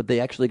Israelis, but they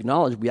actually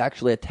acknowledged we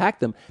actually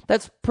attacked them.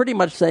 That's pretty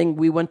much saying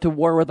we went to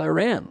war with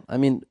Iran. I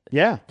mean,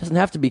 it doesn't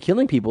have to be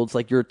killing people. It's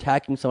like you're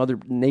attacking some other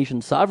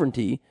nation's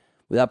sovereignty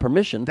without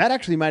permission. That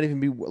actually might even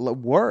be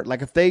word.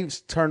 Like if they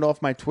turned off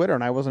my Twitter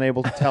and I wasn't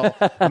able to tell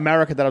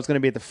America that I was going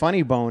to be at the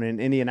Funny Bone in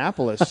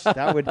Indianapolis,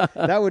 that would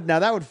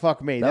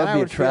fuck me. That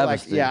would be a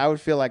travesty. I would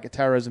feel like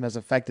terrorism has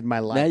affected my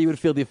life. Now you would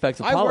feel the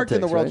effects of politics. I worked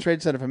in the World right?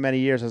 Trade Center for many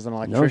years as an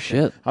electrician.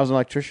 No shit. I was an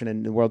electrician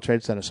in the World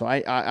Trade Center, so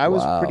I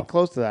was pretty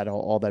close to that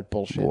all that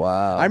bullshit.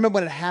 Wow. I remember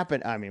when it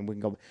happened. I mean, we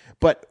can go,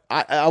 but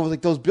I was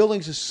like, those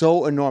buildings are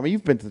so enormous.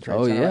 You've been to the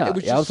Trade Center. Yeah. Right? It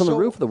was I was on the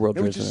roof of the World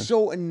Trade Center. It was just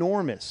so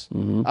enormous.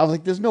 Mm-hmm. I was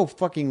like, there's no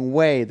fucking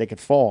way they could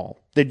fall.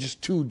 They're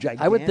just too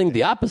gigantic. I would think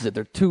the opposite.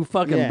 They're too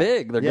fucking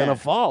big. They're gonna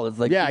fall. It's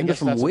like I guess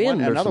from that's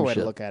wind or another some way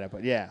shit. to look at it.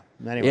 But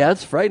anyway. Yeah,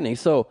 it's frightening.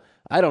 So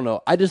I don't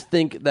know. I just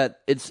think that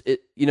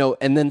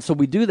and then so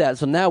we do that.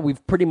 So now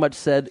we've pretty much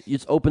said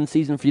it's open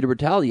season for you to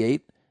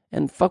retaliate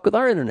and fuck with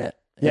our internet.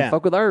 And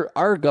fuck with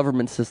our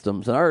government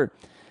systems and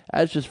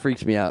that just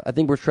freaks me out. I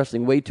think we're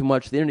trusting way too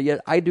much the internet.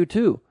 Yet I do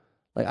too.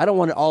 Like, I don't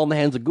want it all in the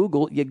hands of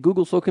Google, yet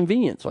Google's so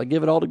convenient, so I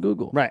give it all to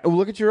Google. Right. Well,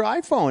 look at your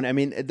iPhone. I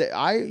mean,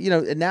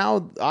 now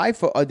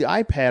iPhone, the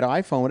iPad,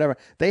 iPhone, whatever,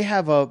 they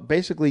have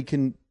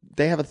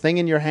they have a thing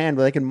in your hand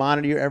where they can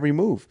monitor your every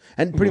move.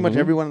 And pretty much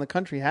everyone in the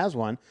country has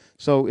one.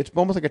 So it's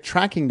almost like a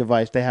tracking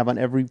device they have on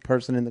every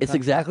person in the country. It's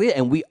exactly it.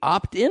 And we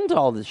opt into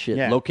all this shit.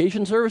 Yeah.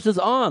 Location services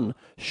on.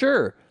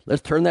 Sure.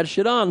 Let's turn that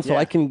shit on so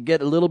I can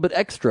get a little bit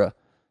extra.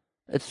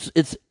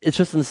 It's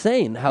just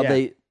insane how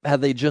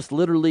they just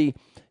literally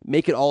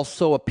make it all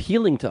so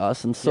appealing to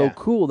us and so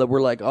cool that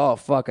we're like, oh,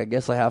 fuck, I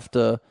guess I have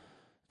to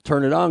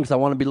turn it on because I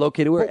want to be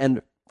located where.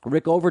 And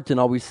Rick Overton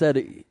always said,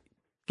 it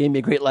gave me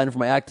a great line for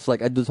my act. It's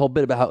like I did this whole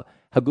bit about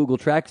how Google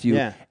tracks you.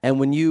 Yeah. And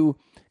when you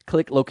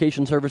click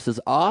location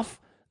services off,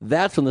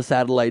 that's when the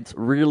satellites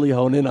really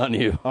hone in on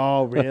you.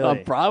 Oh, really?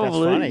 Probably.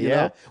 That's funny, you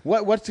yeah.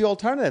 know? What's the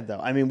alternative, though?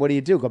 I mean, what do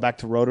you do? Go back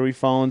to rotary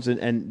phones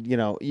and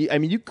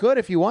you could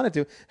if you wanted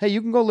to. Hey, you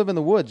can go live in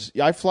the woods.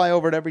 I fly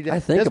over it every day. I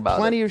think about it. There's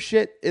plenty of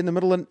shit in the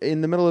middle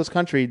of this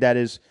country that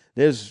is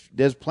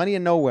there's plenty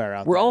of nowhere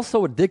out there. We're all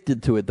so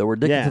addicted to it, though. We're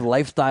addicted to the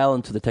lifestyle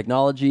and to the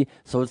technology,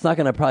 so it's not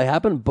going to probably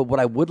happen. But what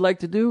I would like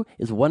to do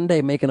is one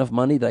day make enough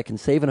money that I can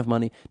save enough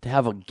money to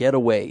have a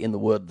getaway in the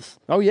woods.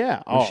 Oh,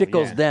 yeah. When shit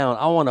goes down,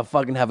 I want to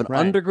fucking have an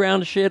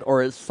underground shit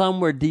or it's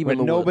somewhere deep where in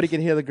the nobody woods.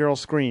 can hear the girl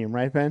scream,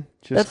 right, Ben?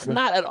 That's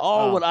not at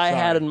all what I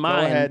had in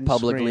mind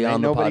publicly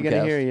on the podcast. Nobody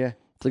gonna hear you.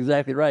 That's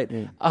exactly right.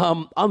 Yeah.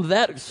 On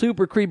that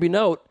super creepy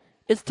note,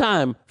 it's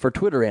time for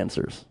Twitter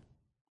answers.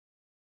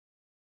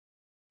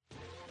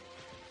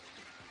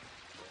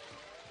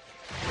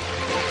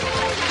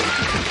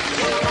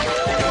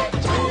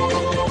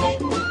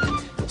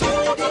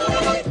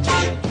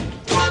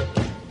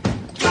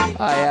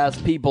 I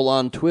asked people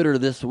on Twitter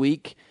this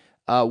week,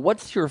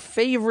 what's your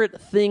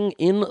favorite thing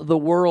in the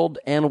world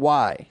and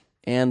why?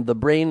 And the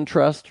Brain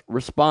Trust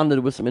responded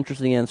with some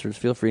interesting answers.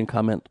 Feel free and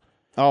comment.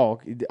 Oh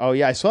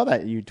yeah, I saw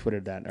that you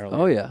twittered that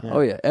earlier.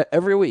 Oh yeah.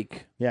 Every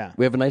week. Yeah.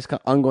 We have a nice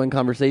ongoing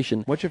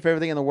conversation. What's your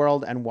favorite thing in the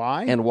world and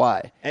why? And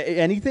why?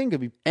 Anything?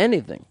 Could be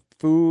anything.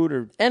 Food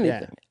or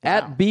anything. Yeah.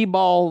 At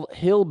B-Ball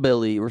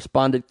Hillbilly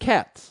responded,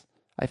 cats.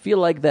 I feel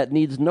like that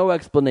needs no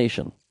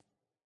explanation.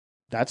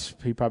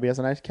 He probably has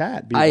a nice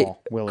cat.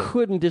 B-Ball, Willie.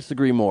 Couldn't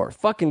disagree more.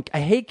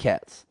 I hate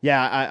cats.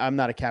 Yeah, I'm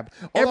not a cat.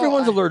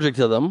 Everyone's allergic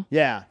to them.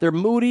 Yeah. They're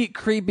moody,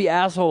 creepy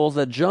assholes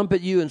that jump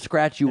at you and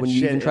scratch you when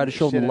you even try to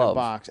show them love.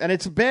 Box. And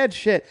it's bad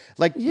shit.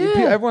 Like,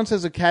 everyone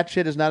says a cat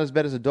shit is not as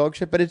bad as a dog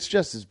shit, but it's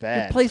just as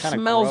bad. The place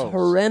smells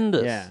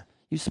horrendous. Yeah.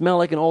 You smell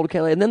like an old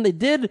cat. And then they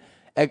did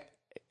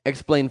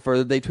explain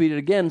further. They tweeted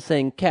again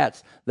saying,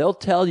 cats, they'll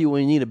tell you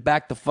when you need to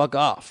back the fuck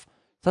off.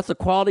 That's the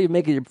quality of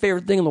making your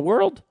favorite thing in the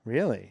world?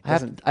 Really? I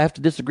have to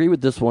disagree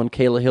with this one,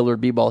 Kayla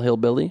Hillard, B-Ball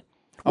Hillbilly.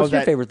 What's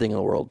your favorite thing in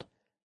the world?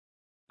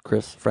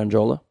 Chris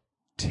Frangiola?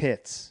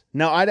 Tits.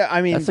 No,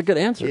 I mean That's a good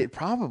answer.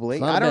 Probably.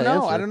 It's not a I don't bad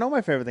know. answer. I don't know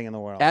my favorite thing in the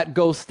world. At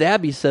Go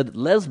Stabby said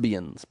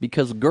lesbians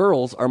because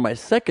girls are my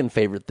second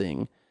favorite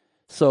thing.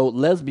 So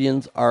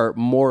lesbians are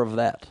more of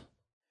that.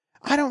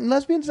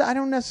 Lesbians. I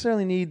don't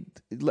necessarily need.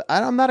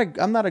 I'm not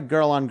a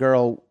girl on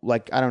girl.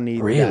 Like I don't need.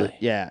 Really?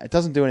 That. Yeah, it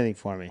doesn't do anything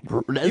for me.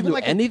 Doesn't do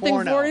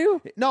anything for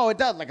you? No, it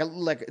does. Like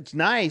it's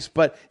nice,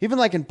 but even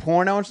like in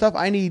porno and stuff,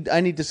 I need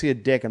to see a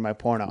dick in my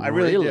porno. I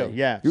really do.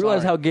 Yeah. You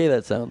realize sorry. how gay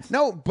that sounds?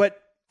 No, but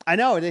I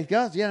know it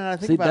does. Yeah, and I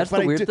think See, about that's it. But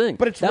the weird thing.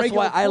 But it's that's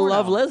regular why I porno.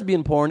 love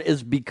lesbian porn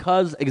is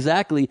because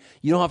exactly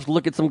you don't have to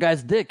look at some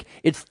guy's dick.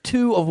 It's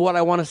two of what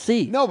I want to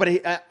see. No, but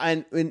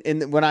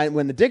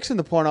when the dick's in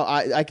the porno,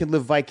 I can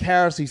live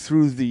vicariously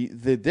through the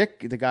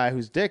dick, the guy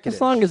whose dick it is.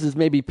 As long as it's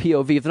maybe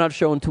POV, if they're not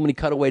showing too many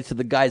cutaways to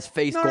the guy's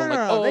face, going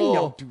like, "Oh, they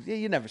know.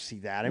 You never see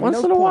that. I mean, Once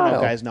those in a porno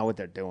while. guys know what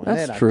they're doing.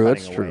 That's They're not true.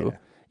 cutting That's away true. to-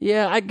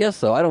 Yeah, I guess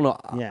so. I don't know.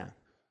 Yeah.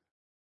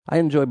 I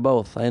enjoy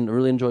both. I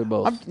really enjoy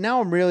both.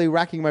 I'm really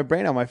racking my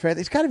brain on my favorite.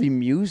 It's got to be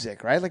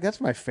music, right? Like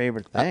that's my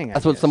favorite thing.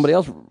 That's what somebody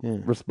else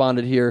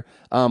responded here.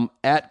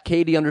 At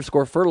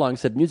Katie_Furlong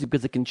said music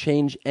because it can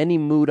change any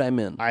mood I'm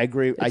in. I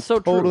agree. It's I so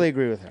totally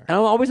true. agree with her. And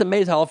I'm always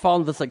amazed how I'll fall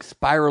into this like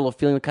spiral of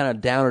feeling kind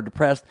of down or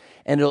depressed,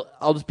 and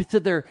I'll just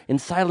sit there in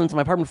silence in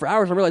my apartment for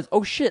hours and realize,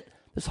 oh shit,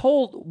 this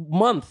whole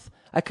month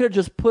I could have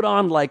just put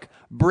on like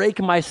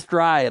 "Break My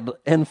Stride"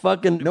 and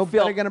fucking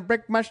Nobody gonna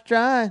break my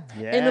stride.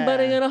 Yeah. Ain't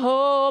nobody gonna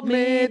hold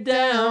me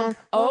down.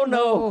 Oh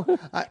no!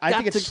 I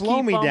think it's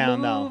slow me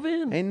down though.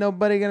 Ain't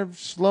nobody gonna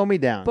slow me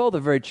down. Both are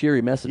very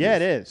cheery messages. Yeah,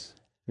 it is.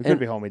 It could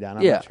be hold me down.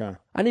 I'm yeah, not sure.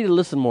 I need to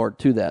listen more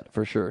to that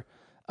for sure.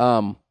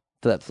 To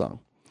that song.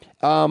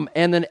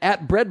 And then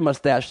at Bread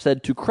Mustache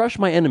said, "To crush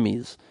my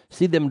enemies,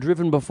 see them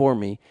driven before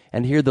me,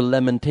 and hear the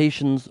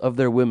lamentations of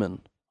their women.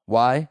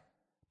 Why?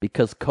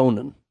 Because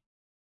Conan."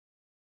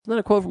 Isn't that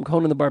a quote from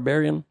Conan the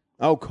Barbarian?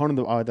 Oh,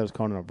 that was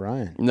Conan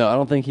O'Brien. No, I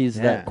don't think he's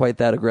quite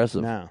that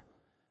aggressive. No.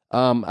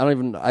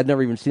 I'd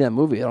never even seen that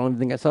movie. I don't even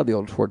think I saw the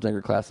old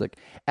Schwarzenegger classic.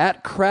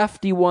 At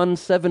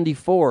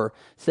Crafty174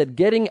 said,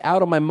 "Getting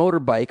out on my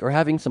motorbike or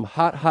having some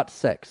hot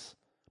sex.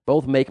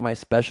 Both make my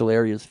special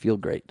areas feel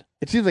great."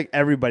 It seems like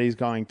everybody's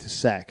going to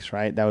sex,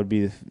 right? That would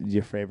be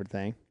your favorite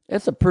thing.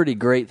 It's a pretty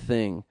great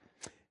thing.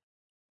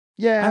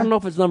 Yeah. I don't know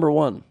if it's number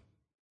one.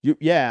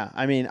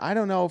 I mean, I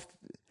don't know if...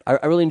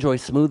 I really enjoy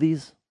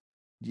smoothies.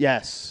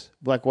 Yes.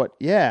 Like what?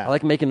 Yeah. I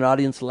like making an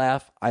audience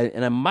laugh. I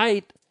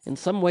might, in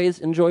some ways,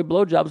 enjoy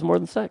blowjobs more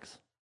than sex.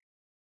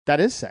 That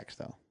is sex,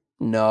 though.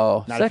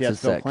 No. Not sex if you have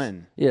is Bill sex.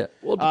 Clinton. Yeah.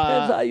 Well, it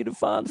depends how you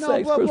define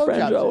sex, Chris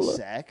blowjobs Frangiola. is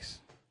sex,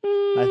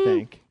 I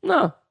think.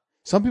 No.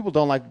 Some people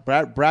don't like...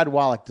 Brad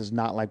Wallach does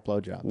not like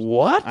blowjobs.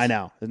 What? I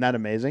know. Isn't that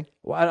amazing?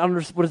 Well, I don't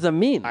understand. What does that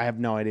mean? I have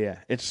no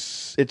idea.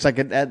 It's like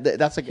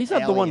that's like he's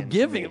not the one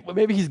giving.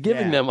 Maybe he's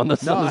giving them on the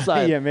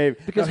side. Yeah, maybe.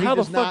 Because how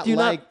the fuck do you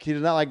not? He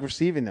does not like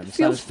receiving them. It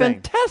feels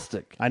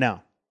fantastic. I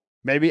know.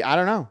 Maybe I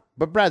don't know.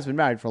 But Brad's been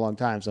married for a long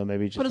time, so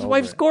maybe. But his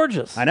wife's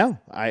gorgeous. I know.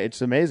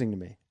 It's amazing to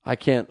me. I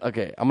can't.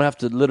 Okay, I'm gonna have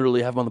to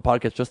literally have him on the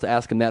podcast just to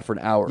ask him that for an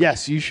hour.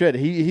 Yes, you should.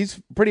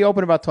 He's pretty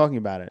open about talking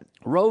about it.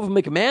 Rove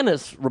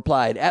McManus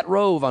replied at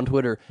Rove on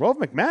Twitter. Rove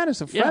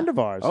McManus, a friend of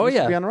ours. Oh, He used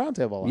yeah. to be on the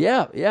roundtable.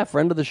 Yeah,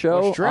 friend of the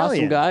show.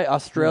 Australian. Awesome guy.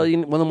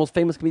 Australian, one of the most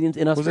famous comedians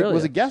in Australia.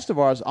 Was a guest of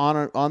ours on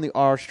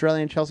our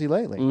Australian Chelsea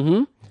Lately.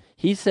 Mm-hmm.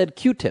 He said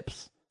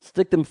Q-tips.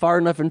 Stick them far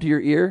enough into your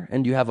ear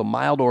and you have a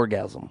mild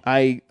orgasm.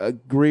 I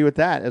agree with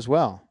that as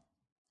well.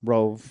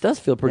 Rove. It does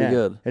feel pretty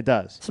good. It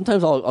does.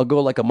 Sometimes I'll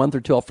go like a month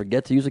or two, I'll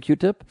forget to use a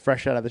Q-tip.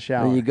 Fresh out of the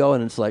shower. And you go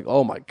and it's like,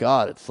 oh my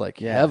God, it's like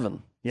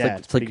heaven. Yeah,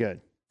 it's pretty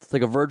good. It's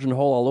like a virgin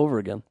hole all over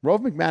again.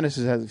 Rove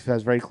McManus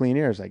has very clean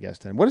ears, I guess.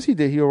 Then what does he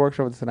do? He works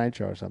over the Tonight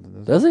Show or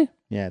something. Does he?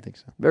 Yeah, I think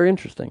so. Very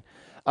interesting.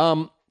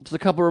 Just a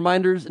couple of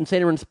reminders.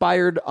 Insane or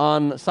Inspired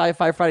on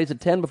Sci-Fi Fridays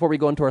at 10 before we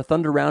go into our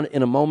Thunder Round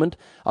in a moment.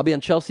 I'll be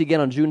on Chelsea again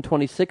on June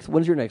 26th.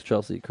 When's your next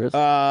Chelsea, Chris?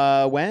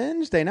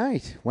 Wednesday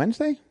night.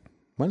 Wednesday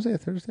or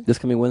Thursday? This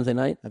coming Wednesday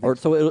night?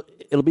 So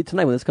it'll be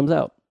tonight when this comes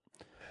out.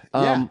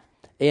 Yeah.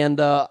 And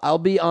I'll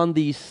be on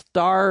the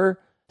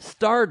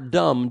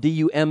Stardom,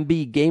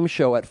 D-U-M-B, game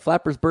show at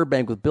Flappers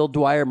Burbank with Bill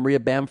Dwyer, Maria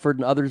Bamford,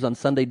 and others on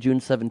Sunday, June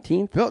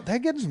 17th. Bill, they're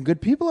getting some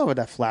good people over at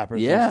that Flappers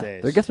these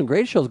days. They've got some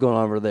great shows going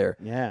on over there.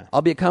 Yeah.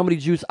 I'll be at Comedy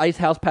Juice Ice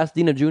House,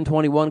 Pasadena, June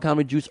 21,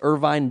 Comedy Juice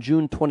Irvine,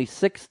 June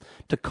 26th,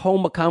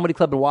 Tacoma Comedy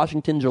Club in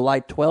Washington, July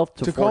 12th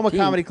to 14th. Tacoma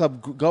Comedy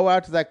Club. Go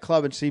out to that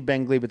club and see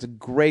Ben Glebe. It's a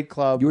great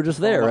club. You were just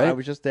there, right? I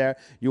was just there.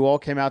 You all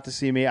came out to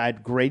see me. I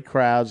had great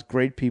crowds,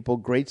 great people,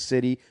 great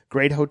city,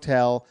 great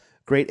hotel,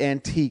 great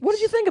antiques. What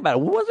did you think about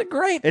it? Was it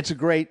great? It's a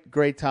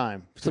great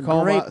time. It's a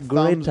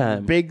great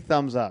time. Big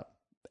thumbs up.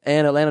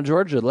 And Atlanta,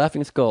 Georgia,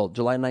 Laughing Skull,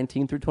 July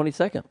 19th through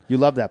 22nd. You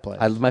love that place.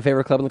 It's my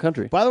favorite club in the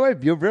country. By the way,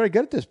 you're very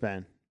good at this,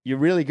 Ben. You're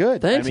really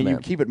good. Thanks, I mean, man. you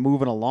keep it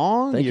moving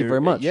along. Thank you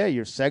very much. Yeah,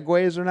 your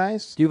segues are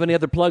nice. Do you have any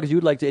other plugs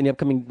you'd like to, any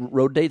upcoming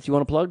road dates you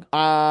want to plug?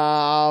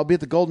 I'll be at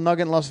the Golden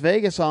Nugget in Las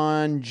Vegas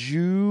on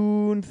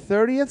June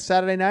 30th,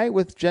 Saturday night,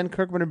 with Jen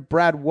Kirkman and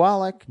Brad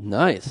Wallach.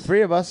 Nice.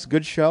 Three of us.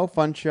 Good show.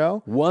 Fun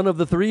show. One of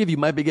the three of you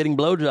might be getting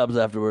blowjobs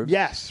afterwards.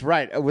 Yes,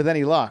 right. With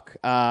any luck.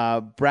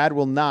 Brad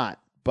will not.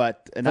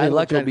 And Any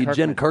luck, it'll be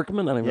Jen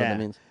Kirkman. I don't even know what that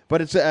means.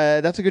 But it's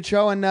that's a good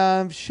show,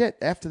 and shit.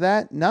 After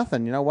that,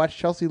 nothing. Watch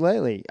Chelsea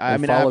lately. I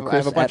have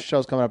a bunch of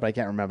shows coming up, but I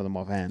can't remember them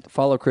offhand.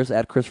 Follow Chris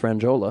at Chris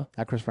Frangiola.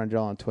 At Chris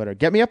Frangiola on Twitter.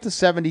 Get me up to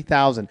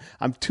 70,000.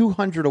 I'm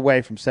 200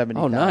 away from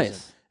 70,000. Oh,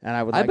 nice. And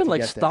I would. I've been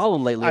like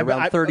Stalin lately,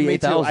 around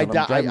 38,000.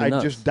 I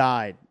just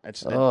died.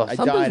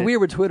 Something's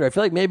weird with Twitter. I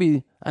feel like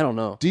maybe I don't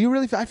know. Do you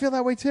really? I feel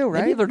that way too,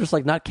 right? Maybe they're just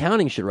like not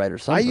counting shit right or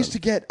something. I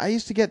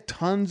used to get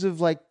tons of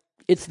like.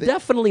 It's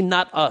definitely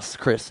not us,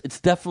 Chris.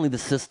 It's definitely the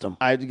system.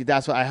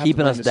 That's what I have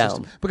keeping to us down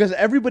system. Because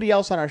everybody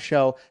else on our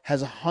show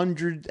has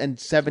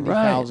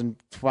 170,000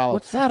 followers.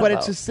 What's that But about?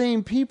 it's the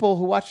same people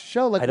who watch the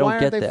show. Like, why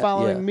aren't they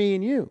following me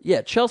and you?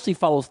 Yeah, Chelsea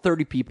follows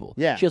 30 people.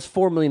 Yeah, she has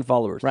 4 million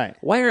followers. Right?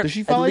 Why aren't Does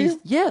she follow you?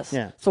 Yes.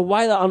 Yeah. So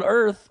why on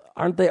earth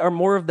are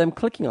more of them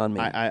clicking on me?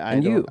 I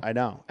you. I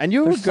know. And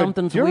you're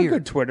Something's you're weird. a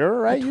good Twitterer,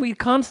 right? I tweet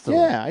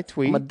constantly. Yeah, I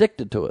tweet. I'm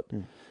addicted to it.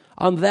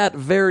 On that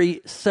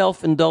very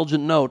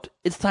self-indulgent note,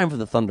 it's time for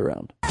the Thunder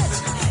Round.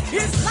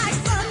 It's like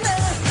thunder,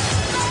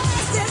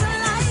 faster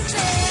than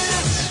lightning.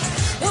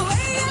 The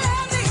way you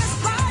love me is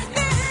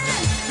frightening.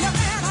 You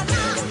better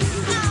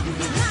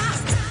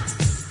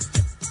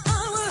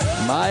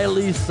knock.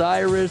 Miley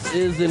Cyrus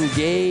is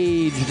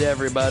engaged,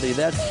 everybody.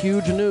 That's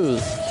huge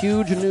news.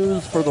 Huge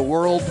news for the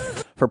world,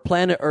 for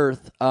planet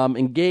Earth.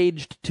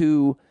 Engaged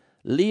to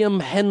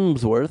Liam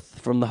Hemsworth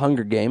from the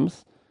Hunger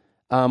Games.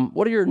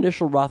 What are your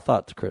initial raw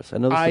thoughts, Chris? I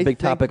know this is a big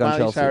topic on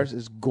Miley Chelsea. Cyrus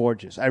is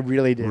gorgeous. I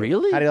really do.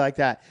 Really? How do you like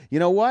that? You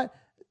know what?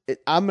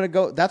 I'm gonna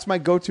go. That's my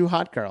go-to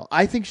hot girl.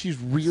 I think she's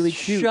really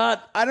cute. I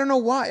don't know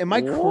why. Am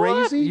I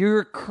crazy?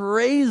 You're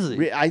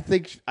crazy. I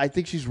think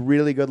she's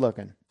really good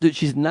looking. Dude,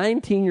 she's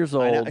 19 years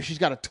old. I know. She's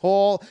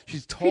tall.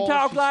 She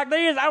talks like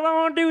this. I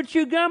want to do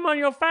chew gum on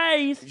your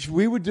face.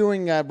 We were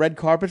doing red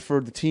carpet for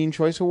the Teen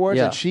Choice Awards,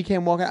 and she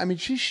came walking. I mean,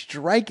 she's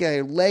striking.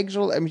 Her legs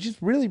are. I mean, she's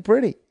really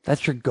pretty.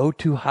 That's your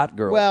go-to hot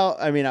girl. Well,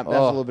 I mean, that's a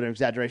little bit of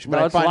exaggeration,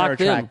 but I find her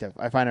attractive.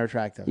 I find her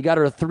attractive. You got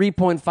her a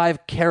 3.5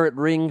 carat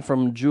ring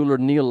from jeweler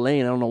Neil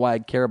Lane. I don't know why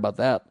I'd care about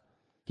that.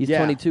 He's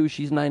 22.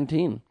 She's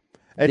 19.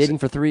 Dating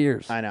for 3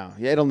 years. I know.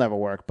 Yeah, it'll never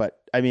work, but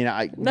I mean,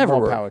 never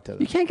more work. power to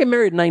them. You can't get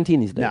married at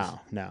 19 these days.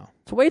 No.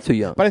 It's way too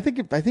young. But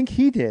I think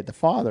he did. The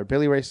father,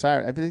 Billy Ray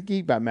Cyrus. I think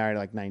he got married at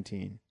like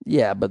 19.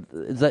 Yeah, but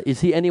is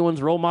he anyone's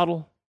role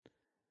model?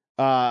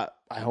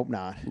 I hope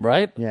not.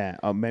 Right? Yeah.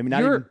 Maybe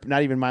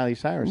not even Miley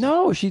Cyrus.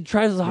 No, she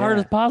tries as hard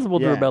as possible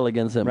to rebel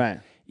against him.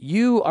 Right.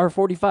 You are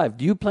 45.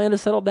 Do you plan to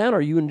settle down,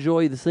 or you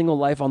enjoy the single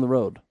life on the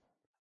road?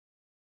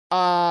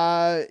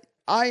 I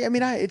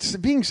mean, it's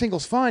being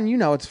single's fun.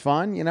 It's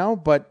fun.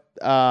 But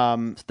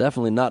it's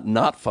definitely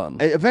not fun.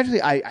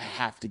 Eventually, I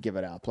have to give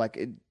it up. Like,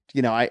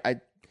 I.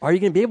 Are you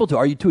going to be able to?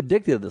 Are you too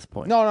addicted at this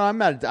point? No, I'm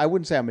not. I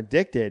wouldn't say I'm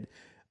addicted.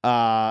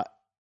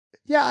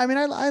 Yeah, I mean,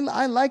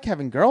 I like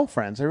having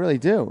girlfriends. I really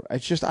do.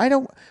 It's just I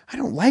don't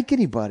like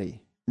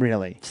anybody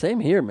really. Same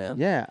here, man.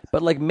 Yeah,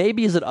 but like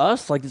maybe is it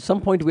us? Like at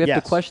some point, do we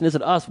have to question? Is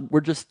it us?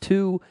 We're just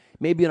too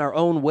maybe in our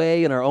own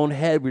way, in our own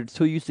head. We're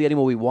too used to getting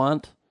what we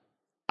want.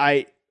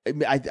 I'm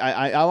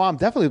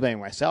definitely blaming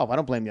myself. I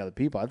don't blame the other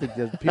people. I think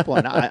the people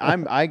and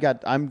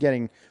I'm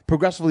getting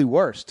progressively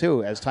worse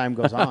too as time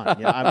goes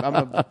on.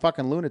 I'm a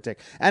fucking lunatic,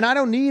 and I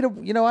don't need a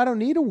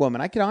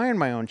woman. I can iron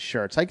my own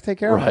shirts. I can take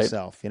care of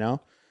myself.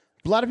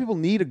 A lot of people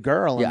need a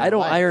girl. Yeah, I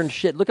don't iron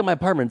shit. Look at my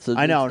apartment. It's a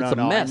mess.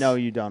 I know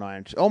you don't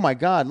iron. Oh my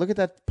God, look at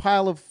that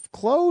pile of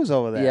clothes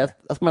over there. Yeah,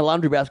 that's my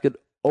laundry basket.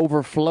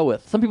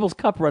 Overfloweth. Some people's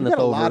cup runneth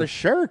over. You got a lot of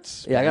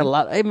shirts. Yeah, I got a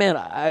lot. Hey, man,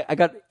 I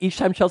got each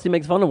time Chelsea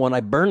makes fun of one, I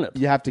burn it.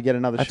 You have to get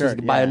another shirt.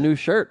 Just buy a new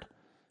shirt.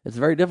 It's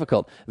very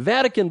difficult.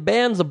 Vatican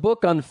bans a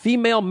book on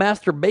female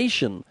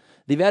masturbation.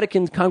 The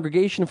Vatican's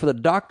Congregation for the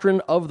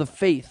Doctrine of the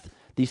Faith,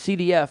 the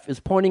CDF,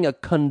 is pointing a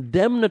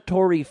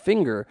condemnatory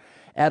finger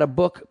at a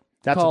book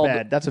called...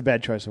 That's a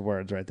bad choice of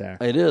words right there.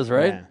 It is,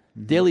 right? Yeah.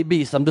 Daily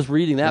Beast. I'm just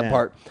reading that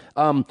part.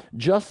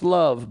 Just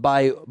Love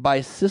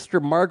by Sister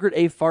Margaret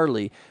A.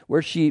 Farley,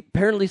 where she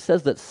apparently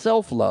says that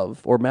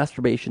self-love or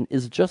masturbation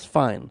is just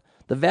fine.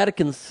 The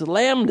Vatican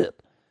slammed it,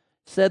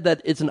 said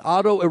that it's an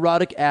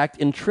autoerotic act,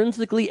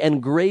 intrinsically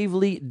and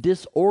gravely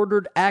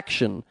disordered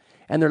action.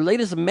 And their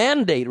latest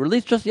mandate,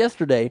 released just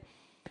yesterday,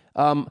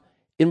 in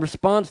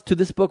response to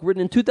this book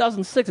written in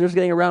 2006, they're just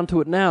getting around to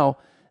it now,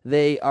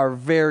 they are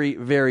very,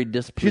 very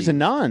displeased. She's a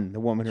nun, the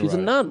woman who She's a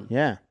wrote it. nun.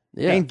 Yeah.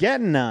 Yeah. Ain't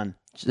getting none.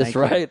 That's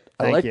right.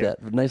 I like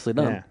that. Nicely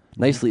done. Yeah.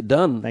 Nicely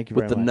done. Thank you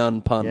with very the much.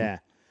 nun pun. Yeah.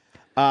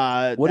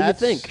 What do you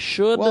think?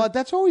 Well,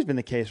 that's always been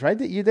the case, right?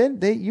 That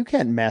you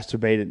can't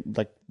masturbate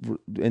like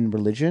in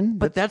religion.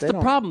 But that's the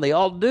problem. They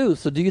all do.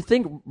 So do you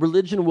think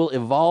religion will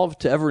evolve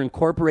to ever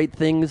incorporate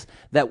things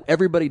that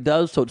everybody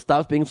does so it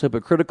stops being so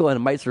hypocritical and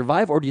it might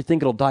survive? Or do you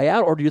think it'll die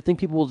out? Or do you think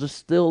people will just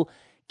still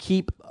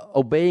keep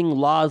obeying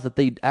laws that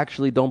they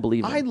actually don't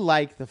believe in? I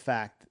like the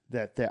fact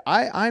that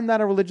I'm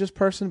not a religious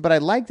person, but I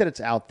like that it's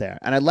out there,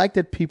 and I like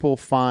that people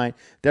find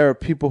there are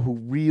people who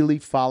really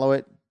follow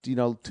it.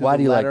 To Why the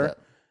do you letter. like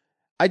that?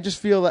 I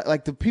just feel that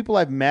like the people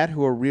I've met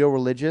who are real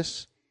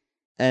religious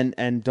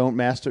and don't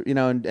master,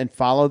 and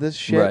follow this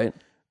shit. Right.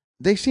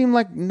 They seem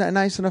like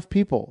nice enough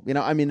people. You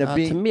know, I mean,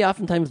 to me,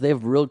 oftentimes they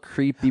have real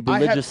creepy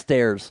religious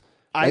stares.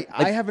 I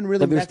haven't really.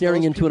 Like they're met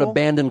staring those into an people.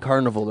 abandoned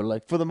carnival. They're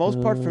like, for the most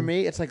part, for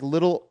me, it's like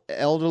little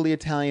elderly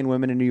Italian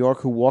women in New York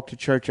who walk to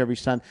church every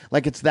Sunday.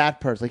 Like it's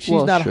that person. Like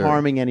she's not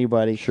harming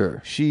anybody.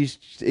 Sure, she's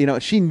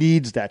she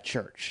needs that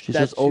church. She's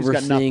just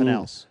overseeing got nothing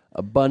else.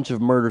 A bunch of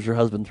murders her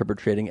husband's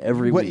perpetrating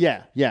every week.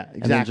 Yeah,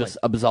 exactly. And then just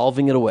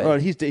absolving it away. Or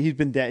he's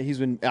been dead. He's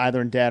been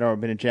either in debt or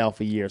been in jail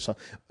for years. So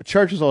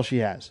church is all she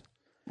has.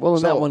 Well,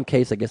 in that one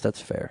case, I guess that's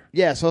fair.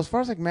 Yeah. So as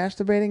far as like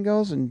masturbating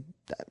goes, and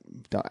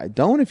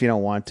don't if you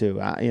don't want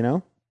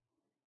to,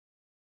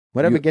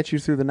 whatever gets you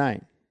through the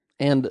night.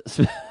 And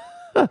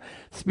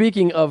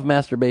speaking of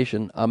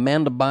masturbation,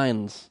 Amanda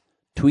Bynes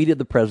tweeted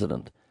the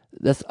president.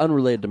 That's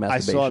unrelated to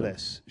masturbation. I saw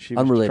this. She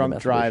was drunk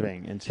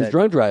driving and said she's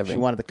drunk driving. She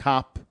wanted the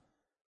cop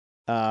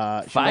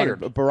fired. She wanted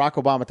Barack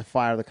Obama to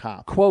fire the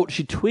cop. Quote,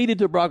 she tweeted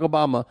to Barack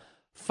Obama,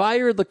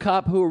 "Fire the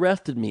cop who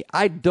arrested me.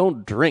 I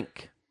don't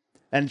drink."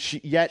 And she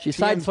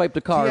sideswiped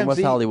a car in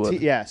West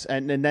Hollywood. Yes,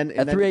 and then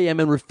at 3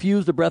 a.m. and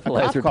refused a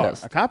breathalyzer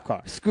test. A cop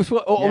car. Was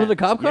it a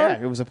cop car?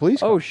 Yeah, it was a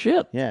police car. Oh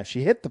shit! Yeah,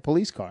 she hit the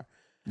police car.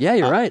 Yeah,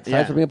 you're right.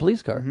 Sideswiping a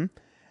police car. Mm-hmm.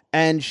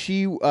 And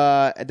she,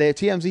 the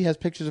TMZ has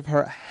pictures of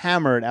her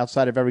hammered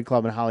outside of every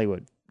club in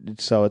Hollywood.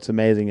 So it's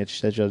amazing that she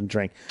says she doesn't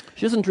drink.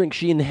 She doesn't drink.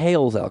 She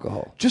inhales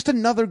alcohol. Just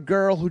another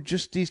girl who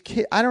these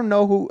kids. I don't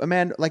know who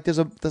Amanda. Like there's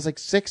like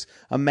 6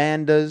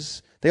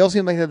 Amandas. They all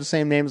seem like they have the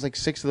same names. Like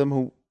 6 of them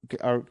who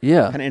are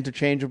kind of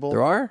interchangeable.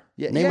 There are?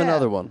 Yeah, Name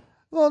another one.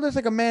 Well, there's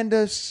like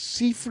Amanda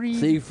Seyfried.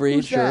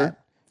 Seyfried, sure. That?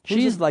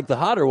 She's like the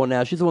hotter one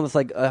now. She's the one that's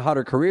like a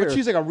hotter career. But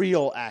she's like a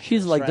real actress.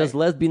 She's like does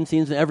lesbian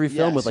scenes in every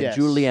film with like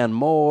Julianne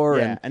Moore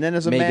and then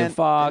there's Megan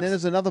Fox. And then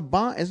there's another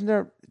Bond. Isn't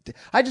there?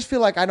 I just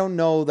feel like I don't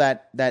know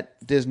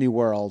that Disney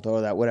World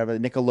or that whatever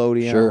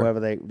Nickelodeon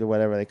or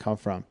whatever they come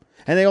from.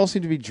 And they all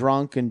seem to be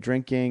drunk and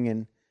drinking.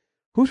 And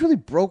who's really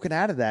broken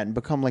out of that and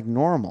become like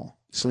normal?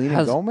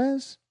 Selena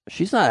Gomez?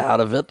 She's not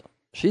out of it.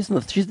 She's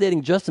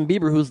dating Justin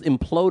Bieber, who's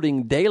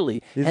imploding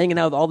daily, hanging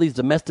out with all these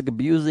domestic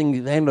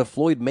abusing, hanging out with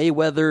Floyd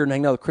Mayweather and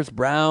hanging out with Chris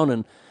Brown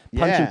and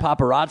punching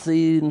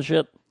paparazzi and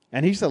shit.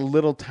 And he's a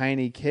little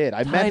tiny kid.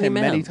 I met him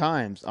many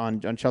times on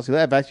Chelsea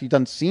Lab. I've actually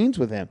done scenes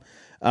with him.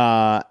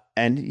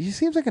 And he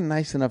seems like a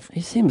nice enough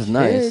He seems kid,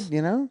 nice.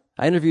 You know?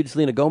 I interviewed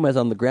Selena Gomez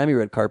on the Grammy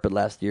red carpet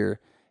last year,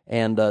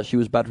 and she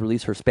was about to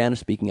release her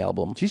Spanish-speaking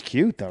album. She's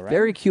cute, though, right?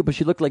 Very cute, but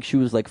she looked like she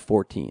was like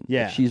 14.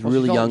 Yeah. Like, she's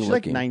really young she's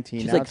looking. She's like 19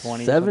 She's now, like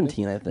 20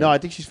 17, I think. No, I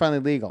think she's finally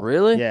legal.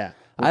 Really? Yeah.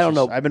 I don't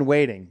know. I've been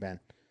waiting,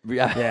 Ben.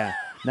 Yeah. Yeah.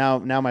 Now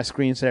my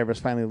screensaver is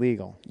finally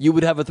legal. You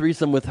would have a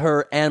threesome with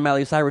her and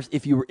Miley Cyrus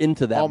if you were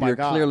into that, but you're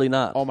clearly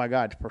not. Oh, my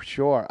God, for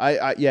sure.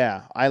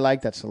 I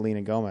like that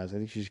Selena Gomez. I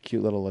think she's a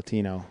cute little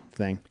Latino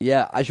thing.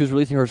 Yeah, she was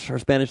releasing her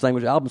Spanish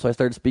language album, so I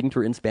started speaking to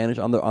her in Spanish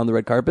on the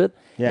red carpet,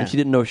 and she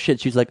didn't know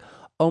shit. She's like,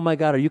 "Oh, my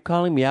God, are you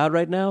calling me out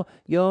right now?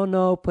 Yo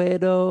no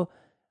puedo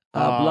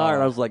hablar."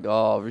 And I was like,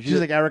 "Oh." She's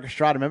like Eric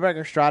Estrada. Remember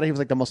Eric Estrada? He was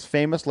like the most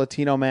famous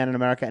Latino man in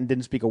America and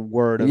didn't speak a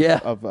word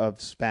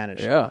of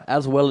Spanish. Yeah,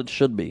 as well it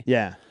should be.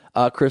 Yeah.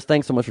 Chris,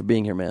 thanks so much for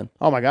being here, man.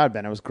 Oh, my God,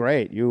 Ben. It was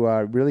great. You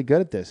are really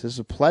good at this. This is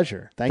a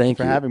pleasure. Thank you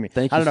for having me.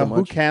 Thank you I don't so know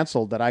who much.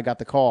 canceled that I got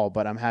the call,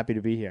 but I'm happy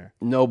to be here.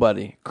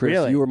 Nobody. Chris,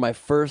 Really? you were my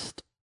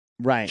first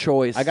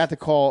choice. I got the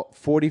call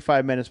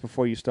 45 minutes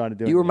before you started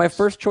doing You were my this.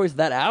 first choice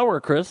that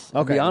hour, Chris.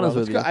 I'll be honest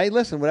with you. I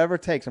listen, whatever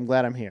it takes. I'm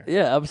glad I'm here.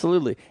 Yeah,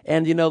 absolutely.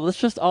 And, let's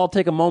just all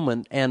take a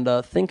moment and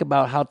think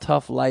about how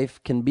tough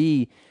life can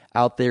be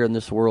out there in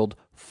this world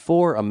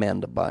for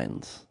Amanda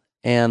Bynes.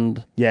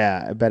 And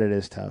yeah, I bet it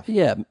is tough.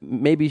 Yeah,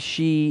 maybe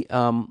she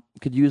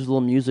could use a little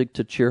music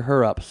to cheer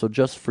her up. So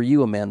just for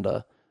you,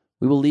 Amanda,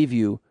 we will leave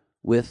you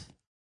with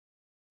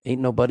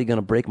Ain't Nobody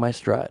Gonna Break My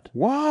Stride.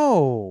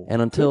 Whoa.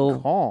 And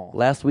until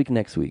last week,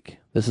 next week,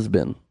 this has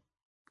been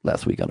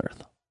Last Week on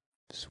Earth.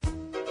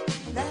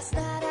 Last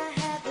night I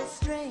had the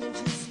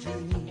strangest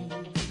dream.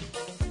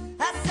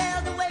 I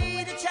sailed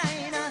away to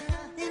China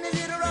in a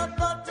little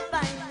rowboat to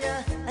find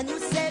you, and you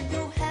said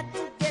you had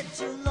to get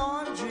your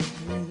laundry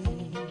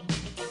clean.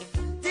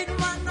 Didn't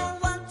want no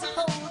one to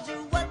hold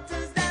you. What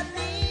does that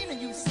mean?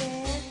 And you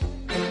said,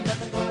 ain't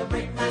nothing gonna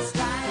break my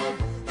stride.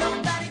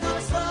 Nobody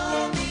gonna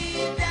slow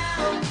me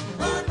down.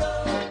 Oh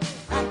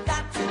no, I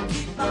got to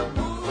keep on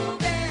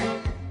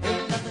moving.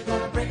 Ain't nothing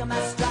gonna break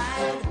my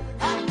stride.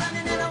 I'm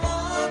running and I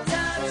won't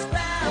touch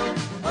ground.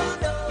 Oh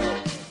no,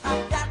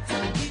 I've got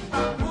to keep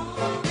on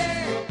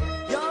moving.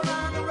 You're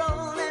on a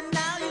roll and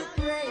now you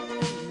pray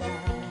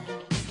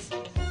relax.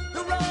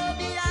 The road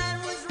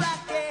behind was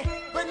rocky,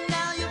 but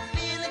now you're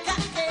feeling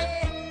cocky.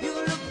 You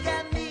look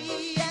at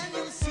me and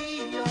you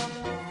see your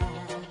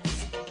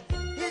past.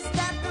 Is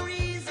that the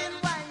reason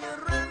why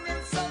you're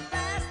running so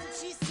fast? And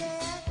she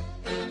said,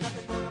 ain't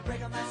nothing gonna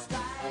break my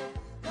stride.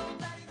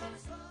 Nobody gonna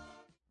slow.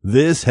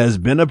 This has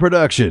been a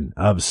production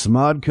of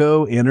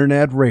Smodco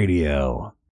Internet Radio.